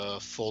as a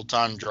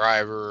full-time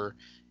driver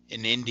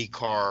in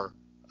IndyCar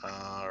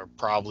are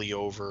probably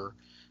over,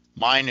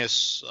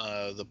 minus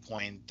the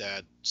point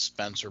that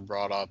Spencer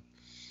brought up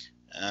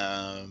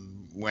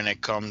when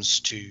it comes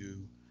to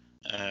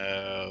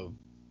the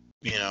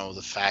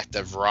fact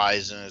that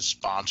Verizon has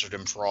sponsored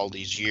him for all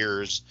these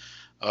years.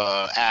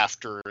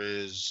 After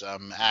his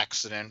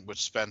accident with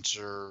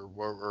Spencer,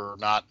 or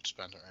not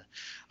Spencer,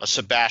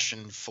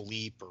 Sebastian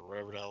Philippe, or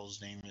whatever the hell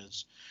his name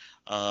is,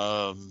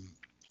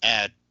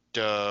 at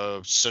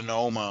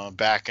Sonoma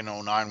back in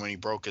 2009 when he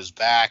broke his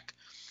back.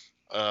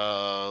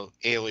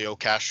 Helio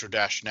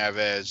Castro-Dash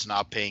Neves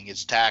not paying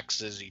his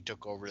taxes. He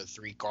took over the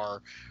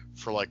 3-car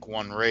for like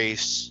one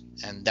race,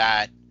 and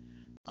that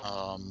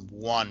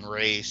one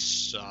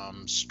race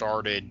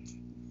started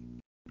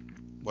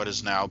what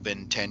has now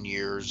been 10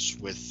 years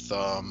with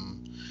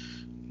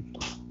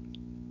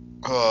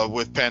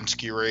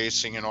Penske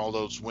Racing and all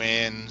those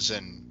wins,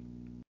 and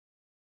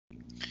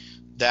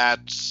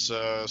that's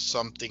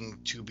something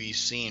to be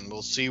seen.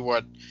 We'll see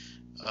what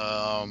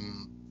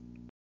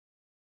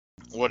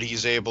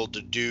he's able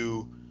to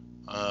do.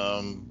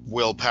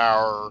 Will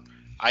Power,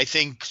 I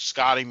think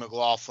Scotty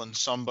McLaughlin,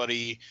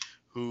 somebody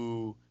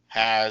who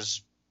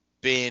has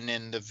been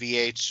in the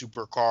V8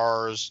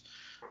 supercars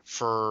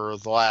for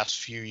the last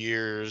few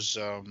years.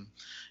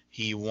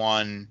 He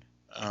won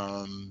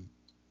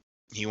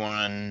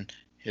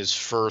his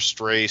first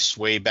race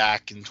way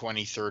back in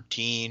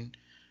 2013.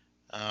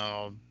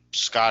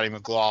 Scotty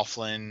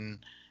McLaughlin,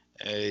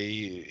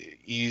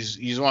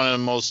 he's one of the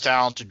most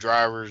talented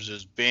drivers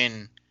has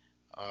been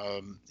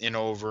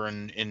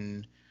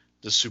in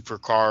the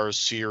supercars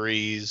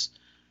series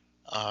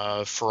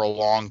for a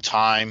long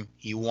time.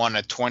 He won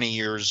at 20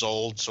 years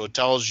old, so it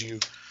tells you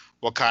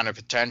what kind of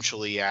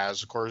potential he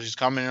has. Of course, he's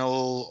coming a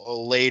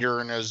little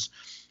later in his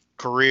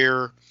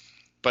career,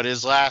 but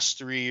his last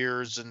 3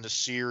 years in the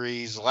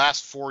series, the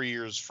last 4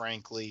 years,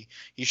 frankly,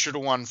 he should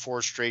have won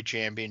 4 straight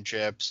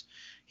championships.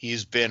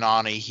 He's been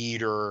on a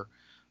heater.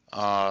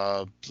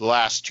 The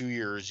last 2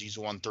 years, he's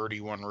won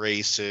 31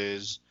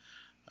 races.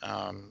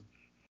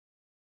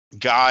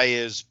 Guy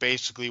is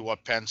basically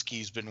what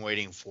Penske's been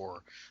waiting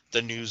for.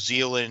 The New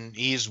Zealand,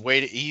 he's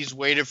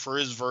waited for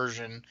his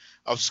version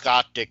of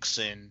Scott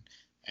Dixon,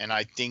 and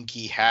I think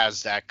he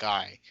has that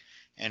guy.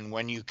 And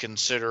when you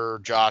consider,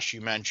 Josh,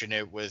 you mentioned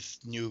it with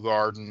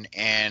Newgarden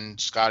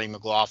and Scotty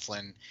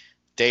McLaughlin,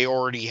 they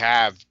already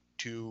have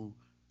 2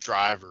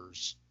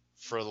 drivers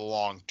for the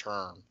long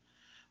term.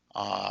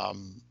 I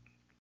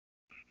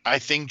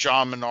think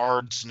John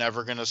Menard's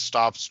never going to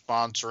stop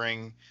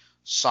sponsoring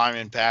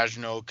Simon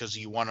Pagenaud because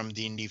he won him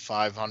the Indy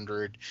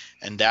 500,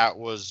 and that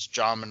was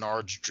John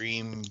Menard's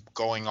dream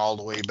going all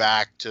the way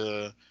back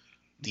to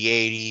the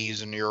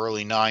 80s and the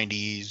early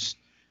 90s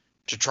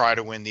to try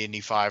to win the Indy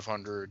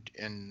 500,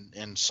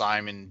 and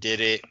Simon did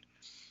it,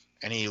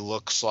 and he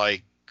looks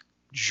like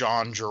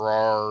Jean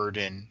Girard,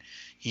 and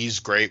he's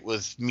great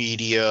with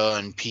media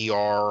and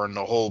PR and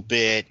the whole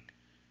bit.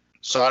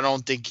 So I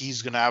don't think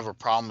he's going to have a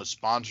problem with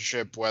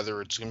sponsorship,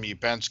 whether it's going to be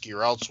Penske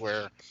or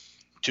elsewhere,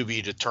 to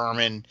be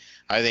determined.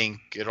 I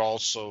think it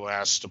also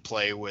has to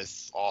play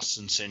with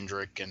Austin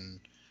Cindric and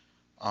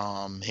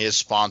his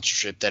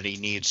sponsorship that he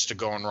needs to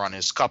go and run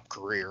his Cup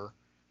career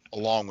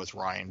along with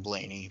Ryan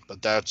Blaney.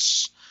 But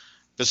that's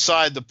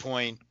beside the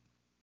point.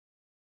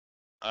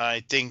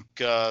 I think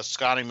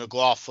Scotty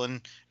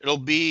McLaughlin, it'll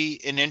be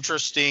an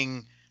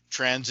interesting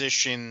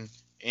transition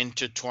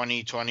into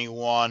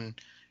 2021.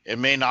 It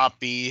may not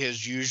be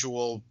his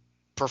usual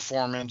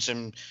performance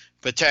and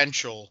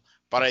potential,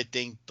 but I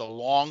think the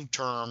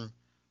long-term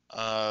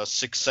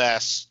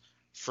success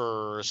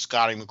for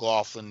Scotty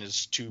McLaughlin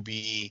is to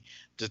be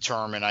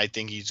determined. I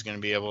think he's going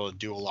to be able to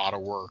do a lot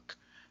of work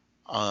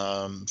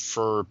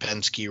for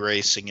Penske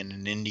Racing in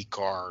an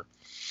IndyCar.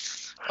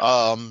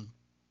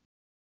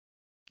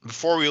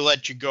 Before we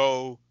let you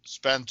go,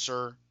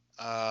 Spencer,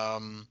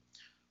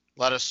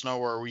 let us know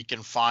where we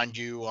can find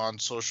you on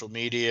social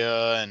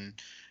media and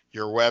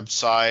your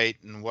website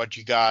and what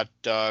you got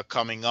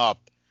coming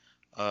up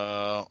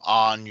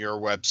on your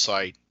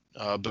website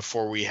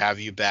before we have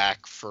you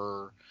back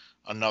for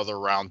another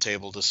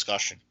roundtable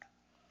discussion.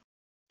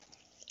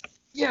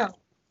 Yeah.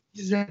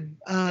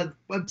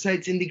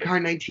 Website's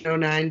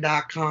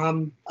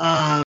IndyCar1909.com.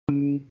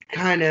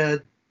 Kind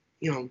of,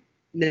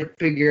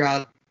 figure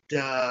out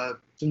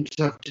some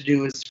stuff to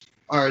do as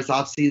far as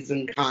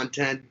off-season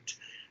content.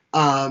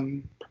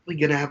 Probably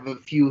gonna have a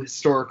few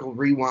historical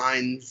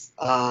rewinds.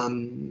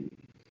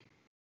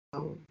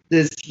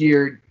 This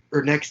year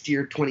or next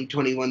year,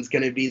 2021 is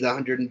going to be the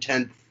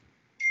 110th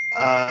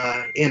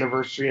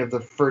anniversary of the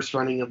first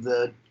running of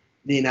the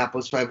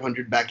Indianapolis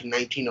 500 back in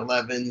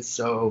 1911.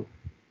 So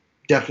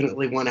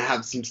definitely want to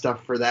have some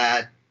stuff for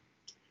that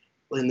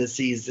in the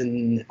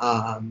season.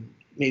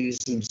 Maybe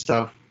some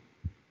stuff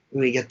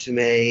when we get to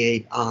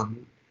May.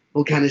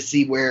 We'll kind of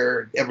see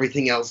where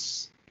everything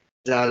else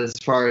is out as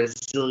far as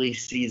silly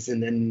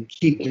season and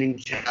keeping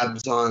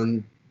tabs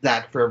on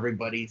that for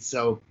everybody.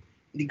 So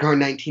IndyCar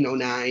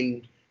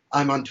 1909.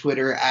 I'm on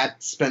Twitter at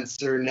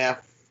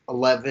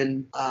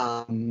SpencerNeff11.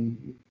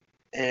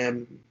 And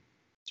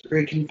that's where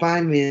you can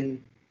find me.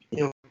 And,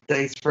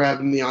 thanks for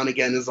having me on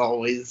again as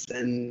always.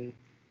 And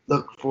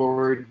look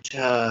forward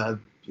to,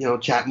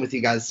 chatting with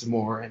you guys some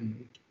more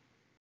and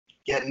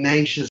getting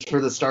anxious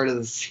for the start of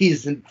the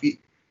season.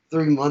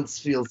 3 months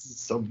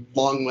feels a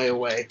long way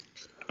away.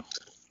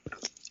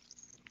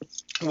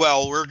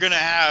 Well, we're going to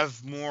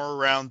have more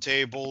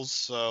roundtables,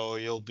 so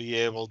you'll be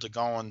able to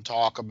go and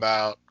talk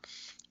about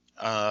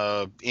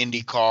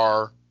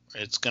IndyCar.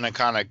 It's going to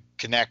kind of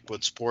connect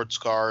with sports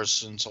cars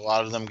since a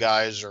lot of them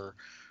guys are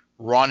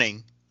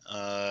running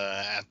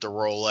at the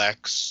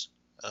Rolex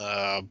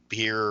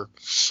here,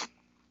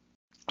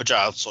 which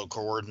also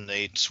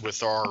coordinates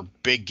with our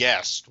big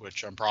guest,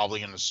 which I'm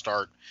probably going to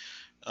start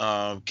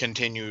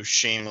continue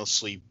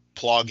shamelessly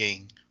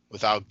plugging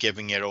without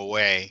giving it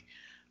away.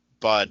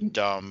 But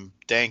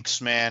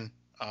thanks, man.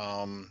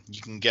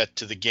 You can get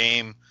to the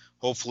game.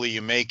 Hopefully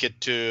you make it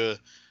to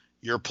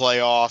your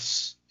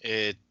playoffs.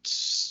 It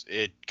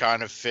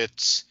kind of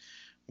fits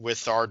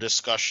with our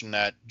discussion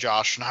that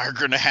Josh and I are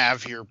going to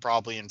have here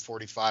probably in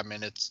 45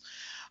 minutes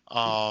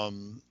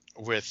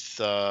with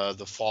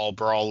the Fall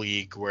Brawl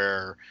League,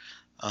 where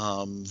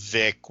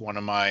Vic, one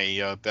of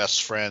my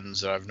best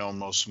friends that I've known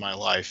most of my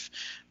life,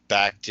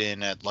 backed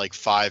in at like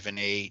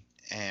 5-8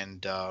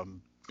 and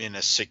in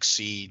a 6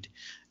 seed.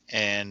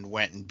 And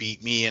went and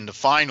beat me in the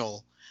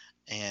final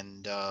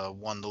and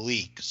won the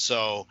league.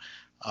 So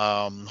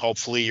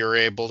hopefully you're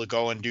able to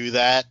go and do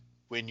that,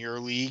 win your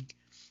league.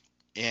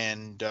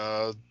 And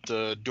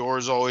the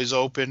door's always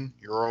open.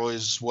 You're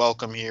always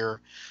welcome here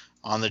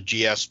on the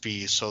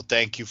GSP. So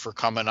thank you for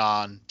coming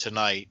on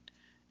tonight.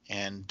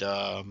 And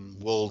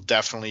we'll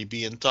definitely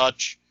be in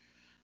touch.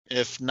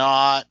 If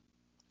not,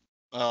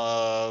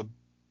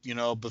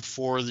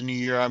 before the new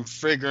year, I'm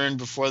figuring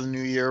before the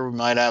new year, we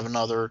might have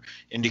another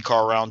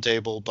IndyCar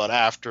roundtable, but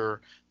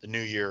after the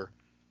new year,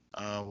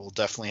 we'll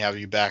definitely have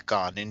you back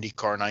on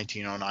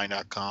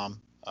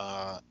IndyCar1909.com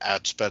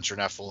at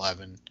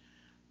SpencerNeff11.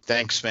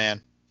 Thanks,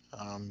 man.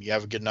 You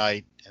have a good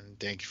night, and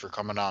thank you for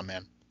coming on,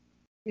 man.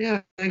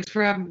 Yeah, thanks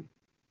for having me.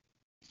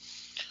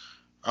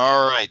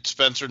 All right,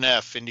 Spencer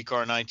Neff,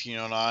 IndyCar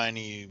 1909.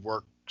 He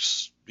worked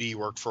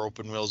for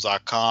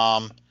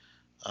OpenWheels.com.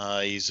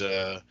 He's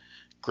a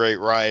great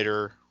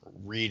writer.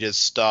 Read his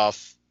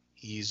stuff.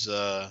 He's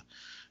a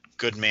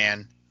good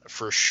man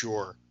for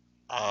sure.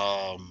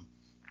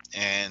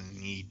 And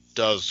he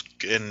does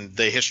in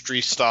the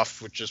history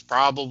stuff, which is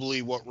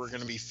probably what we're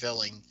going to be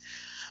filling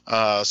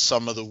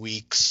some of the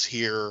weeks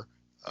here,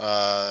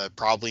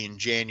 probably in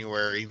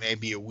January,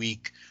 maybe a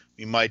week.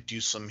 We might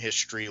do some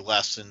history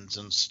lessons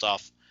and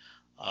stuff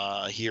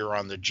here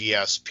on the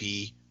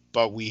GSP,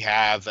 but we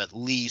have at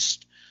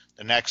least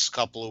the next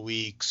couple of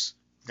weeks.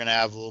 We're going to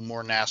have a little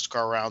more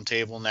NASCAR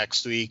roundtable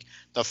next week.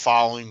 The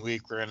following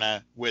week, we're going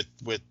to, with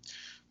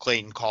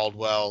Clayton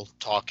Caldwell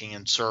talking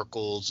in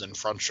circles and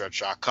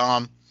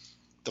frontstretch.com.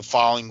 The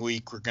following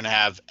week, we're going to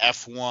have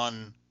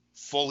F1,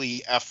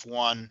 fully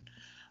F1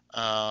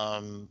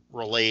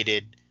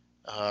 related,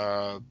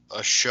 a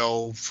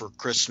show for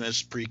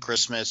Christmas,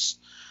 pre-Christmas,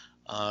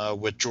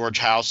 with George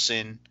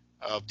Howson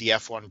of the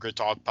F1 Grid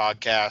Talk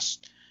podcast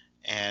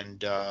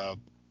and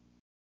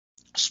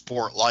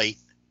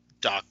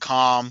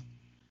Sportlight.com.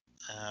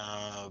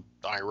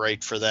 I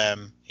write for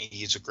them.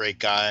 He's a great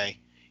guy.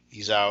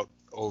 He's out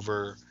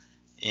over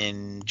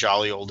in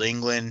jolly old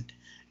England,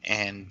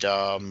 and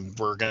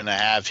we're going to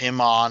have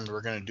him on.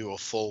 We're going to do a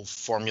full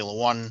Formula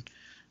One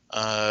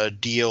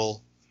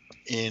deal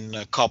in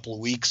a couple of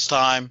weeks'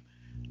 time.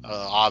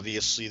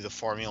 Obviously, the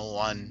Formula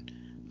One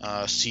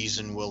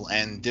season will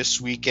end this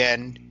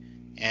weekend,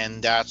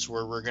 and that's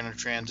where we're going to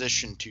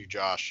transition to,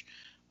 Josh.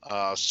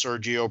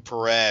 Sergio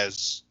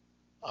Perez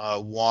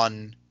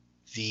won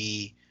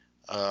the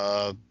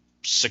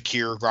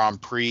Sakir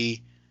Grand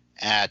Prix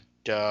at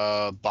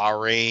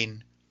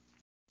Bahrain.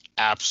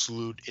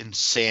 Absolute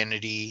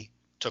insanity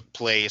took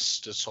place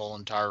this whole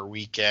entire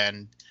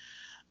weekend.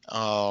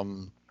 I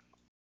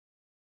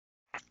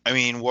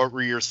mean, what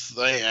were your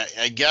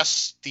I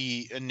guess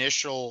the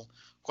initial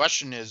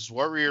question is,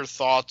 what were your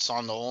thoughts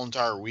on the whole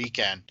entire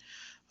weekend?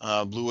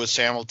 Lewis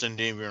Hamilton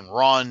didn't even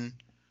run.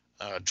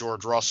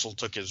 George Russell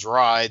took his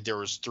ride. There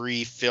was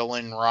 3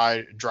 fill-in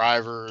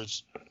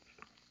drivers.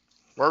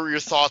 What were your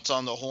thoughts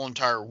on the whole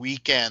entire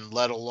weekend,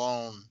 let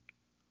alone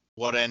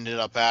what ended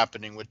up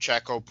happening with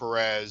Checo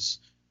Perez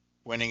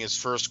winning his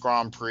first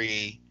Grand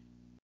Prix,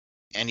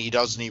 and he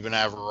doesn't even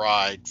have a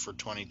ride for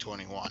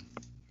 2021.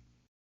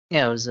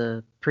 Yeah, it was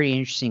a pretty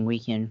interesting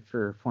weekend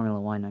for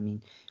Formula One. I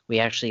mean, we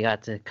actually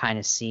got to kind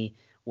of see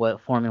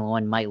what Formula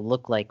One might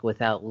look like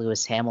without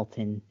Lewis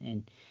Hamilton,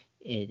 and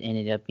it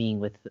ended up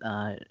being with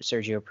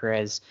Sergio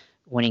Perez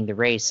winning the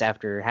race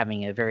after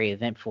having a very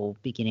eventful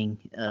beginning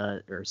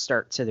or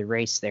start to the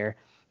race there.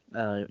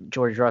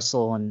 George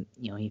Russell, and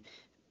he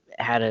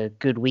had a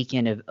good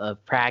weekend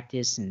of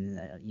practice, and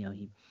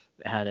he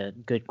had a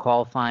good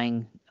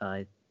qualifying.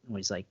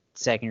 Was like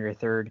second or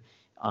third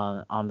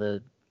on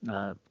the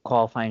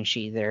qualifying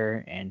sheet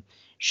there, and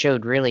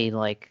showed really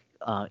like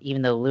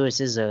even though Lewis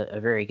is a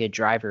very good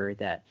driver,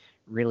 that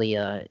really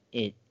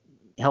it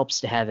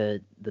helps to have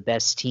the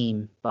best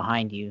team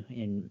behind you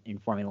in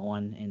Formula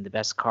One and the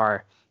best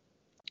car,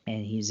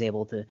 and he's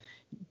able to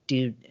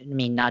do, I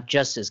mean, not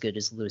just as good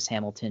as Lewis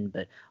Hamilton,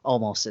 but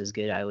almost as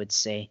good, I would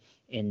say,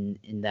 in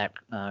that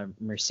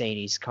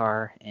Mercedes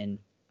car. And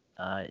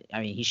I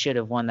mean, he should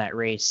have won that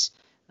race.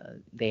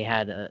 They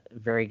had a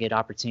very good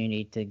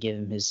opportunity to give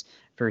him his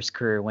first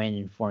career win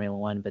in Formula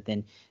One, but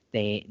then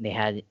they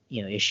had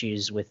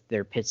issues with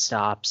their pit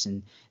stops,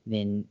 and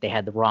then they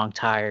had the wrong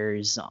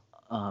tires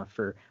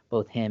for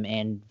both him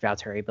and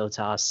Valtteri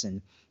Bottas,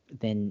 and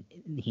then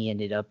he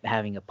ended up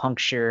having a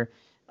puncture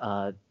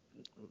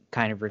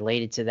kind of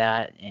related to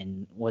that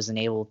and wasn't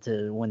able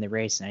to win the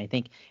race. And I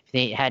think if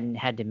they hadn't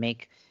had to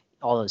make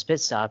all those pit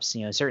stops,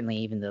 certainly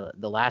even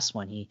the last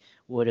one, he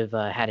would have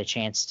had a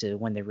chance to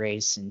win the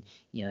race. And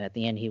at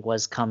the end, he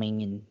was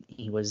coming, and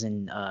he was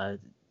in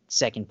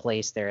second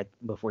place there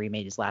before he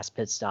made his last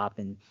pit stop,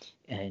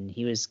 and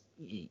he was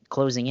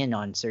closing in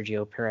on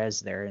Sergio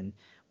Perez there, and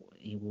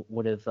he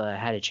would have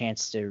had a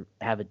chance to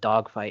have a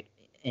dogfight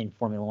in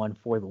Formula One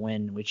for the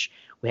win, which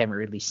we haven't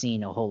really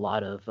seen a whole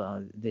lot of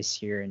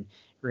this year, and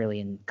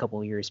really in a couple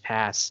of years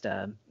past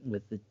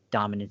with the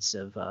dominance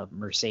of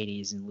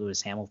Mercedes and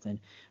Lewis Hamilton.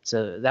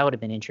 So that would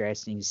have been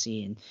interesting to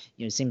see. And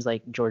it seems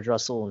like George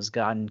Russell has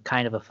gotten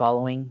kind of a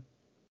following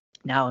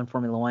now in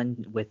Formula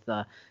One with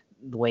the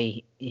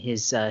way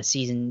his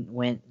season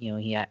went.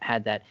 He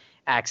had that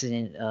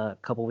accident a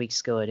couple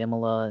weeks ago at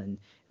Imola, and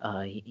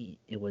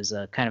it was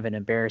kind of an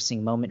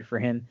embarrassing moment for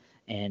him,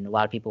 and a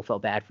lot of people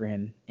felt bad for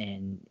him,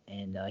 and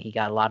he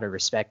got a lot of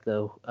respect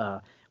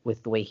though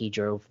with the way he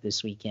drove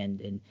this weekend.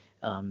 And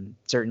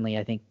certainly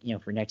I think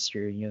for next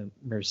year,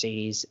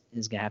 Mercedes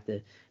is going to have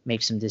to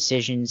make some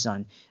decisions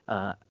on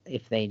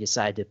if they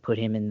decide to put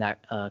him in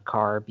that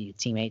car, be a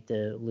teammate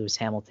to Lewis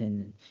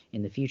Hamilton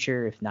in the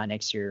future, if not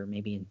next year,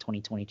 maybe in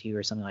 2022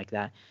 or something like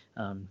that,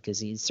 because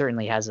he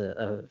certainly has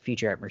a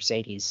future at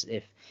Mercedes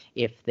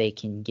if they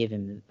can give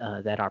him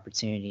that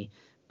opportunity.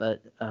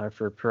 But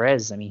for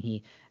Perez, I mean,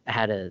 he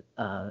had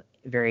a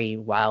very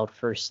wild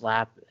first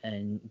lap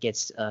and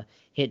gets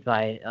hit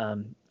by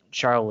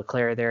Charles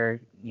Leclerc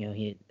there.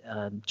 He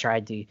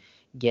tried to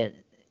get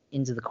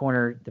into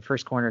the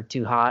first corner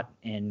too hot,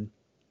 and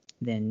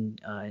then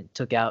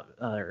took out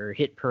or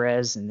hit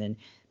Perez, and then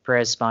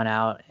Perez spun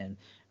out, and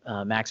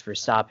Max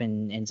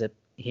Verstappen ends up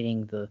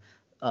hitting the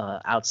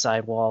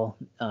outside wall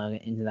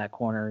into that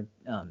corner,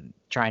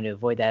 trying to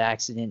avoid that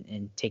accident,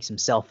 and takes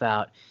himself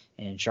out,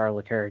 and Charles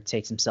Leclerc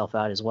takes himself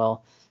out as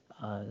well.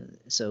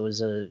 So it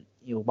was a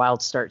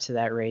wild start to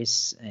that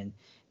race, and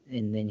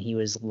then he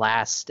was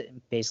last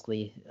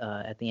basically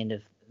at the end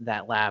of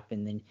that lap,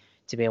 and then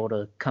to be able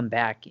to come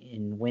back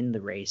and win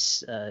the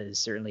race is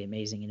certainly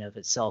amazing in of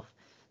itself.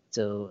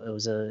 So it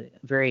was a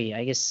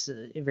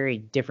very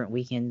different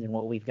weekend than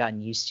what we've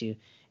gotten used to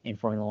in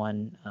Formula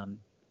One.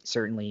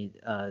 Certainly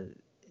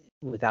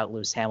without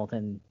Lewis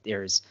Hamilton,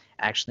 there's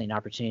actually an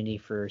opportunity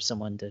for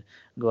someone to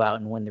go out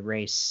and win the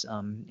race.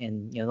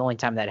 And the only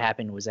time that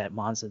happened was at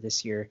Monza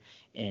this year,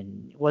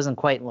 and it wasn't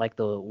quite like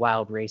the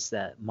wild race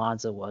that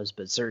Monza was,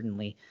 but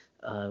certainly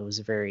it was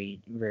a very,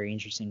 very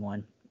interesting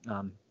one.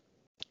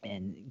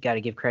 And got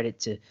to give credit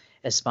to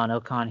Esteban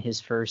Ocon,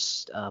 his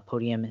first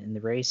podium in the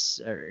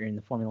race or in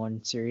the Formula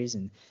One series,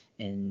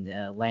 and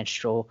Lance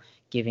Stroll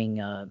giving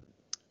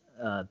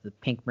the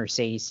pink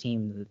Mercedes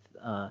team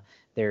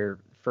their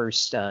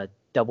first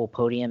double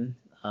podium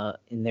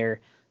in their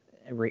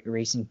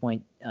Racing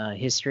Point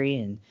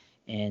history,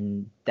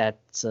 and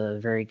that's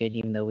very good.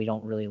 Even though we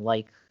don't really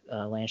like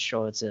Lance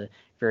Stroll, it's a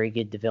very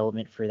good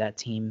development for that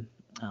team,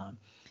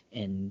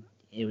 and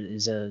it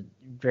was a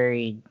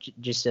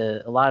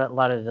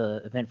lot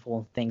of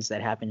eventful things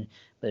that happened,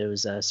 but it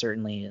was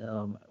certainly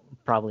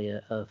probably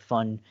a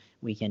fun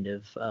weekend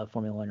of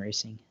Formula One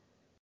racing.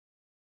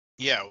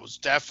 Yeah, it was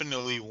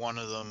definitely one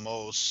of the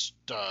most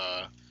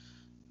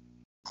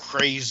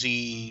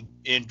crazy,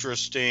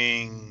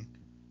 interesting,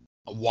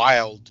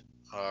 wild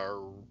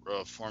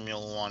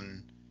Formula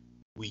One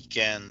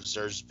weekends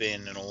there's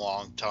been in a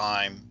long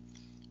time.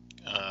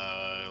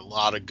 A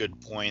lot of good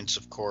points,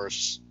 of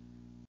course,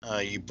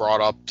 you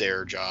brought up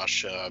there,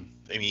 Josh. I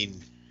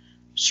mean,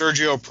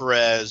 Sergio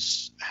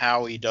Perez,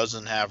 how he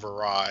doesn't have a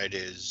ride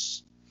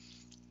is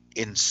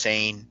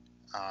insane.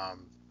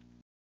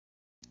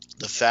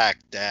 the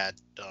fact that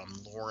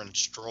Lawrence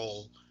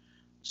Stroll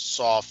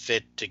saw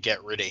fit to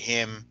get rid of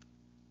him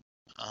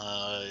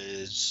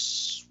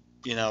is,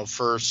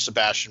 for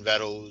Sebastian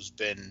Vettel, who's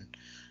been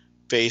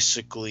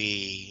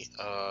basically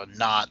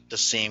not the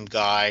same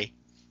guy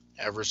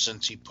ever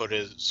since he put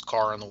his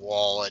car on the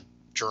wall at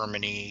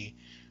Germany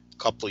a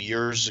couple of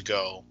years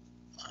ago,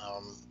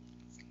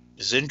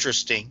 is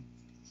interesting.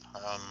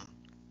 Um,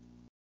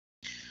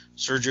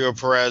 Sergio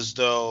Perez,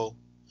 though,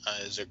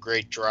 is a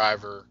great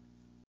driver.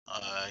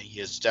 He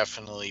has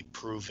definitely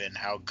proven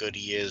how good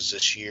he is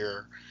this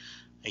year.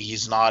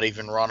 He's not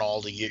even run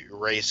all the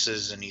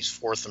races, and he's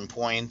fourth in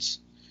points.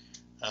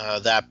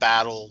 That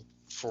battle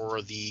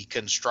for the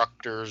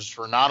constructors,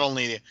 for not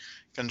only the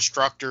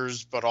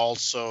constructors, but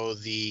also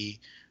the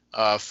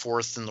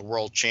fourth in the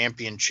world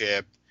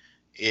championship,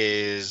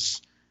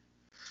 is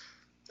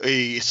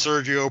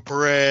Sergio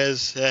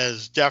Perez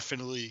has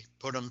definitely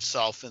put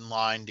himself in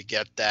line to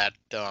get that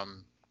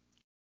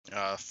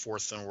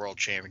fourth in the world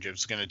championship.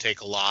 It's going to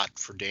take a lot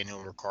for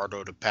Daniel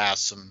Ricciardo to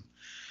pass him.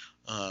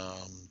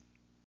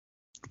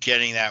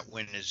 Getting that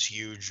win is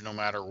huge no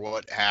matter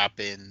what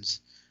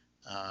happens.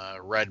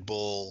 Red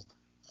Bull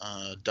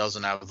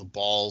doesn't have the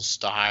balls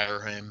to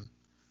hire him,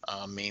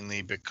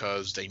 mainly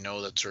because they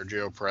know that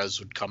Sergio Perez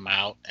would come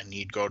out and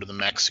he'd go to the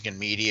Mexican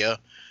media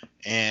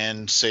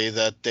and say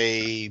that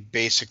they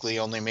basically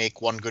only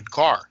make one good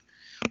car,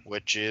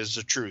 which is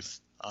the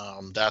truth.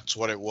 That's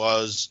what it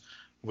was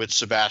with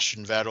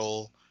Sebastian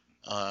Vettel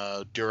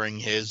during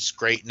his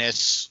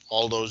greatness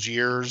all those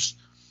years.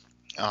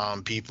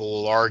 People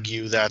will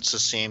argue that's the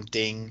same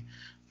thing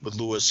with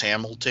Lewis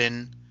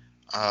Hamilton.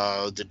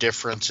 The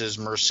difference is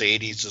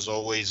Mercedes has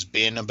always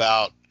been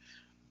about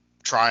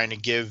trying to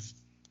give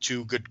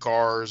two good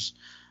cars.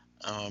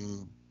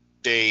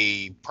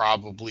 They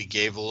probably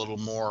gave a little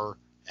more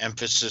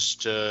emphasis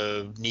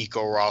to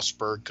Nico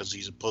Rosberg because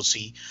he's a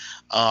pussy.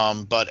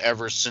 But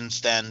ever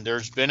since then,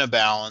 there's been a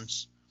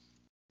balance.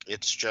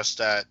 It's just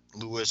that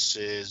Lewis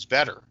is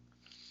better.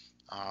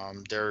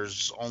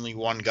 There's only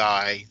one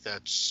guy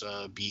that's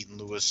beaten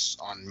Lewis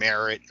on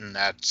merit, and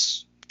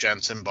that's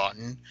Jenson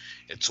Button.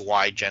 It's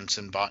why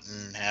Jenson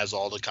Button has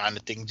all the kind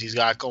of things he's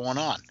got going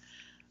on.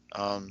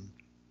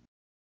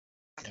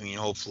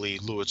 Hopefully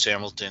Lewis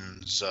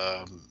Hamilton's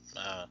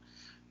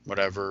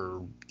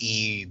whatever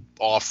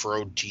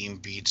off-road team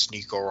beats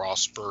Nico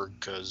Rosberg,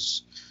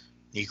 because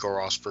Nico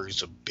Rosberg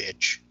is a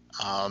bitch.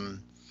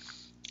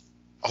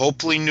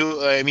 Hopefully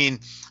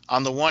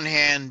on the one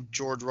hand,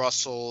 George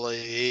Russell,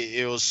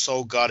 it was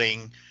so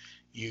gutting.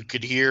 You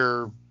could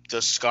hear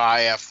the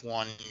Sky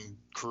F1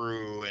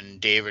 crew and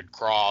David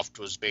Croft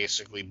was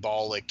basically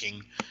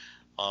ball-licking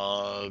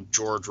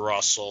George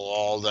Russell,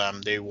 all of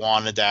them. They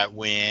wanted that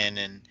win,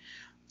 and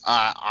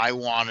I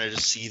wanted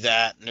to see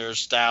that. And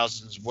there's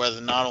thousands,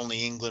 whether not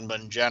only England but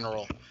in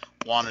general,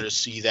 wanted to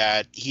see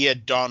that. He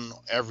had done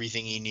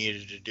everything he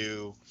needed to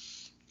do,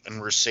 and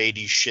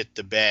Mercedes shit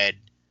the bed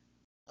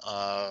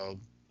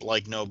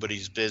like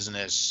nobody's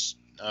business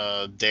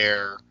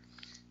there.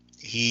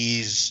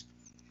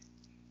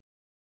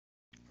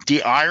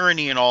 The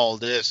irony in all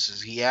this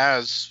is he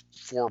has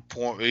 4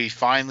 points. He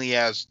finally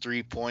has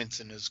 3 points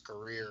in his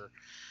career,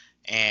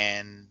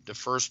 and the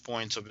first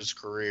points of his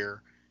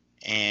career,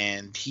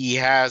 and he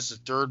has the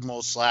third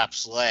most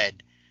laps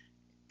led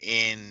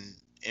in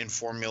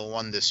Formula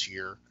One this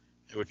year,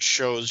 which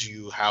shows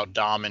you how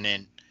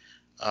dominant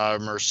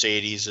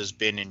Mercedes has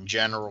been in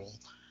general.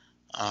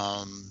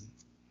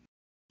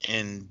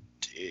 And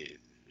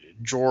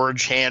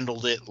George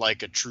handled it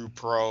like a true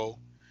pro.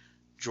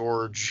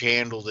 George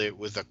handled it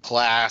with a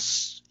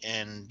class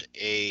and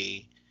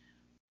a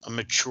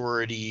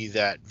maturity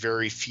that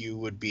very few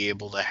would be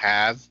able to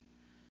have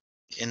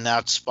in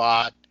that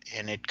spot.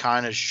 And it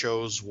kind of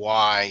shows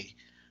why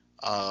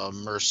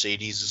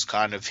Mercedes has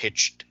kind of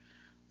hitched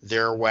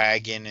their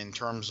wagon in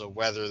terms of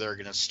whether they're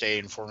going to stay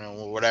in Formula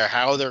One, whatever,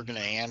 how they're going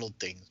to handle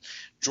things.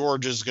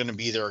 George is going to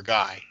be their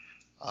guy.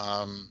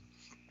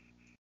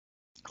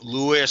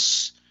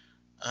 Lewis,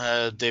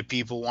 that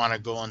people want to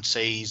go and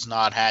say he's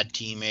not had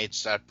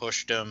teammates that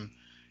pushed him.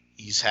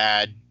 He's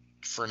had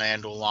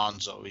Fernando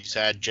Alonso. He's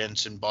had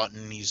Jenson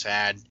Button.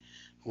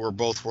 Who were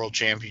both world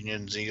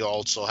champions. He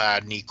also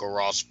had Nico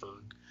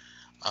Rosberg.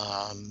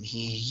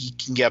 He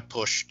can get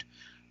pushed.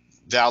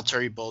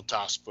 Valtteri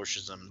Bottas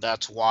pushes him.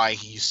 That's why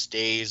he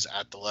stays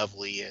at the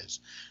level he is.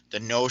 The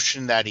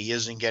notion that he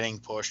isn't getting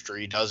pushed or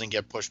he doesn't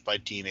get pushed by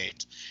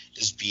teammates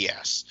is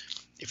BS.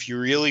 If you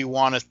really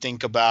want to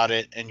think about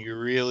it and you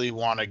really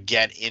want to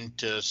get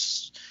into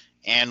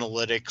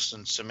analytics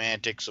and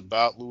semantics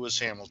about Lewis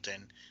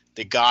Hamilton,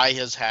 the guy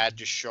has had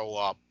to show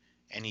up,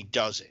 and he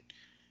does it.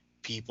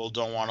 People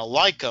don't want to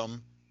like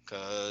him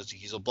because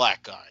he's a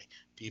black guy.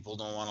 People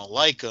don't want to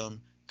like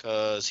him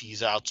because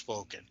he's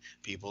outspoken.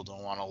 People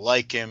don't want to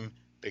like him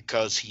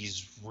because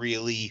he's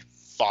really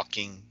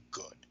fucking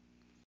good.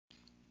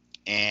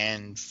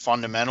 And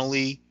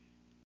fundamentally,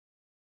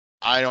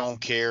 I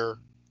don't care.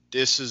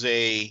 This is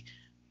a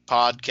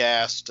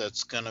podcast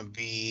that's going to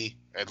be,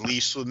 at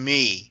least with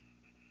me,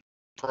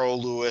 pro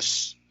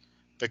Lewis,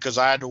 because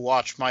I had to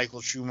watch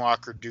Michael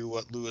Schumacher do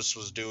what Lewis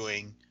was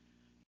doing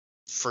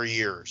for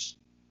years.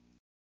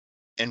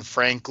 And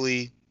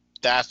frankly,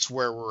 that's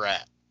where we're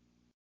at.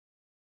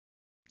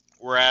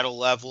 We're at a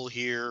level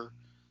here.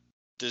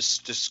 This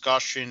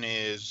discussion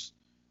is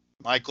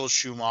Michael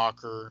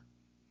Schumacher,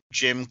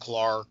 Jim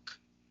Clark,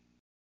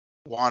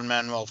 Juan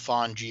Manuel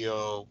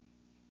Fangio,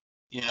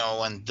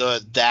 and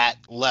that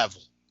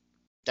level.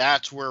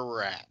 That's where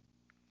we're at.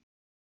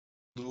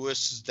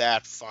 Lewis is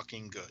that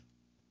fucking good.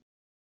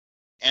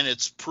 And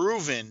it's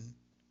proven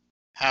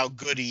how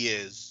good he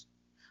is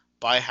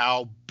by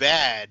how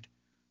bad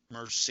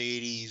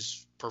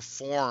Mercedes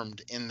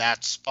performed in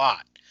that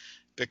spot.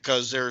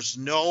 Because there's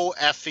no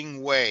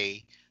effing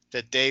way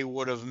that they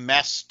would have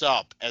messed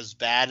up as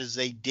bad as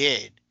they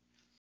did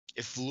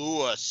if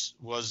Lewis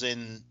was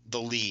in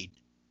the lead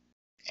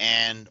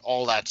and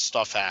all that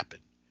stuff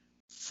happened.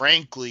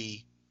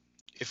 Frankly,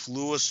 if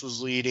Lewis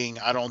was leading,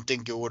 I don't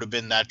think it would have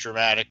been that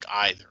dramatic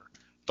either.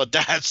 But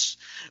that's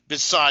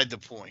beside the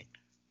point.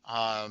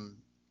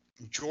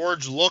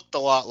 George looked a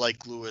lot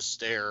like Lewis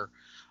there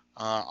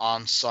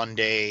on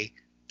Sunday.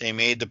 They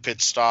made the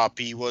pit stop.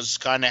 He was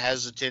kind of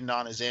hesitant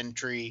on his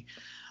entry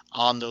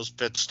on those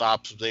pit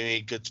stops. They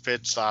made good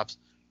pit stops.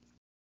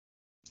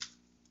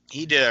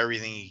 He did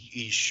everything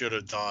he should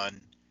have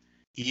done.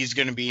 He's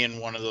going to be in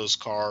one of those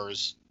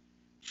cars.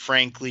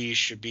 Frankly, he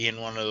should be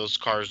in one of those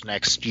cars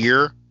next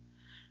year.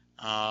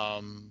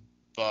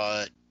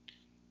 But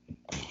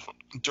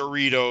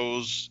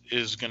Doritos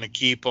is going to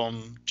keep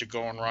him to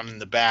go and run in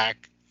the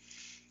back.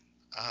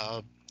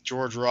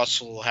 George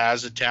Russell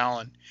has a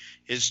talent.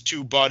 His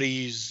two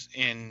buddies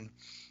in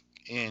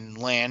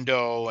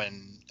Lando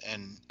and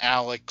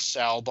Alex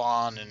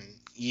Albon and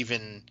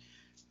even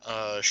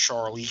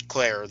Charles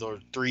Leclerc,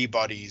 those three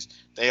buddies,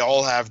 they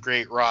all have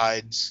great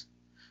rides.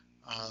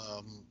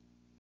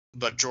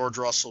 But George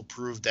Russell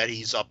proved that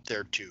he's up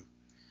there too.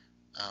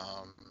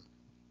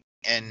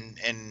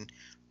 And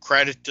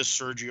credit to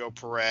Sergio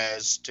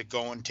Perez to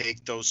go and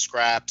take those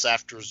scraps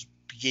after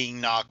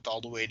being knocked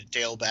all the way to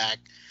tailback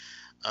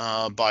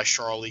by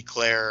Charles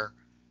Leclerc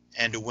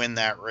and to win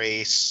that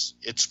race.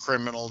 It's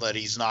criminal that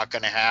he's not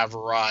going to have a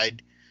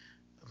ride,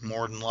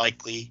 more than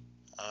likely,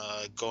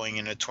 going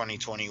into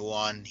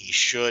 2021. He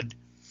should.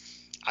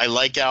 I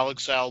like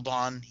Alex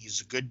Albon.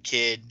 He's a good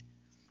kid.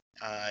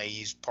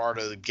 He's part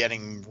of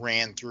getting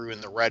ran through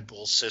in the Red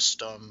Bull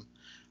system.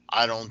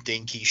 I don't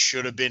think he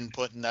should have been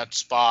put in that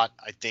spot.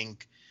 I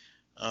think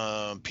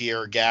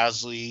Pierre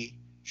Gasly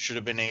should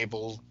have been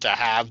able to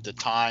have the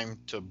time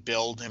to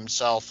build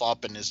himself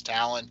up and his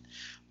talent,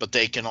 but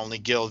they can only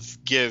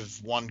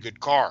give one good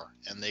car,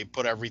 and they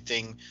put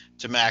everything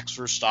to Max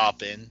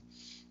Verstappen.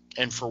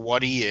 And for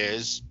what he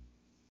is,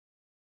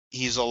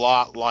 he's a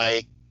lot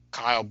like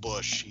Kyle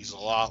Busch. He's a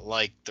lot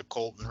like the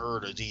Colton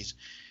Herta.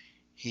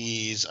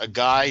 He's a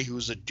guy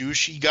who's a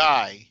douchey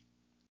guy,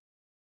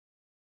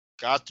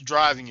 got the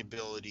driving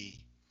ability.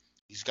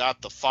 He's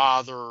got the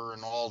father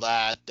and all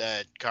that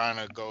kind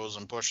of goes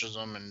and pushes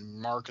him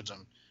and markets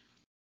him.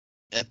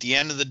 At the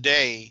end of the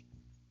day,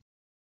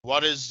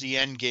 what is the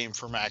end game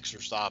for Max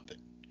Verstappen?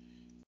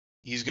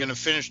 He's going to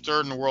finish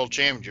third in the World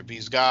Championship.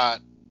 He's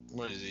got,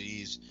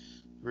 he's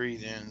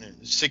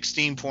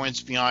 16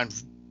 points behind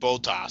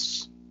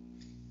Bottas.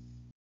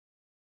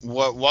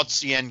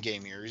 What's the end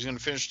game here? He's going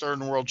to finish third in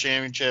the World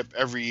Championship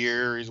every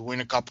year. He's win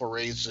a couple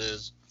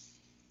races.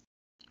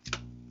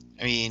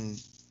 I mean,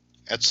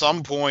 at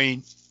some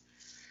point,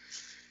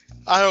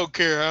 I don't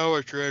care how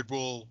much Red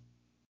Bull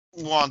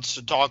wants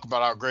to talk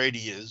about how great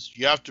he is.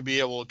 You have to be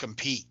able to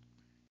compete.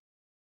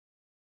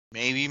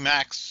 Maybe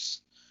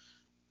Max,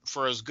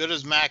 for as good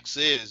as Max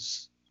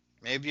is,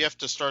 maybe you have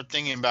to start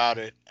thinking about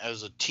it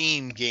as a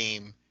team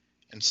game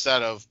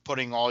instead of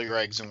putting all your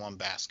eggs in one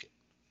basket.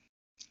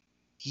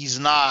 He's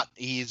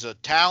a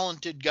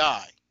talented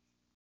guy.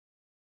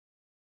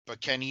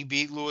 But can he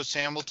beat Lewis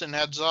Hamilton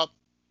heads up?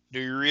 Do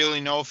you really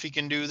know if he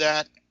can do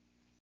that?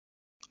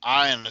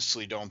 I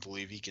honestly don't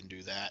believe he can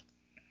do that.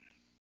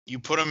 You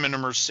put him in a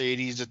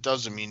Mercedes, it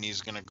doesn't mean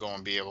he's going to go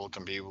and be able to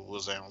compete with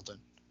Lewis Hamilton.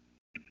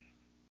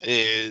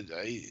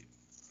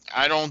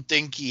 I don't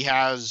think he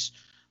has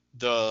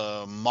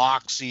the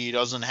moxie. He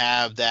doesn't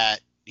have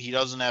that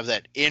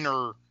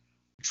inner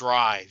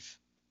drive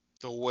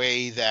the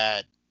way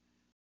that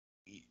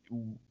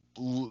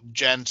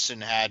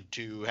Jensen had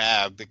to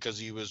have, because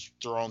he was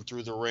thrown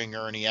through the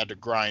ringer and he had to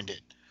grind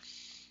it.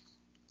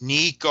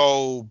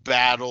 Nico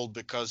battled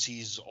because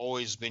he's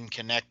always been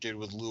connected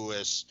with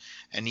Lewis,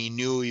 and he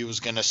knew he was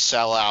going to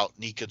sell out,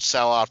 and he could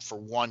sell out for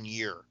 1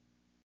 year.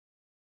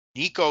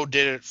 Nico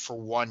did it for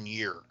 1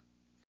 year.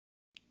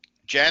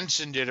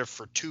 Jensen did it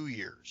for 2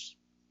 years.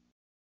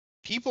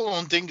 People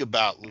don't think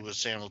about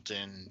Lewis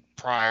Hamilton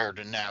prior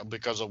to now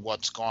because of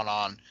what's gone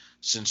on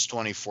since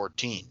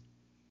 2014.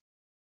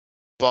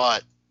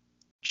 But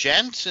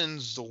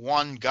Jensen's the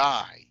one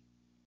guy,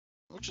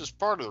 which is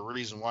part of the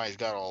reason why he's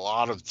got a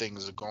lot of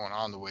things going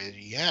on the way that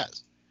he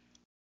has.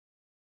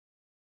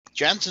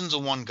 Jensen's the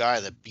one guy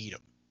that beat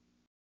him.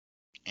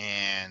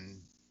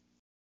 And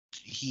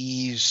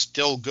he's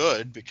still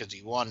good because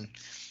he won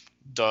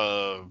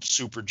the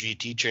Super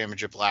GT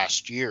Championship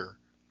last year.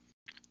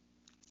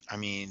 I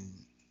mean,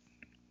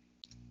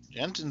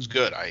 Jensen's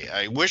good.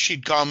 I wish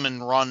he'd come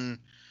and run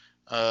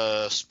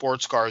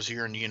sports cars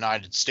here in the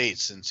United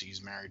States since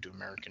he's married to an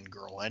American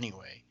girl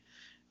anyway.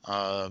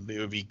 It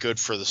would be good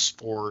for the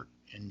sport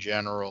in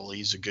general.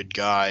 He's a good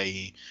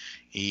guy.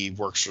 He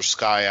works for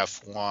Sky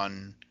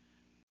F1,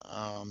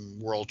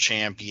 world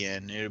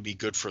champion. It would be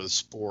good for the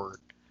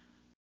sport.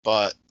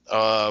 But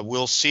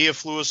we'll see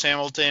if Lewis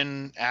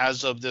Hamilton,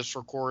 as of this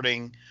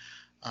recording,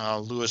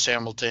 Lewis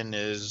Hamilton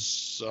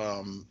is,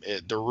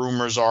 the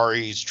rumors are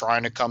he's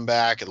trying to come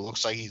back. It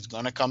looks like he's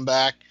going to come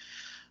back.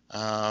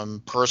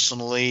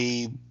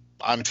 Personally,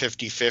 I'm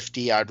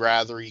 50-50. I'd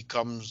rather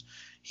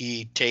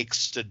he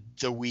takes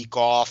the week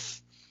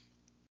off,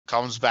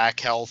 comes back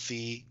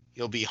healthy.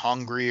 He'll be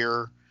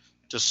hungrier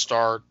to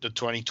start the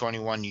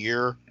 2021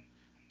 year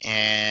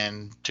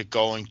and to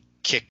go and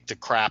kick the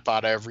crap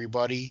out of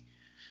everybody.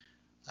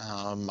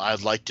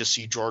 I'd like to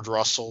see George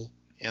Russell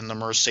in the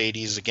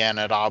Mercedes again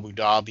at Abu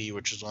Dhabi,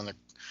 which is one of the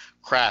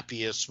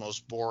crappiest,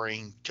 most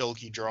boring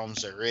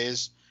Tilkedromes there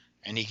is,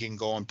 and he can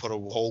go and put a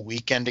whole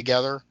weekend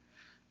together.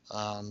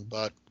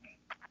 But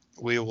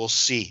we will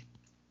see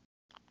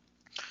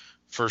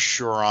for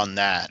sure on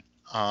that.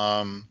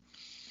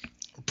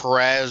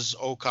 Perez,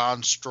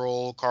 Ocon,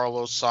 Stroll,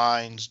 Carlos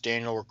Sainz,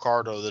 Daniel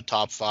Ricciardo, the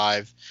top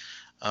five.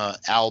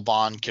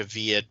 Albon,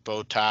 Kvyat,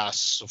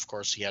 Bottas, of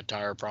course he had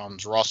tire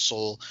problems.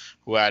 Russell,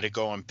 who had to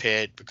go and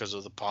pit because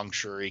of the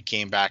puncture, he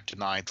came back to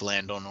 9th.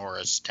 Lando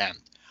Norris 10th.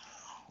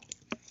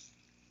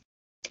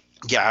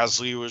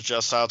 Gasly was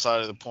just outside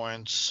of the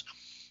points.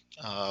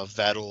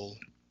 Vettel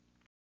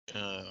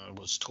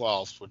was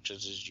 12th, which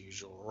is his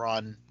usual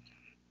run.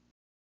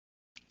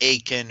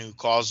 Aiken, who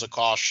caused a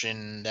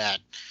caution, that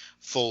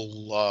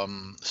full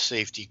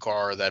safety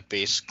car that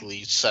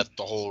basically set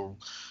the whole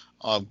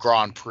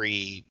Grand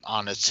Prix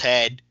on its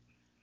head.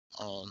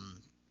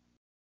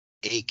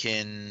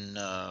 Aiken,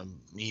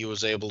 he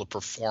was able to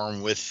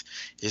perform with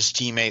his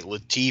teammate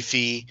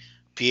Latifi.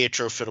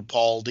 Pietro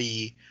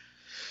Fittipaldi,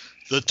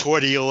 the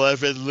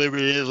 2011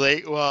 limited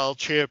late model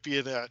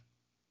champion at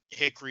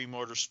Hickory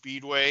Motor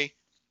Speedway,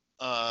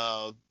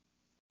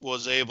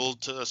 was able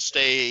to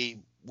stay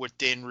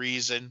within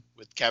reason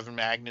with Kevin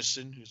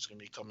Magnussen, who's going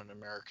to be coming to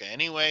America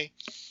anyway.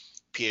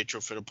 Pietro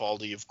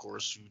Fittipaldi, of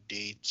course, who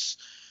dates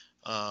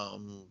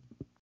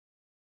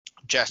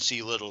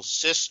Jesse Little's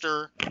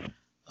sister.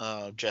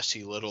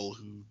 Jesse Little,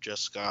 who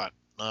just got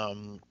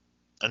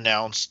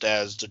announced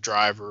as the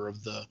driver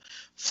of the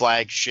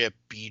flagship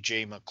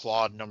BJ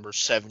McLeod number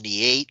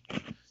 78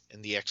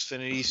 in the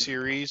Xfinity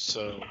series.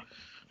 So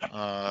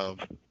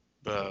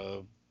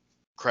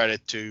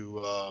credit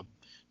to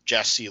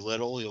Jesse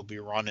Little. He'll be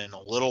running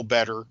a little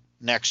better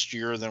next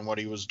year than what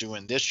he was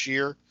doing this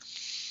year.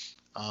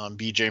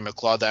 BJ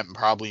McLeod, that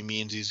probably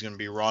means he's going to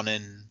be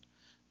running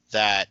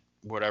that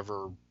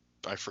whatever,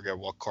 I forget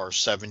what car,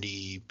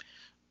 70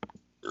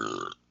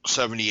 or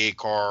 78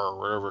 car or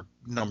whatever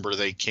number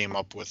they came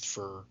up with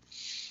for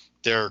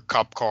their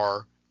Cup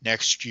car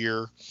next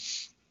year.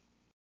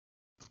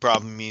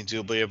 Probably means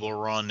he'll be able to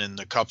run in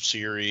the Cup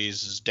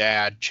Series. His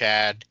dad,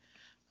 Chad,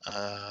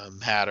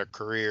 had a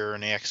career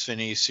in the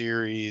Xfinity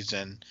Series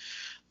and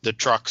the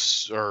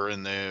trucks, or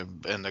in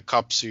the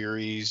Cup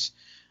Series,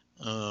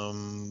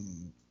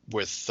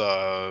 with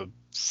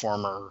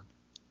former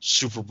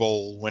Super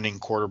Bowl winning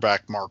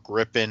quarterback Mark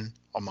Rippon,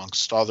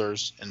 amongst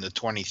others, in the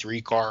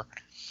 23 car.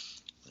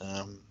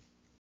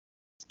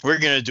 We're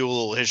going to do a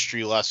little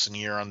history lesson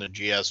here on the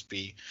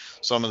GSP,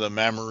 some of the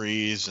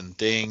memories and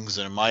things,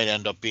 and it might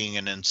end up being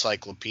an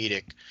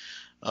encyclopedic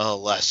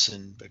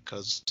lesson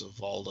because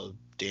of all the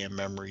damn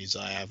memories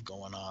I have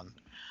going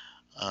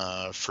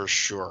on, for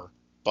sure.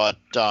 But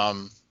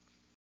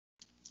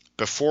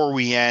before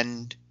we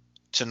end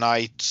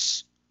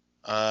tonight's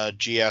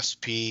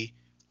GSP,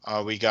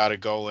 we got to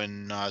go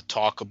and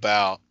talk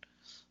about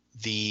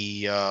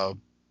the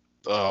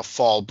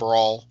Fall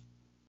Brawl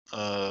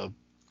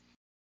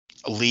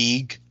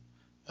League.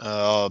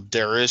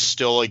 There is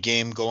still a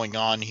game going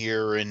on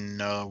here in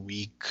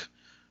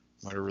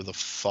whatever the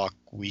fuck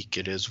week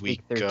it is,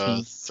 week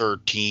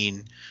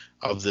 13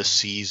 of the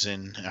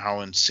season.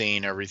 How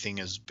insane everything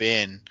has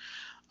been.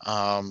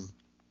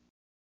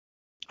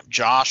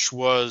 Josh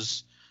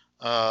was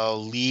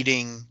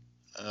leading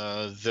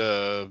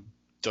the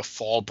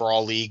Fall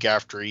Brawl League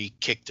after he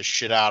kicked the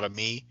shit out of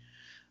me,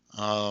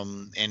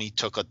 and he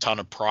took a ton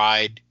of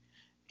pride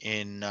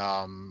in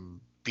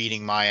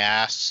beating my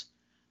ass.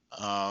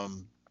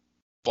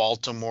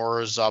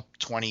 Baltimore is up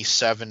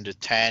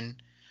 27-10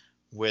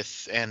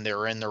 and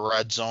they're in the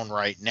red zone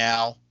right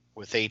now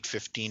with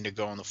 8:15 to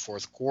go in the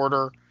fourth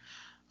quarter.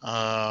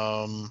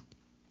 As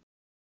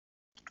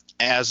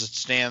it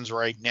stands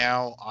right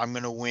now, I'm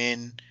going to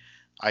win.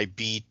 I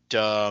beat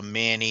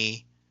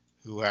Manny,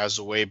 who has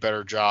a way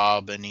better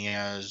job, and he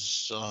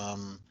has a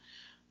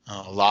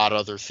lot of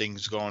other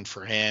things going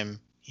for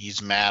him.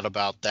 He's mad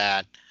about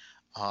that.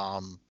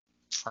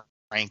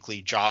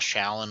 Frankly, Josh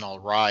Allen, I'll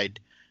ride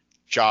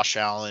Josh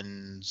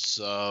Allen's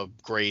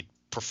great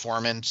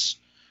performance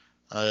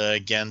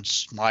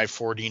against my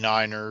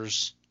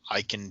 49ers.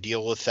 I can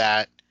deal with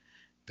that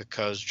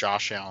because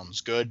Josh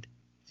Allen's good,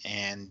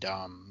 and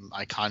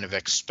I kind of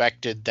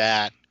expected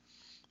that.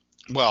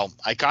 Well,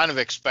 I kind of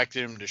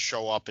expected him to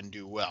show up and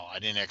do well. I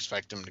didn't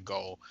expect him to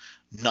go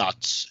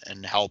nuts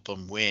and help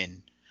me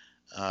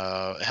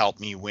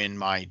win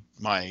my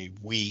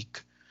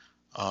week.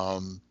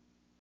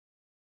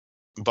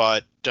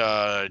 But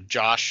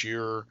Josh,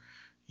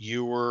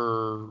 you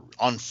were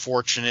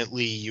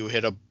unfortunately you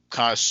hit a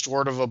kind of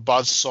sort of a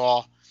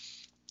buzzsaw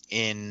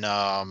in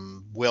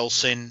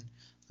Wilson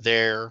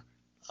there,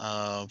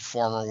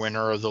 former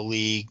winner of the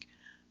league.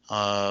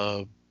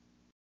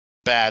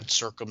 Bad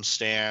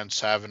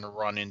circumstance having to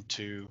run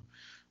into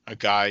a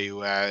guy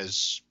who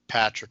has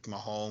Patrick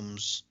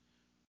Mahomes,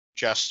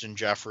 Justin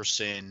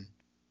Jefferson.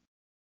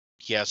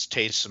 He has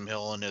Taysom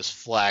Hill in his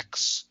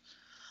flex,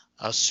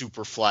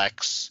 super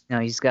flex. No,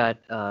 he's got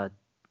the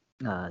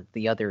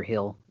other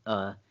Hill.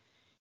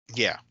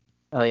 Yeah.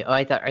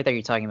 I thought you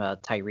were talking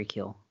about Tyreek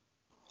Hill.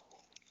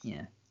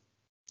 Yeah.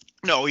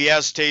 No, he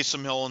has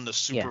Taysom Hill in the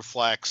super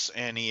flex,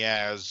 and he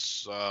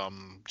has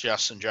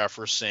Justin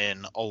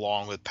Jefferson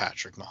along with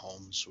Patrick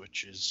Mahomes,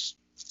 which is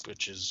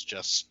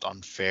just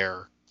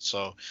unfair.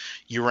 So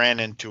you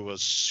ran into a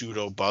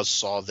pseudo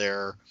buzzsaw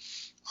there.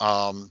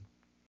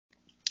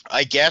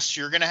 I guess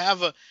you're gonna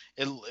have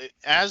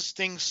as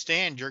things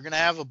stand, you're gonna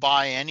have a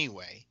bye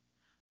anyway.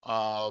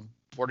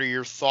 What are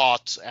your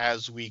thoughts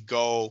as we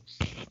go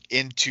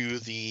into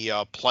the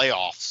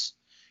playoffs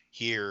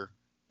here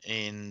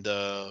in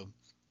the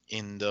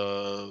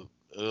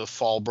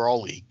Fall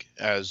Brawl League?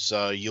 As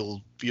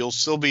you'll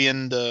still be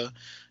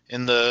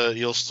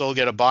you'll still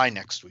get a bye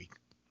next week.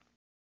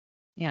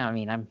 Yeah, I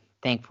mean, I'm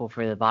thankful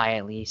for the bye.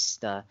 At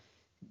least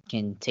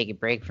can take a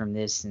break from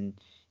this and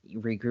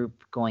regroup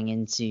going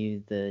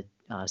into the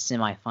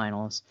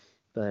semifinals.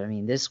 But I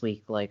mean, this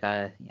week, like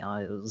it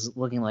was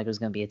looking like it was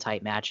going to be a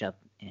tight matchup,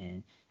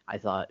 and I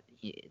thought,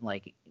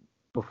 like,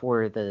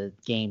 before the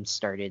game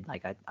started,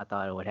 like I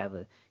thought I would have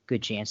a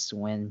good chance to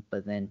win.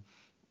 But then,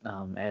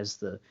 as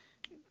the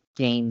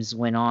games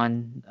went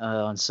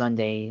on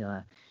Sunday,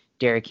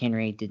 Derrick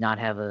Henry did not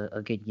have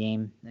a good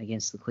game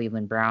against the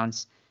Cleveland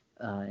Browns,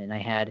 and I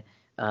had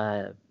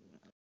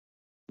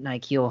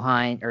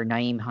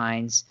Nyheim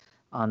Hines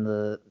on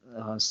the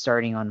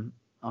starting on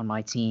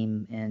my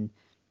team, and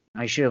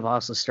I should have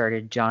also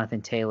started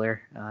Jonathan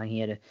Taylor. He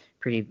had a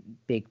pretty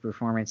big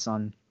performance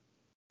on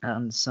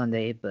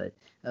Sunday, but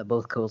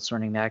both Colts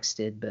running backs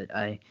did. But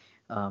I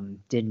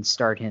didn't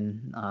start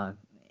him,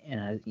 and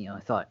I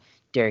thought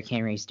Derrick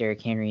Henry's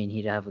Derrick Henry, and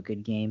he'd have a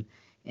good game.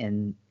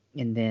 And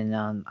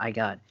then I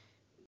got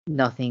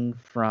nothing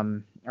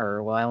from, I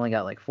only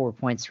got like 4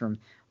 points from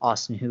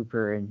Austin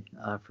Hooper, and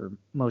for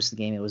most of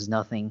the game it was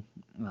nothing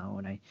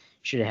when I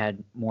should have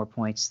had more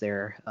points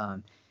there.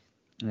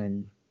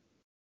 And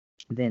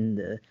then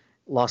the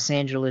the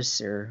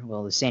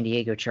San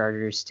Diego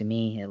Chargers, to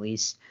me at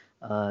least,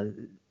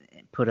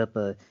 put up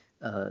a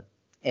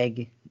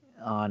egg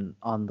on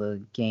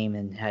the game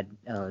and had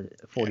a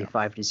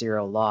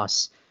 45-0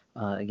 loss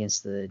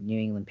against the New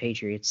England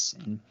Patriots.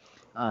 And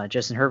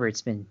Justin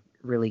Herbert's been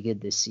really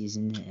good this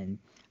season, and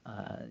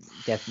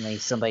definitely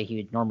somebody he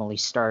would normally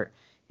start,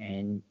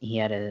 and he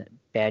had a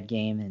bad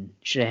game and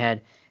should have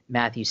had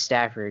Matthew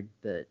Stafford.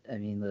 But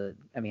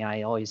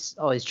I always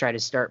try to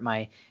start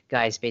my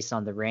guys based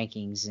on the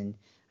rankings, and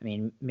I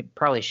mean,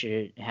 probably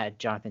should have had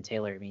Jonathan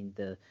Taylor. I mean,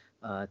 the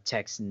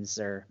Texans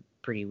are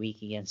pretty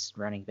weak against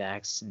running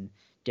backs, and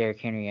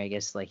Derrick Henry, I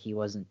guess, like, he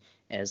wasn't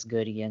as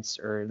good against,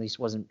 or at least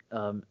wasn't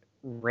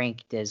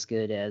ranked as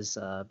good as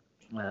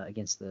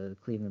against the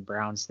Cleveland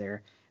Browns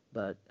there.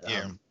 But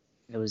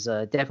it was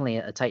definitely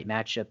a tight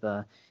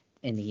matchup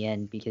in the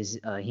end, because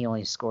he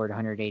only scored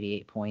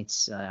 188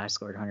 points. I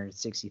scored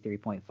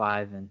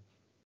 163.5, and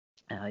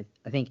I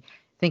think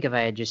if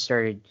I had just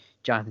started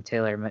Jonathan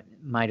Taylor,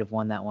 might have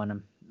won that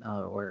one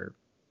or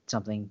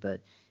something. But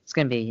it's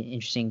going to be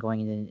interesting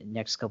going into the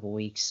next couple of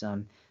weeks.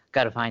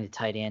 Got to find a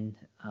tight end.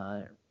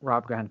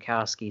 Rob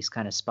Gronkowski is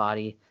kind of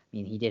spotty. I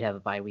mean, he did have a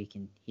bye week,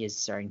 and he is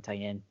starting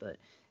tight end, but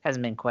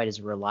hasn't been quite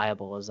as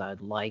reliable as I'd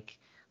like.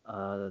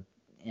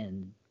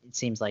 And it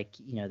seems like,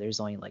 there's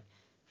only like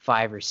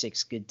 5 or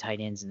 6 good tight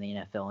ends in the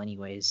NFL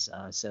anyways.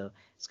 So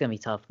it's going to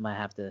be tough. I might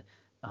have to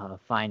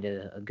find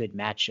a good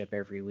matchup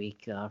every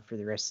week for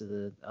the rest of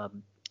the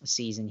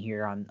season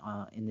here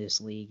in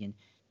this league, and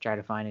try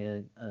to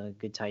find a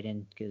good tight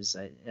end, because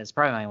that's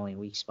probably my only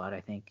weak spot, I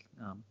think.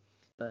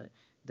 But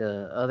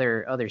the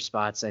other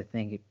spots, I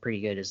think, are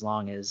pretty good as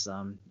long as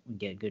we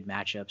get good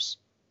matchups.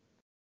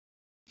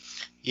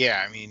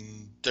 Yeah, I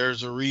mean,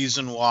 there's a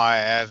reason why I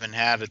haven't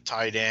had a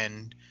tight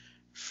end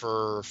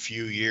for a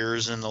few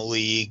years in the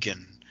league,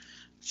 and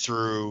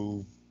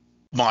through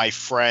my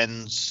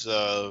friends,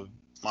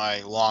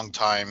 my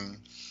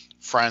longtime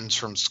friends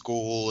from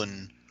school,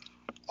 and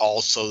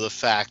also the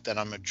fact that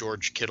I'm a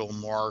George Kittle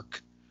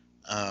mark,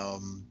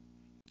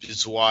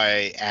 is why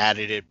I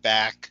added it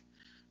back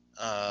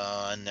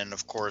And then,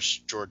 of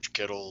course, George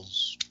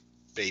Kittle's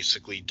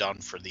basically done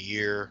for the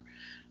year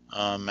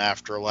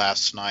after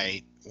last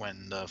night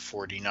when the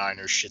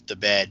 49ers shit the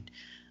bed.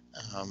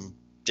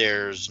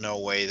 There's no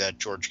way that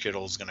George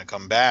Kittle is going to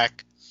come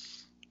back.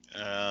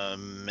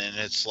 And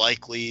it's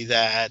likely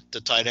that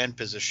the tight end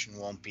position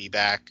won't be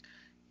back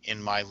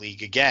in my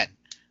league again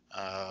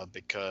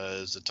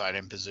because the tight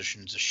end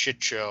position is a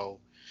shit show.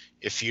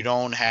 If you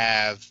don't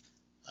have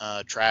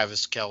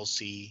Travis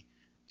Kelce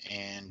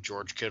and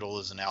George Kittle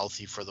isn't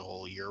healthy for the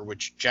whole year,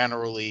 which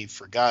generally,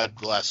 for God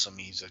bless him,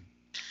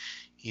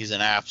 he's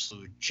an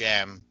absolute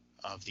gem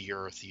of the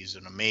earth. He's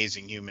an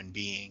amazing human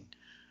being.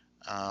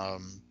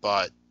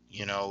 But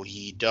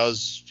he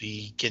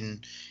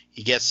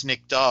gets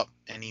nicked up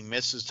and he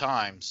misses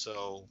time.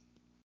 So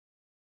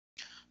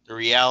the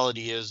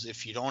reality is,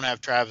 if you don't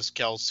have Travis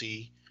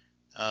Kelce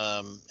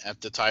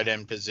at the tight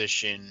end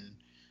position,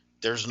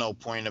 there's no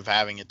point of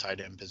having a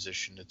tight end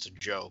position. It's a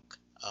joke.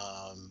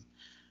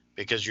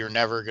 Because you're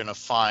never going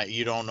to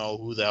you don't know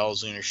who the hell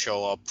is going to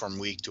show up from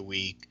week to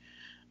week.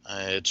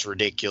 It's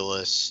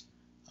ridiculous.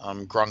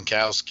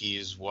 Gronkowski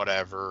is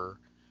whatever.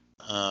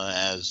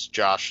 As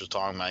Josh was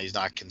talking about, he's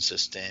not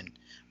consistent.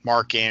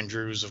 Mark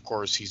Andrews, of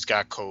course, he's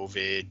got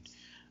COVID.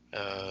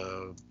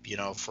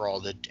 For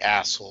all the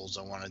assholes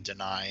that want to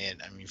deny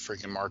it. I mean,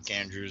 freaking Mark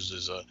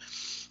Andrews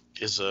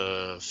is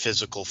a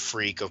physical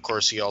freak. Of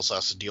course, he also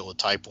has to deal with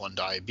type 1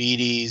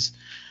 diabetes.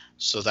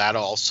 So that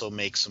also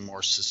makes him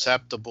more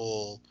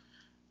susceptible.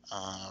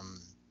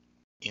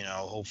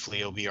 Hopefully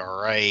he'll be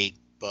all right.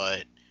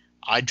 But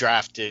I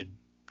drafted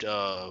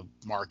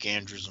Mark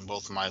Andrews in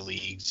both of my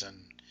leagues, and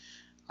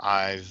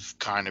I've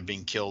kind of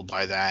been killed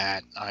by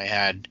that. I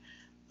had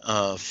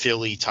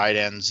Philly tight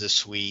ends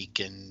this week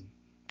and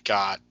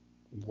got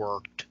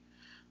worked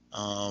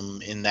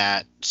in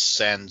that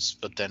sense,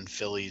 but then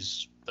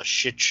Philly's a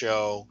shit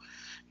show.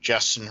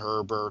 Justin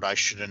Herbert, I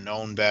should have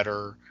known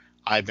better.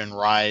 I've been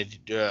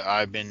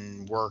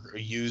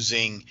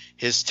using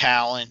his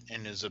talent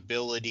and his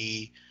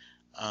ability,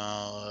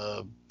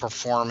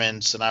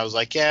 performance, and I was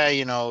like, yeah,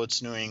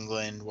 it's New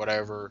England,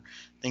 whatever.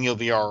 I think he'll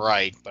be all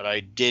right. But I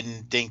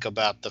didn't think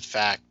about the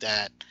fact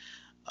that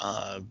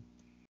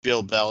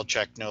Bill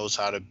Belichick knows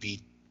how to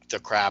beat the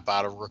crap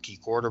out of rookie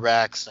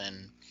quarterbacks,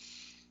 and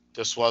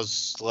this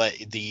was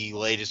the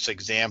latest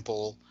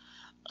example.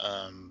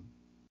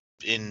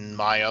 In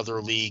my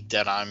other league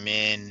that I'm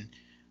in,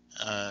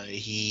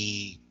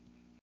 he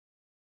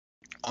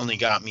only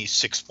got me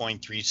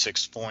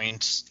 6.36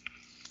 points,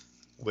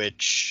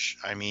 which,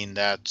 I mean,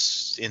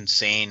 that's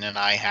insane. And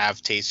I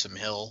have Taysom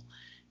Hill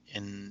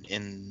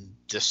in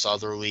this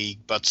other league,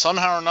 but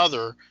somehow or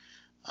another,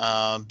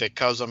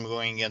 because I'm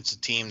going against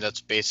a team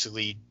that's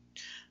basically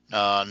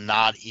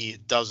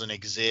doesn't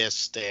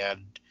exist,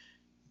 and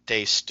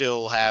they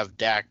still have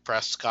Dak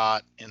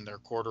Prescott in their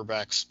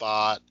quarterback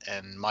spot,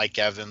 and Mike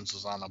Evans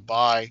was on a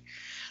bye.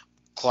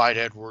 Clyde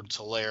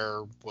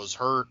Edwards-Helaire was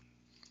hurt.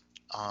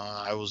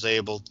 I was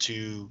able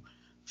to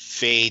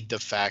fade the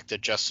fact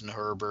that Justin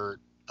Herbert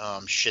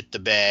shit the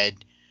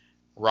bed.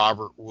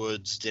 Robert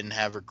Woods didn't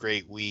have a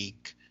great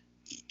week,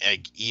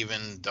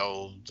 even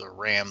though the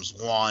Rams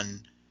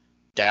won.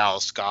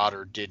 Dallas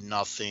Goedert did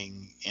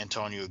nothing.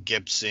 Antonio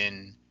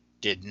Gibson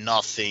did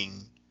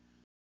nothing.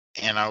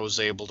 And I was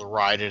able to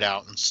ride it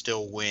out and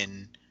still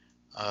win.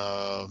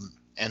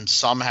 And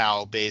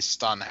somehow,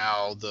 based on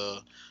how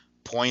the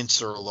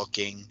points are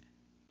looking,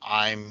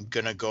 I'm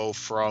going to go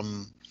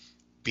from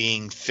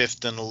being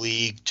fifth in the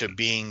league to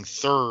being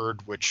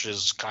third, which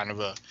is kind of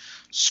a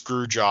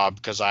screw job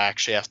because I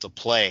actually have to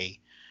play.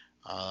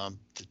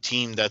 The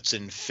team that's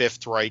in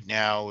fifth right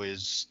now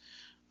is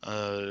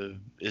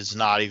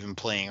not even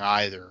playing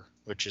either,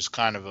 which is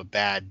kind of a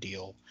bad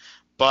deal.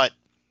 But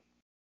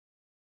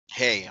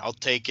hey, I'll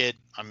take it.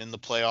 I'm in the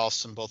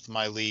playoffs in both of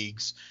my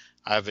leagues.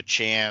 I have a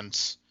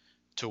chance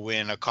to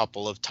win a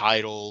couple of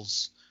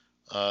titles.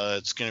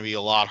 It's going to be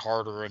a lot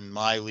harder in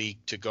my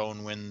league to go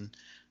and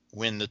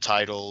win the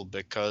title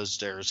because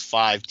there's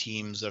 5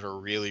 teams that are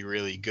really,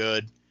 really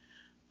good.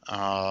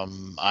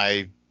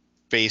 I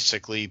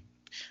basically,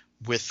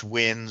 with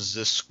wins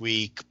this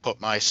week,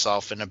 put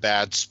myself in a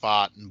bad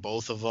spot in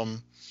both of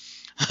them.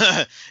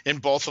 In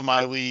both of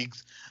my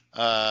leagues.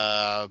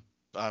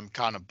 I'm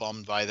kind of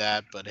bummed by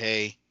that, but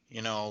hey,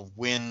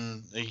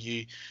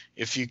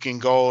 if you can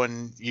go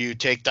and you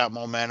take that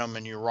momentum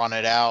and you run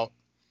it out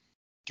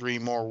 3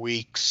 more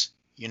weeks,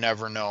 you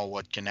never know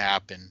what can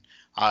happen.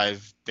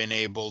 I've been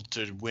able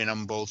to win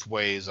them both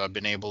ways. I've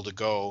been able to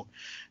go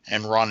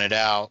and run it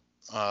out,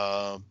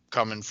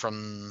 coming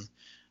from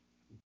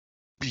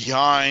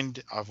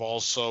behind. I've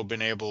also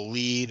been able to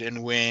lead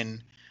and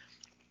win.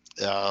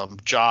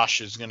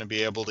 Josh is going to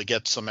be able to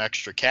get some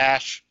extra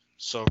cash,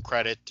 so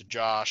credit to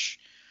Josh.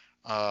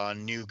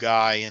 New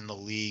guy in the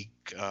league.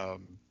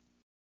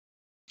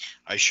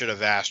 I should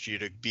have asked you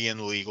to be in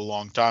the league a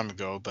long time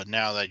ago, but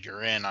now that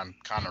you're in, I'm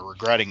kind of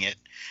regretting it.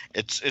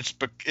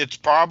 It's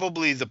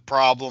probably the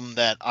problem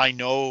that I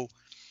know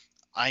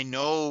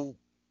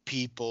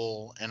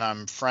people, and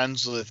I'm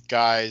friends with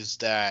guys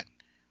that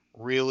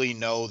really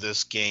know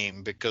this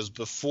game, because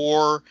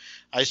before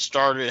I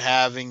started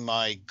having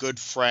my good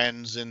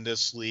friends in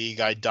this league,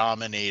 I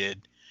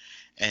dominated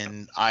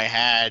and I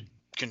had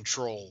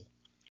control.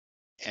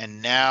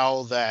 And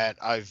now that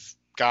I've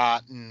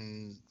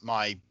gotten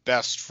my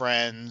best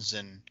friends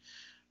and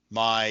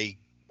my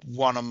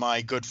one of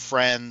my good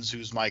friends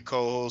who's my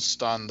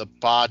co-host on the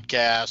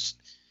podcast,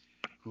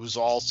 who's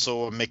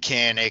also a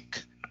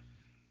mechanic,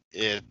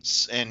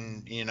 it's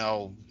and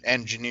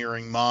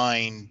engineering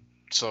mind,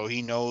 so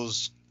he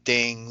knows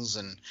things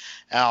and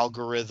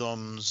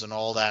algorithms and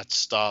all that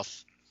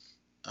stuff.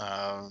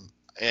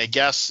 I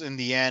guess in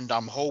the end,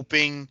 I'm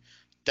hoping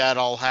that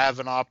I'll have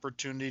an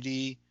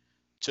opportunity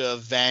to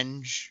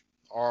avenge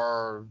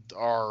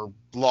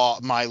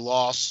my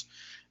loss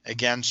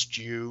against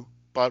you,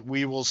 but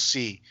we will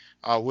see.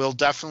 We'll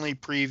definitely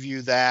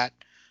preview that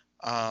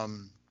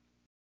um,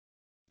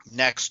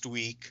 next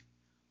week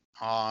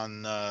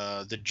on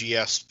the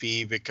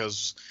GSP,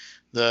 because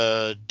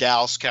the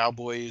Dallas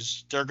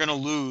Cowboys, they're going to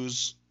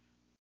lose,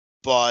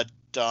 but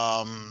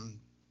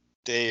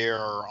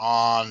they're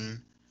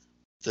on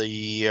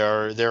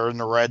they're in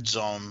the red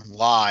zone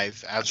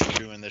live as we're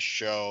doing this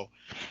show.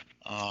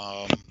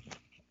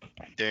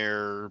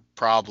 They're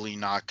probably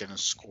not going to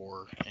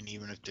score, and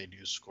even if they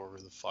do score,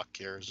 who the fuck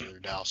cares? They're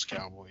Dallas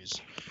Cowboys.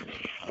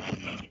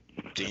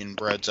 The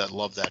inbreds that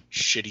love that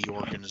shitty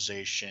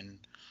organization,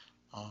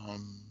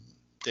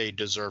 they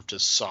deserve to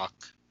suck.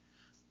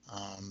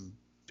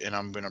 And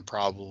I'm going to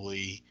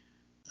probably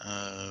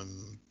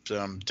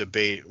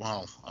debate.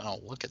 Well,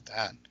 oh, look at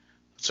that.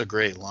 That's a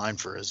great line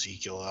for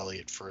Ezekiel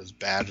Elliott, for as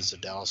bad as the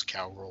Dallas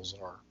Cowgirls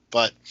are.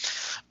 But,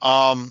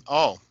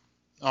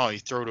 he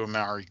threw to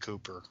Amari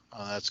Cooper.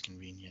 Oh, that's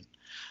convenient.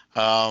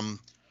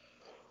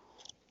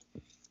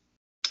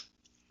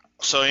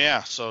 So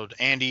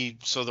Andy,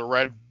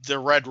 the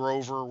Red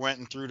Rover went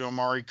and threw to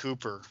Amari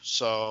Cooper.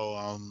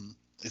 So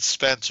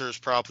Spencer's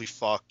probably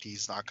fucked.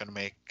 He's not going to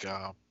make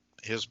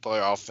his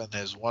playoff in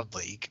his one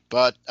league.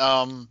 But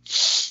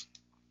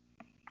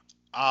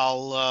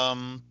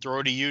I'll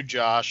throw to you,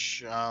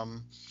 Josh.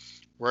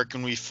 Where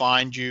can we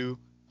find you?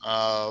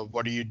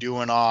 What are you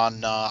doing on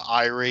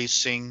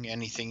iRacing?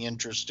 Anything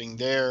interesting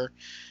there?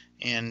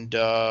 And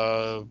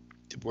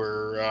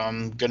we're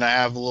going to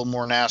have a little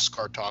more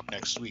NASCAR talk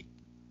next week.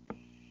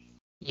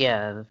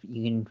 Yeah,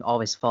 you can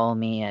always follow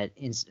me at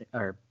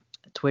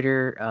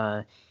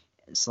Twitter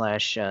 /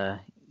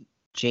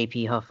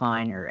 JP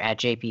Huffine, or at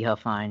JP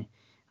Huffine,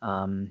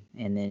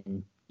 and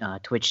then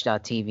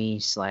twitch.tv /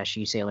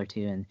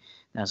 usailor2, and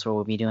that's where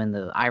we'll be doing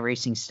the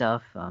iRacing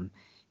stuff.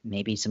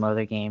 Maybe some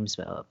other games,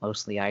 but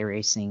mostly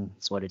iRacing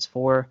is what it's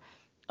for.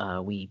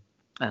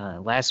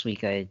 Last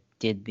week I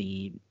did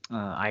the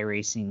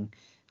iRacing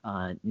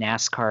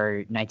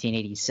NASCAR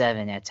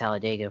 1987 at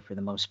Talladega for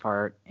the most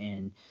part,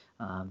 and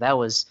that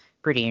was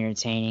pretty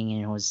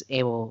entertaining, and was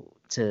able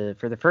to,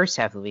 for the first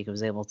half of the week, I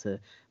was able to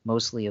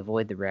mostly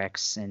avoid the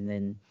wrecks, and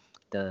then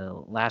the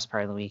last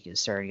part of the week it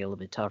started to get a little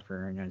bit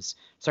tougher, and I was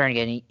starting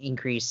to get an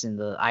increase in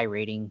the I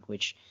rating,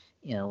 which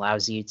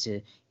allows you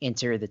to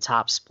enter the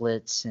top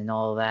splits and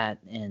all of that,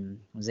 and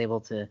was able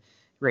to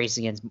race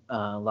against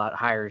a lot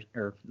higher,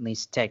 or at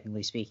least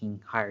technically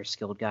speaking, higher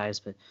skilled guys,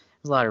 but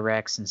there's a lot of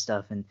wrecks and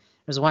stuff. And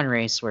there was one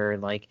race where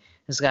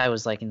this guy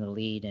was in the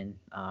lead, and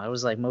I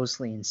was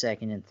mostly in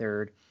second and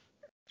third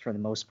for the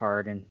most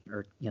part, and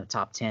or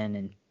top 10,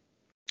 and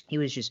he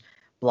was just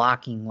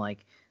blocking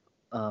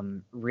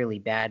really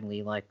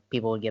badly.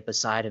 People would get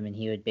beside him, and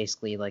he would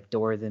basically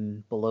door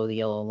them below the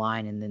yellow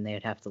line, and then they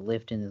would have to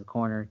lift into the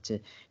corner to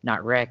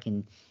not wreck.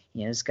 And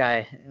this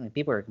guy,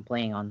 people were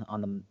complaining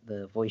on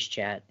the voice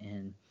chat,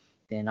 and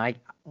then I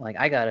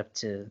got up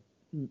to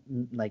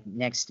not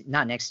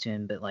next to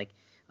him, but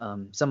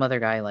some other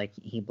guy,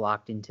 he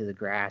blocked into the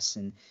grass,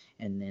 and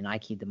then I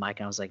keep the mic,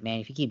 and I was like,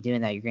 man, if you keep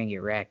doing that, you're gonna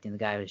get wrecked. And the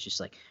guy was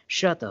just like,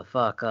 shut the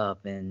fuck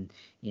up. And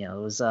it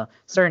was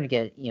starting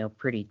to get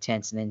pretty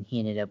tense, and then he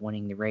ended up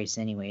winning the race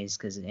anyways,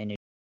 because it ended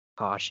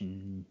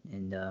caution.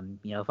 And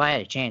if I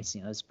had a chance,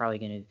 it's probably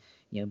gonna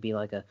be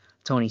like a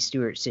Tony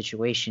Stewart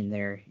situation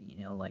there,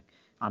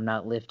 I'm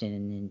not lifting,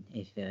 and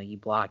if you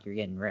block, you're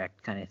getting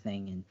wrecked, kind of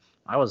thing. And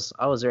I was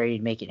ready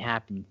to make it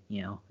happen,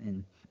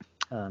 and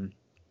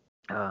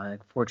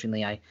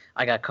fortunately, I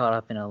got caught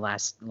up in a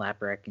last lap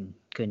wreck and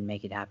couldn't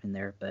make it happen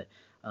there. But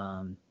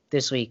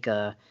this week,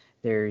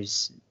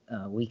 there's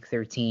week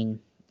 13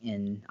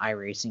 in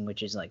iRacing,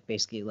 which is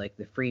basically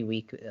the free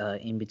week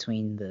in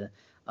between the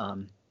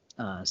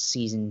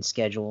season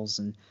schedules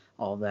and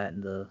all that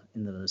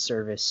in the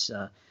service.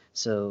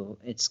 So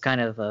it's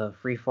kind of a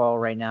free fall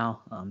right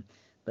now.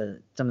 But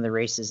some of the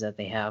races that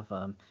they have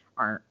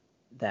aren't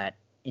that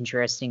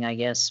interesting, I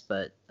guess,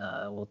 but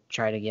we'll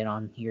try to get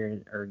on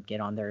here or get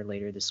on there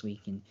later this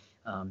week and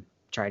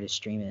try to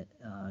stream it,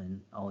 and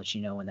I'll let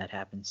you know when that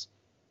happens.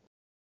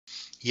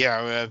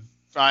 Yeah,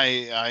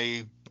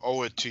 I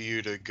owe it to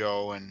you to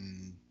go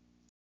and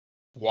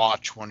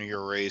watch one of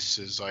your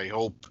races. I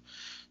hope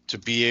to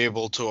be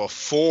able to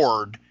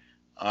afford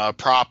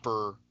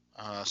proper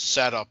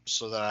set up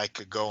so that I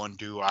could go and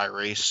do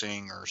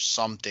iRacing or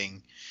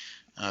something,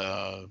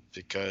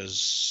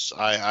 because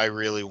I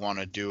really want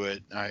to do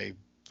it.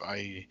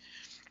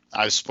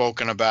 I've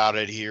spoken about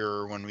it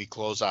here when we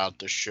close out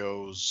the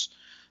shows,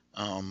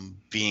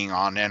 being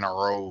on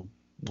NRO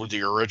with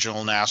the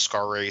original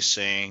NASCAR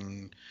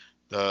racing,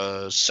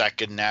 the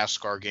second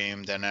NASCAR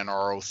game, then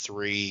NRO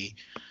 3,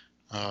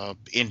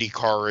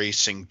 IndyCar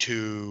Racing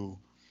 2,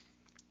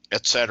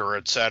 et cetera,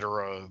 et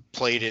cetera.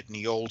 Played it in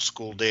the old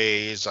school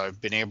days. I've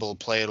been able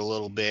to play it a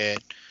little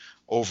bit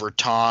over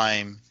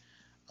time.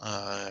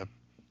 I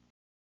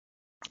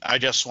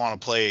just want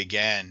to play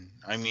again.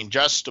 I mean,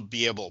 just to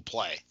be able to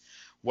play.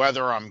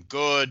 Whether I'm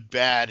good,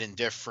 bad,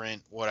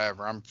 indifferent,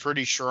 whatever. I'm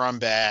pretty sure I'm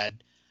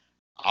bad.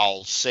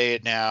 I'll say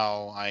it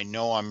now. I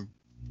know I'm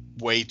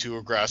way too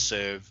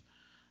aggressive.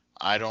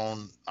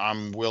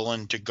 I'm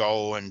willing to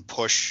go and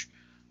push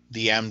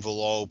the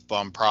envelope.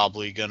 I'm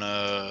probably going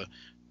to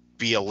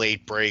be a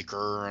late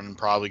breaker and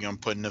probably going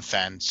to put in the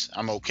fence.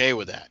 I'm okay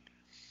with that.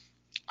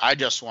 I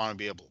just want to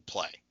be able to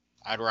play.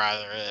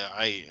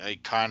 I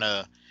kind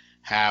of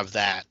have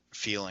that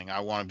feeling.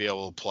 I want to be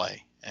able to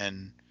play.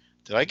 And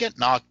did I get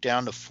knocked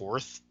down to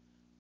fourth?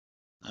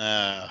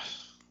 Whatever.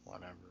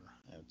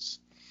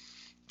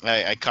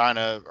 I kind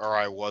of, or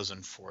I was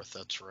in fourth.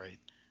 That's right.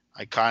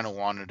 I kind of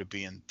wanted to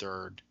be in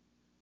third,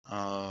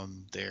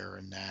 there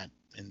in that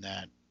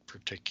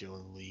particular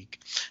league.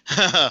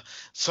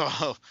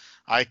 So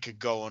I could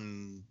go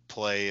and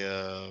play.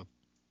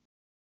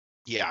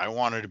 Yeah, I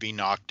wanted to be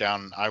knocked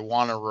down. I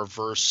want to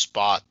reverse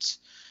spots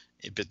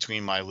in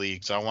between my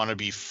leagues. I want to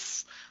be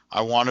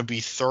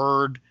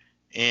third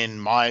in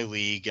my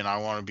league, and I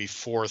want to be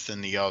fourth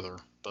in the other.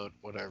 But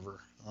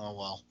whatever. Oh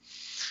well.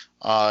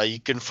 You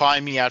can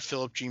find me at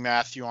Philip G.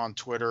 Matthew on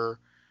Twitter,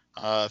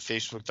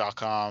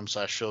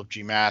 Facebook.com/Philip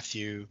G.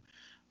 Matthew.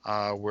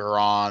 We're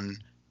on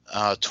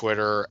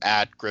Twitter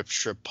at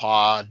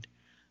GripStripPod.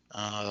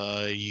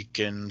 You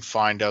can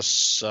find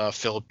us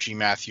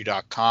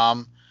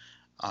philipgmatthew.com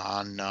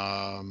on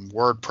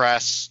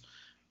WordPress.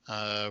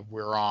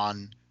 We're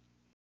on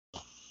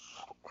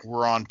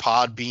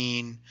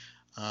Podbean.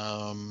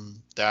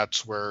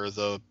 That's where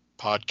the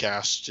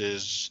podcast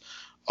is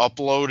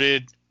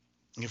uploaded.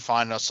 You can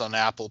find us on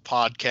Apple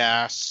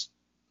Podcasts,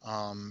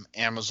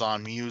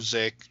 Amazon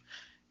Music,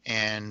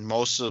 and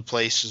most of the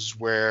places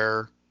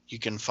where you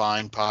can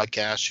find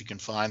podcasts, you can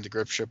find the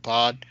Grip Strip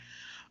Pod.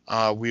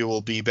 We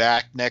will be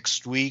back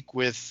next week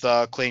with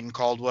Clayton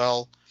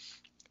Caldwell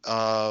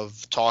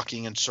of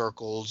Talking in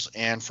Circles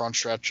and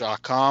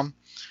FrontStretch.com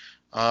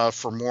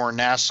for more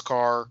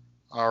NASCAR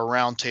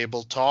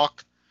roundtable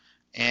talk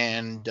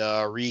and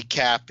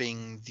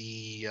recapping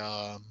the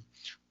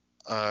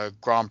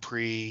Grand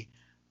Prix,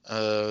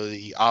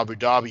 the Abu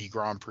Dhabi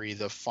Grand Prix,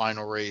 the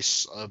final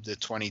race of the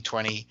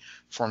 2020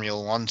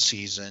 Formula One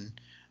season,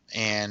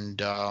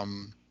 and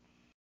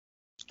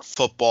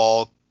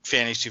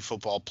fantasy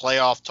football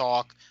playoff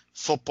talk,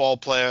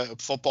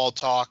 football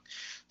talk,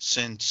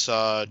 since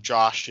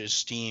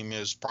Josh's team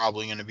is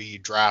probably going to be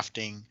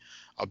drafting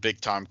a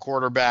big-time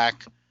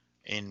quarterback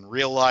in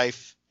real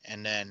life,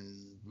 and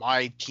then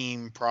my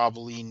team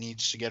probably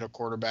needs to get a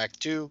quarterback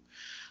too.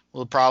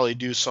 We'll probably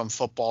do some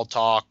football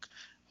talk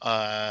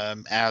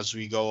as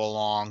we go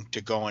along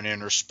to go and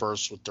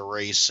intersperse with the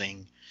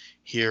racing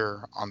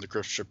here on the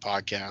Grip Strip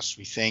Podcast.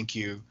 We thank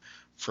you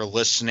for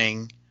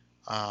listening.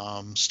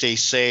 Stay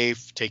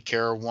safe. Take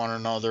care of one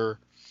another.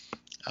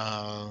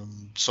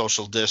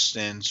 Social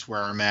distance.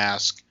 Wear a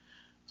mask.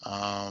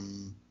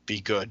 Be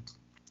good.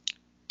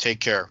 Take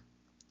care.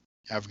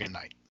 Have a good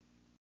night.